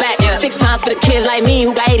ain't called back. 6 times for the kids like me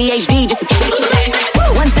who got ADHD, just a kid.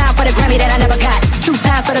 1 time for the Grammy that I never got. 2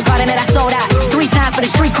 times for the garden that I sold out. 3 times for the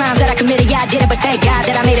street crimes that I committed. Yeah, I did it, but thank God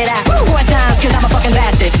that I made it out. 4 times cause I'm a fucking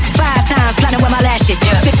bastard. 5 times planning with my last shit.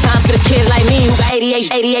 6 times for the kids like me who got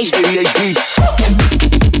ADHD.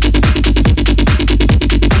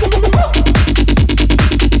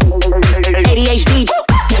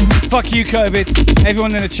 Fuck you, COVID.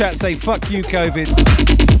 Everyone in the chat say, fuck you, COVID.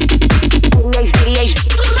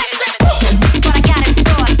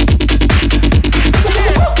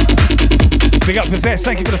 Big up Possess,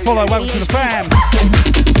 thank you for the follow. Welcome to the fam.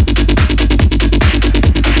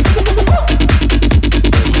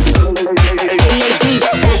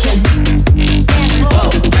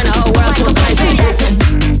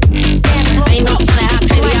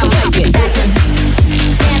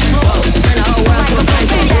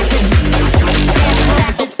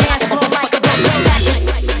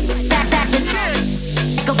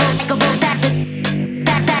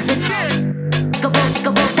 Go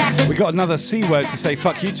got another C word to say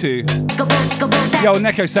fuck you to. Yo,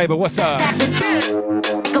 Neko Saber, what's up?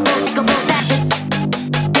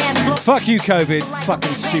 Fuck you, COVID.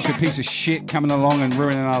 Fucking stupid piece of shit coming along and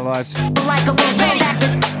ruining our lives.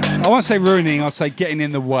 I won't say ruining, I'll say getting in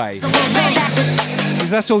the way. Because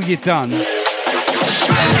that's all you've done.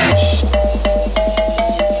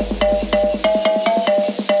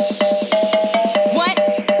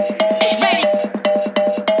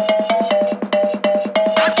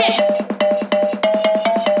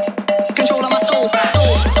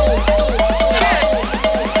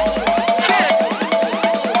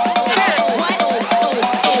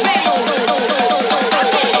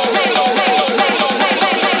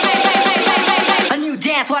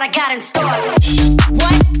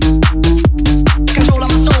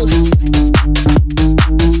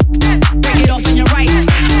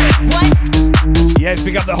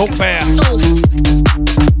 Big up the Hulk Bear.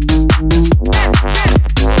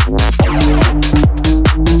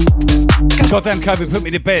 Goddamn COVID put me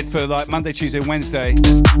to bed for like Monday, Tuesday, Wednesday.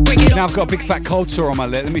 Now I've got a big fat cold sore on my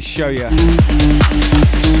lip. Let me show you.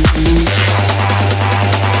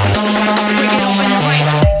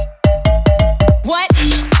 What?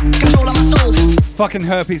 Fucking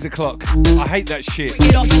herpes o'clock. I hate that shit.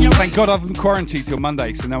 Thank God I've been quarantined till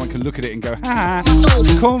Monday so no one can look at it and go, ha,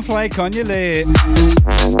 cornflake on your lip.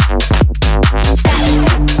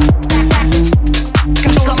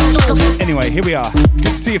 Anyway, here we are. Good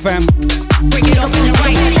to see you, fam. Break it off in your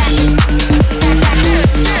right.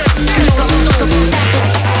 Control of my soul.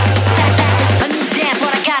 A new dance,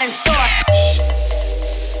 what I got in store.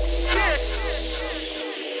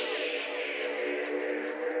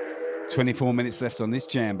 24 minutes left on this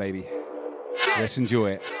jam, baby. Let's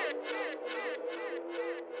enjoy it.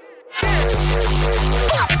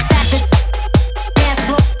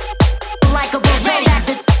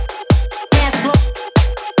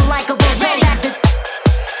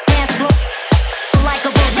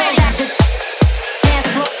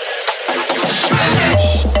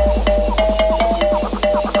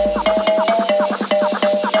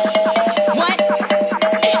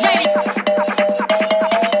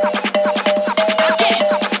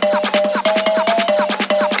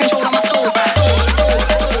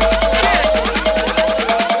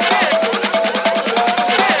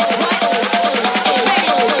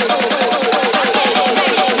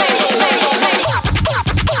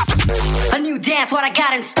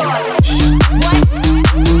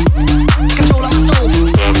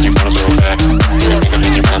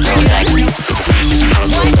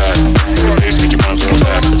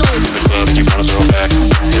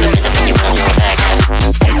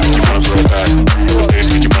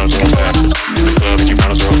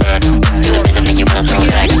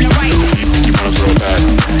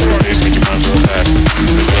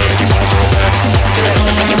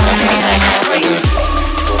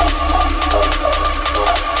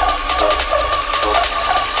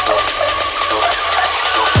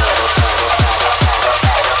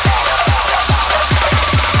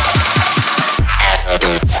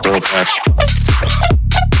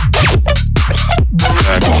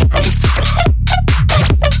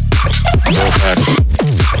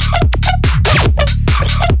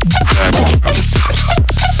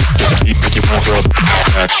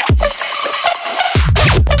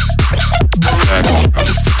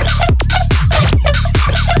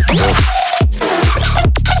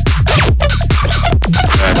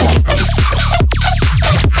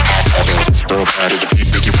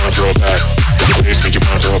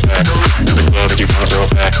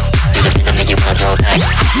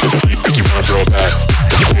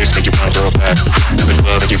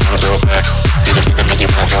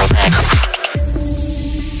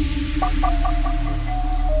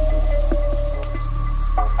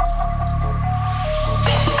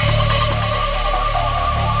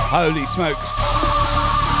 Holy smokes.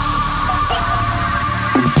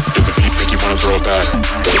 Did the beat make you wanna throw it back?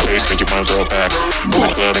 Did the bass make you wanna throw it back? Did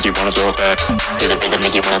the club make you wanna throw it back? Did the rhythm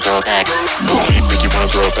make you wanna throw it back? Did the beat make you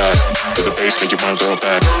wanna throw it back? Did the bass make you wanna throw it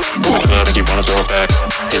back? Did the club make you wanna throw it back?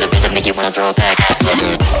 Did the rhythm make you wanna throw it back? Throw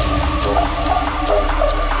it back.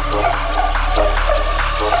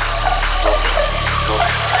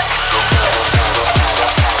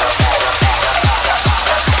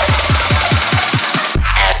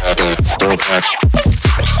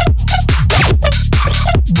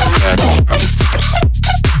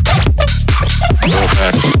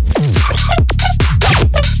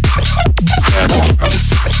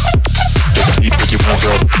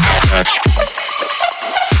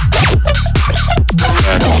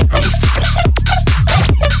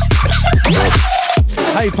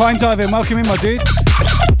 Hey, Pine Diving, welcome in, my dude.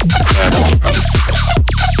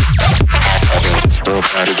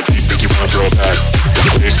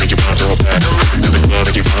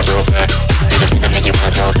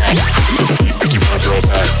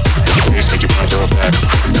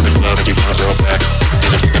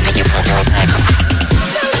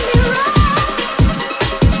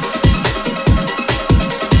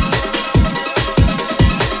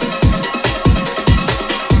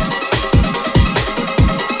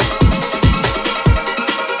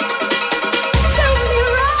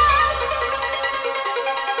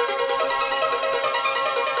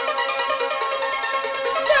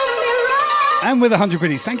 with 100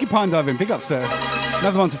 biddies. Thank you, Pine Diving. Big up, sir.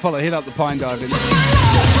 Another one to follow. Hit up the Pine Diving.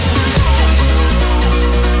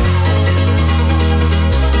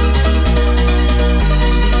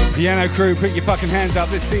 Piano crew, put your fucking hands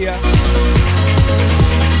up. Let's see ya.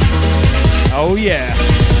 Oh, yeah.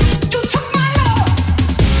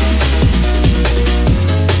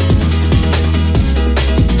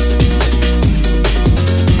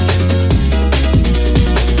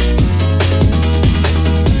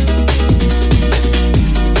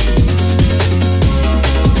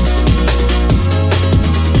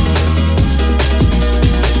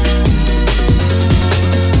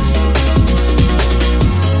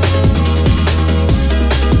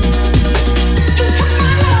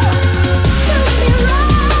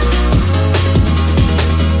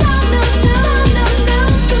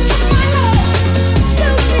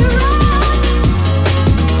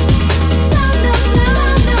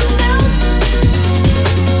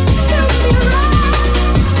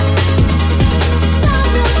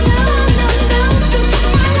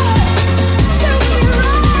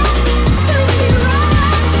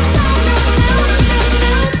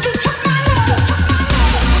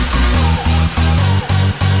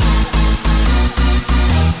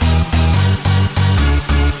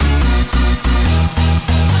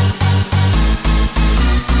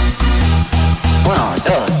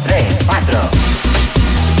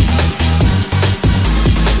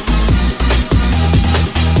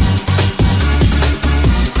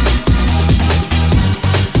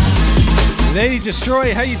 Lady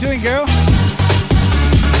Destroy, how you doing, girl?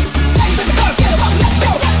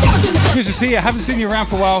 Good to see you. I haven't seen you around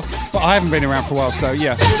for a while, but I haven't been around for a while, so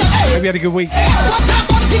yeah. Hope you had a good week.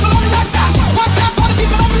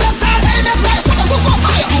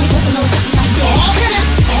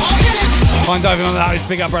 Fine diving on that. It's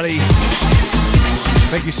big up, buddy.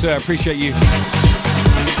 Thank you, sir. Appreciate you.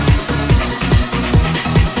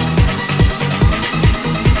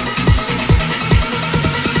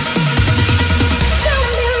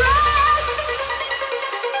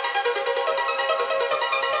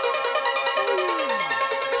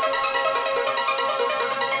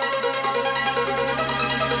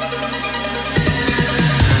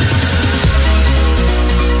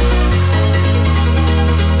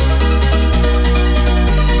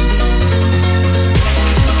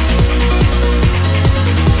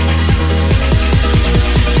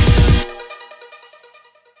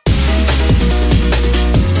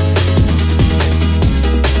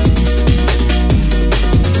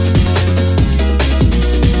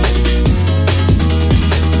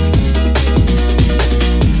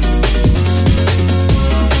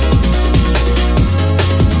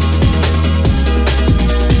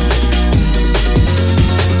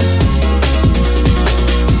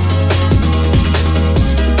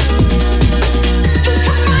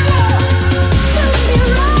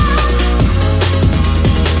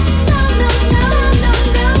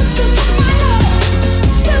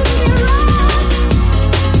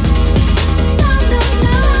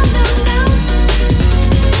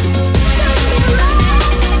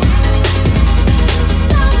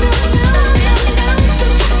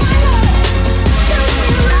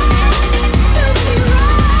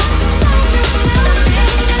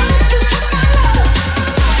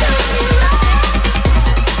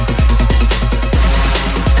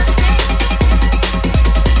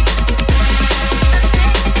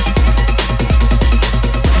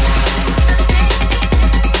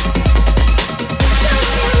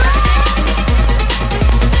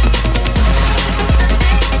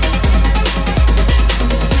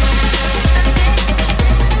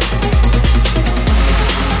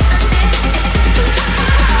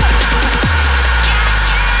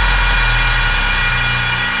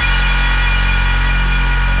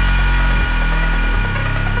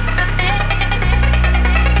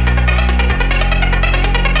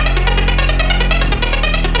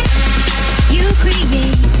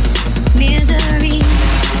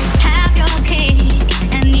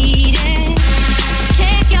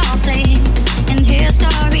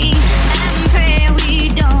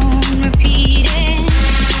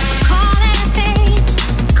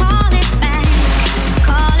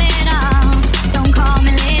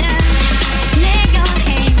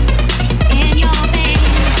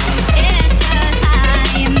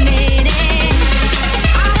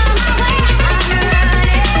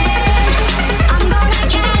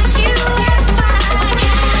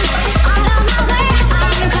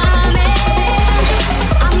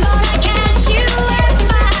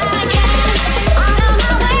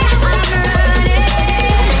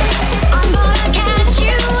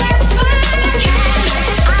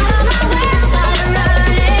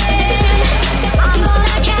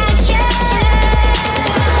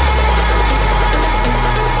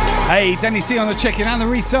 Danny C on the check-in and the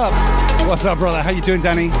resub. What's up, brother? How you doing,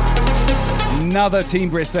 Danny? Another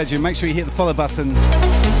Team Brisk legend. Make sure you hit the follow button.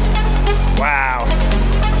 Wow.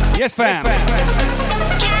 Yes, fam. Yes, fam.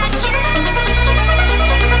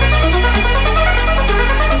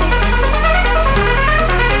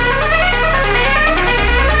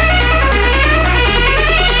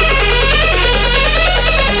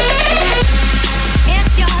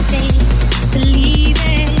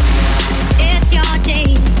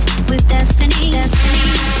 Destiny,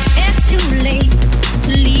 it's too late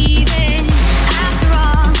to leave it. After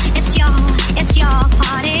all, it's your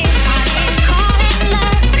party. Call it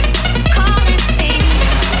love, call it fate.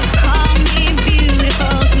 Call me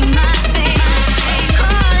beautiful to my face.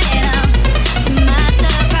 Call it up to my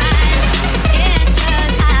surprise. It's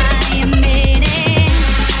just I am in it.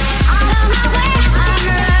 Out of my way, I'm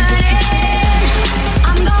running.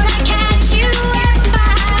 I'm gonna catch you if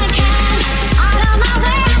I can. Out of my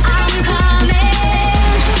way.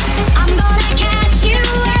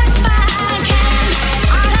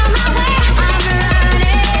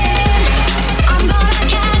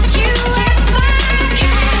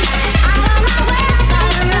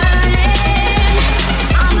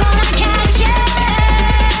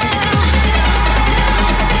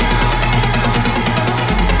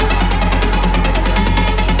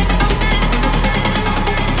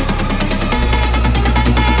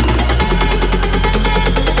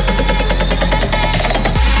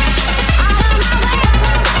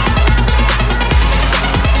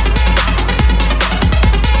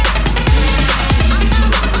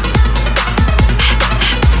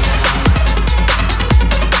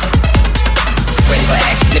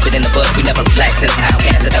 Relaxing,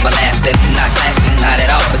 outcast is everlasting. Not clashing, not at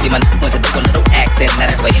all. But see, my went to do a little acting. Now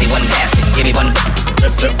that's why anyone asking. Give me one.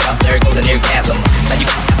 There goes an orgasm. Now you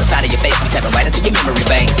got the side of your face. We tapping right into your memory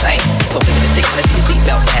bank. Same. So pick the ticket. Let's see your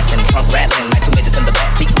seatbelt fasten. Trunk rattling. Like 2 midgets in the back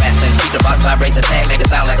seat wrestling. Speaker box vibrate the tag. Make it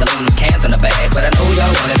sound like aluminum cans in the bag. But I know y'all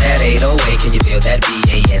wanted that 808. Can you feel that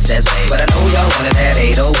BASS bass? But I know y'all wanted that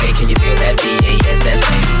 808. Can you feel that BASS bass?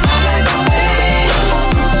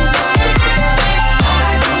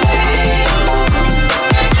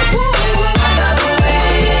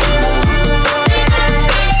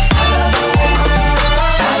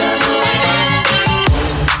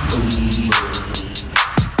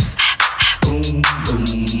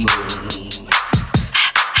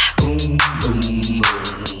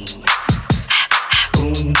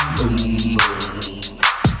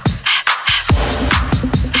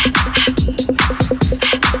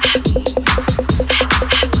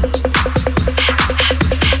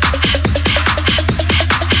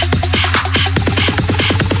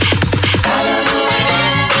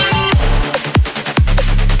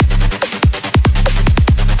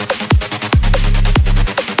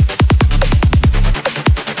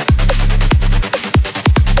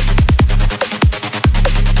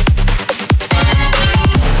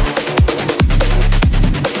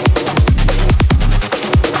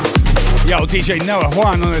 DJ Noah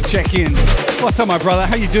Juan on the check-in. What's up, my brother?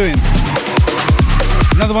 How you doing?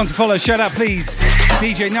 Another one to follow. Shout out, please.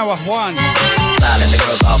 DJ Noah Juan. The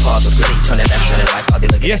girls all pause with gritty. Turn it left, turn it right. While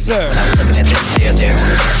they looking yes, sir. When I was looking at this, they're on the dance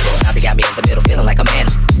floor. Now they got me in the middle, feeling like a man.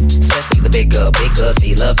 Especially the big girls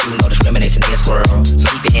need love too. No discrimination in squirrel.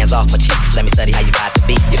 So keep your hands off my cheeks. Let me study how you ride the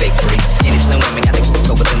beat. You big freak, skinny, slim women got to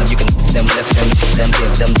go within them. You can them lift them,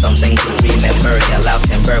 give them something to remember. Yell out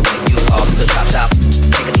timber when you fall to the top top.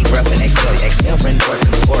 Take a deep breath and exhale. Your ex-girlfriend,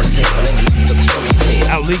 boyfriend, sport, and take one and easy with the story.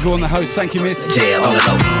 Jail. Out legal on the host. Thank you, miss. Jail on the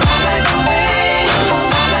low.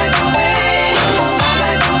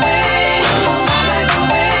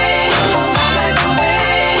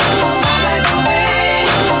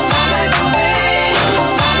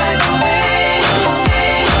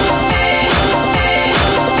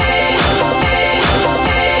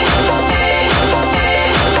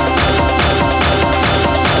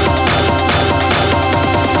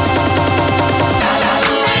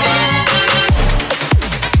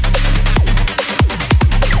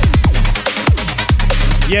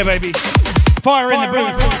 Yeah, baby. Fire in the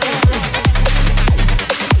booth.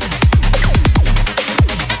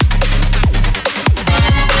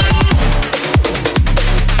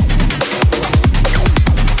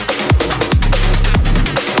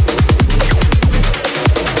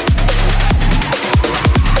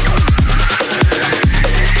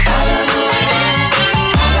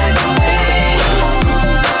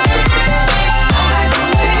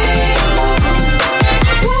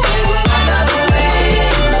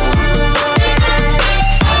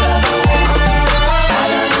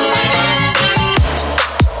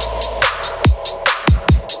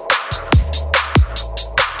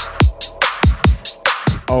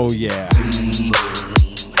 Oh yeah.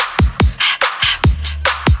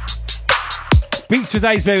 Beats for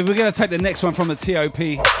Days, baby. We're going to take the next one from the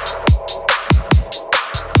T.O.P.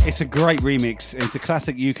 It's a great remix. It's a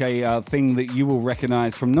classic UK thing that you will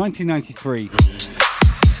recognise from 1993.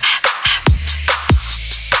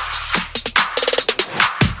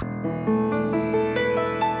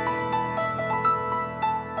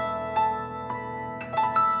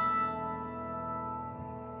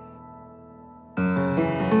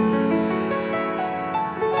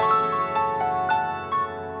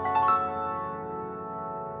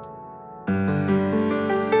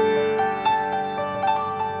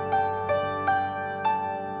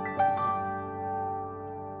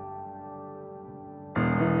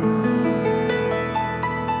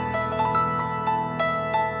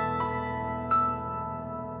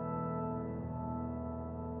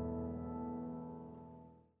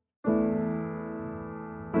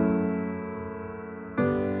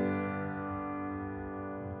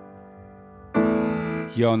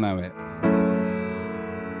 You'll know it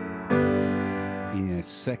in a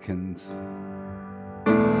second.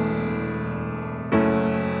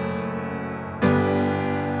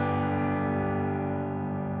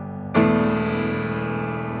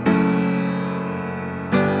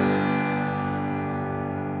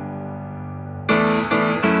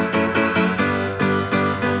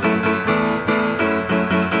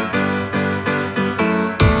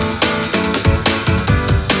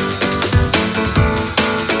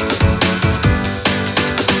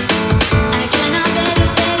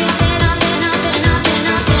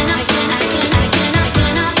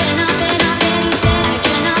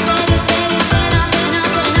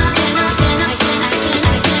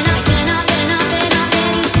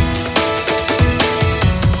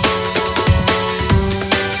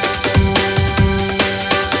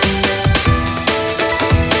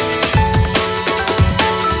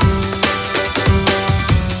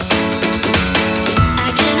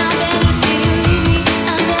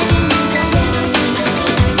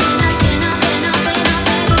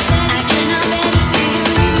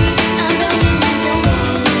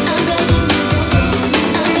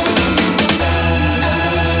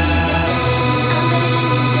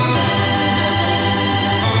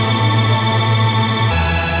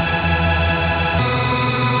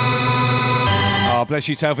 Bless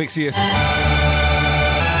you, Talvixius.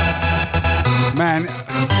 Man,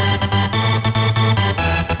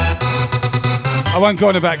 I won't go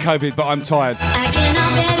on about COVID, but I'm tired.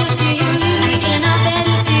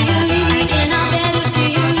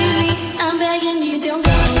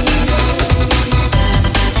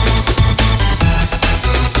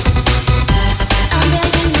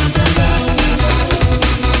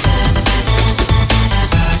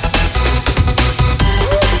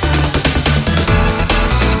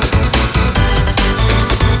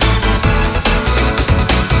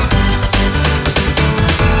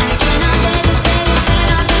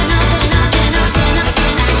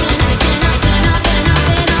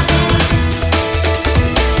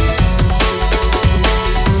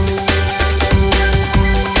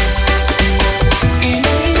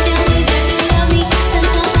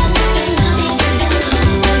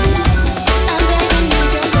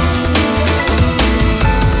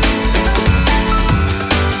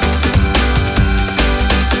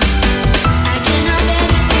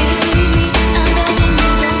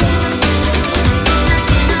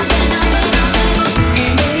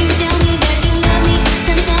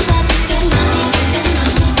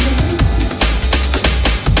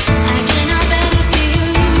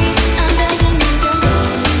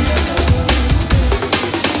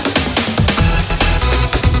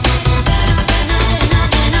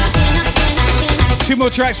 More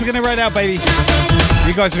tracks we're going to ride out, baby.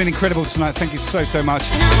 You guys have been incredible tonight. Thank you so much.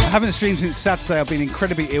 I haven't streamed since Saturday. I've been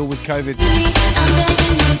incredibly ill with COVID.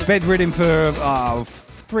 Bedridden for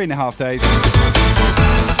 3.5 days.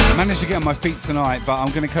 Managed to get on my feet tonight, but I'm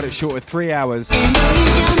going to cut it short of 3 hours.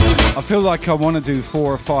 I feel like I want to do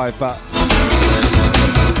 4 or 5, but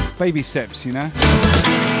baby steps, you know.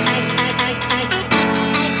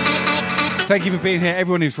 Thank you for being here.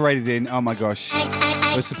 Everyone who's rated in. Oh my gosh.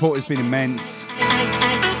 The support has been immense.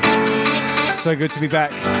 So good to be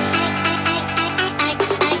back.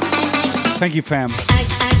 Thank you, fam.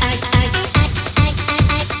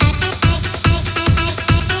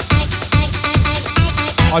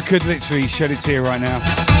 I could literally shed a tear right now.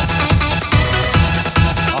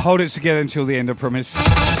 I'll hold it together until the end, I promise.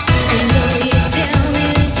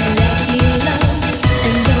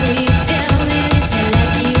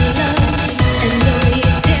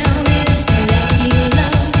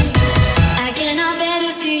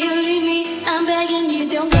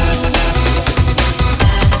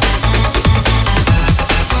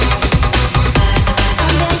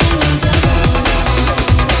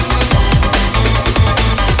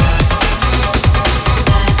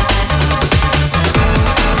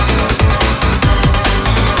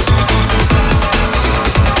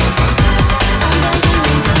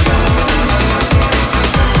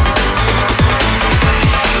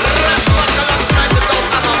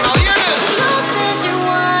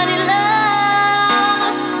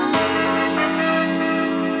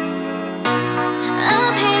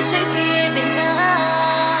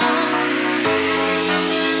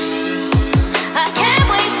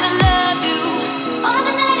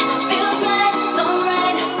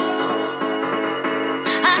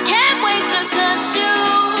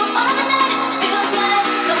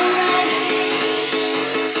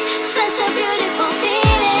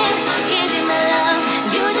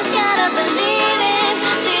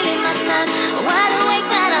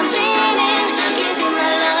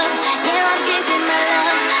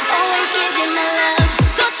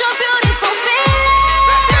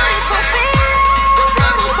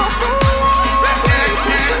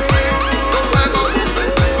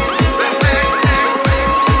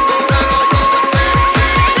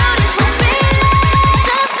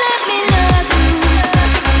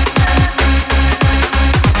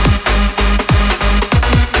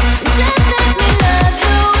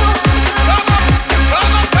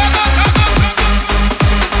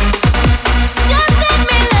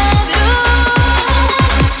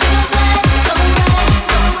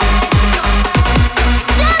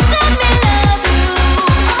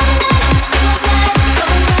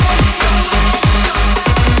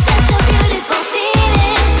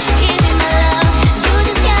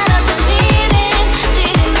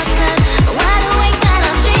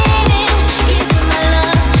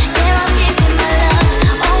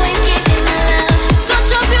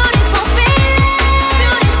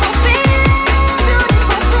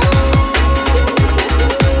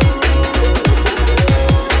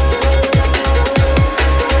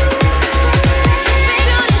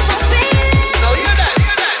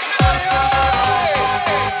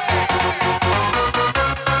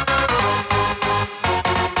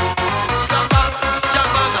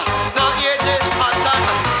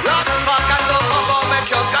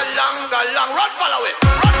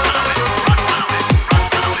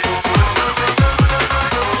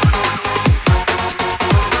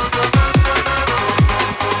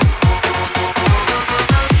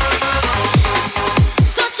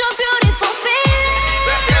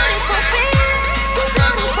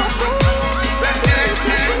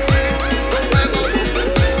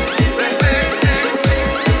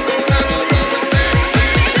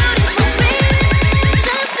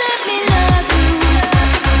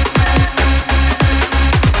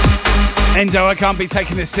 Endo, I can't be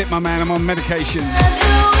taking this sip, my man. I'm on medication.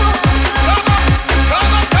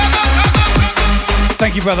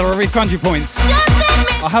 Thank you, brother. I'll refund you points.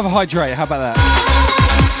 I'll have a hydrate. How about that?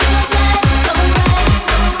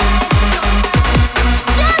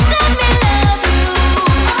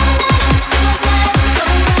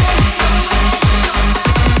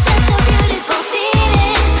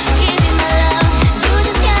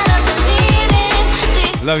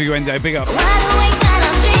 Love you, Endo. Big up.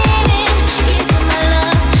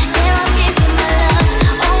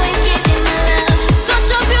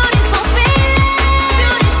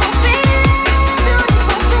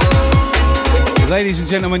 Ladies and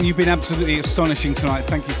gentlemen, you've been absolutely astonishing tonight.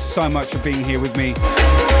 Thank you so much for being here with me.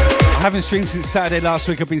 I haven't streamed since Saturday last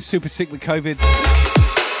week. I've been super sick with COVID.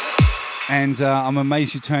 And I'm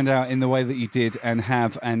amazed you turned out in the way that you did and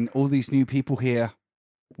have. And all these new people here,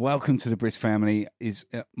 welcome to the Brisk family. It's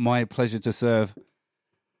my pleasure to serve.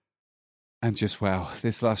 And just wow,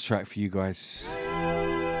 this last track for you guys.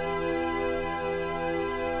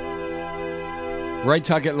 Raid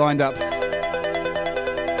target lined up.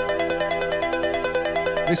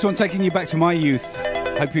 This one taking you back to my youth.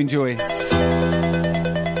 Hope you enjoy.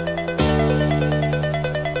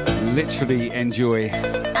 Literally enjoy.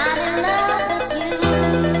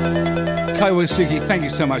 Kaiwasuki, thank you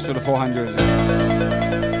so much for the 400.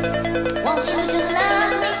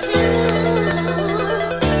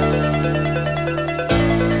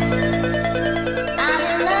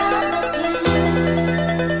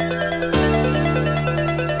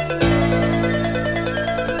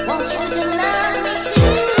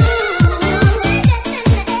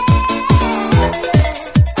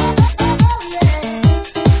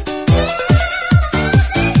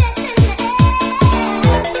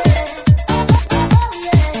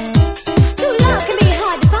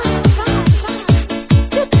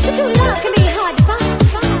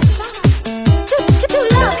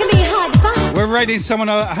 Raiding someone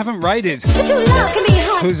I haven't raided.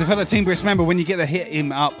 Who's a fellow Team Brisk member. When you get the hit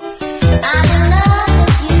him up.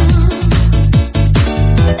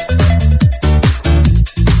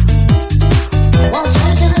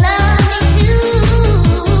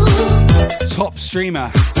 Top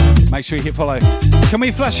streamer. Make sure you hit follow. Can we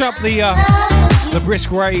flash up the Brisk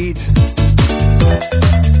raid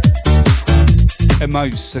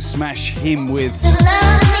emotes to smash him with?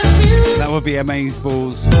 That would be amazing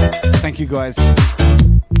balls. Thank you guys.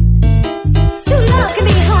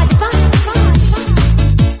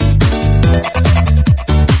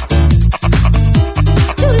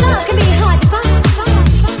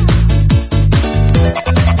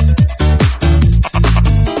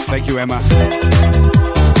 Thank you, Emma.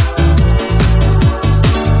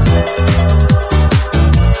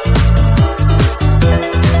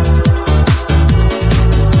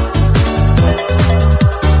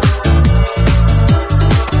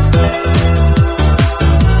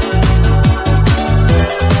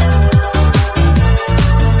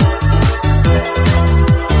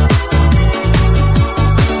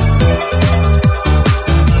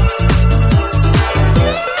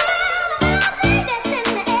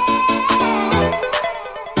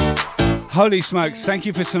 Holy smokes, thank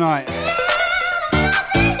you for tonight.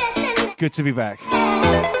 Good to be back.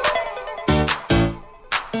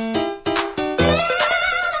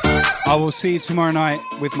 I will see you tomorrow night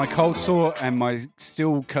with my cold sore and my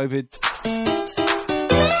still COVID.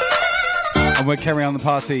 And we'll carry on the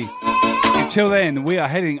party. Until then, we are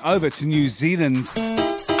heading over to New Zealand.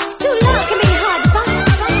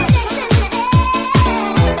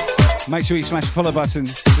 Make sure you smash the follow button.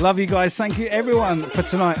 Love you guys. Thank you everyone for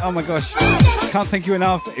tonight. Oh my gosh. Can't thank you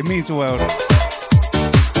enough. It means the world.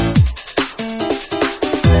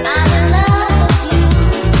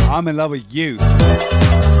 I'm in love with you.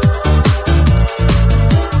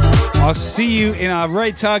 I'll see you in our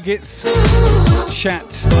raid targets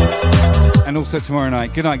chat and also tomorrow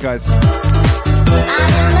night. Good night, guys.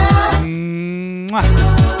 Mwah.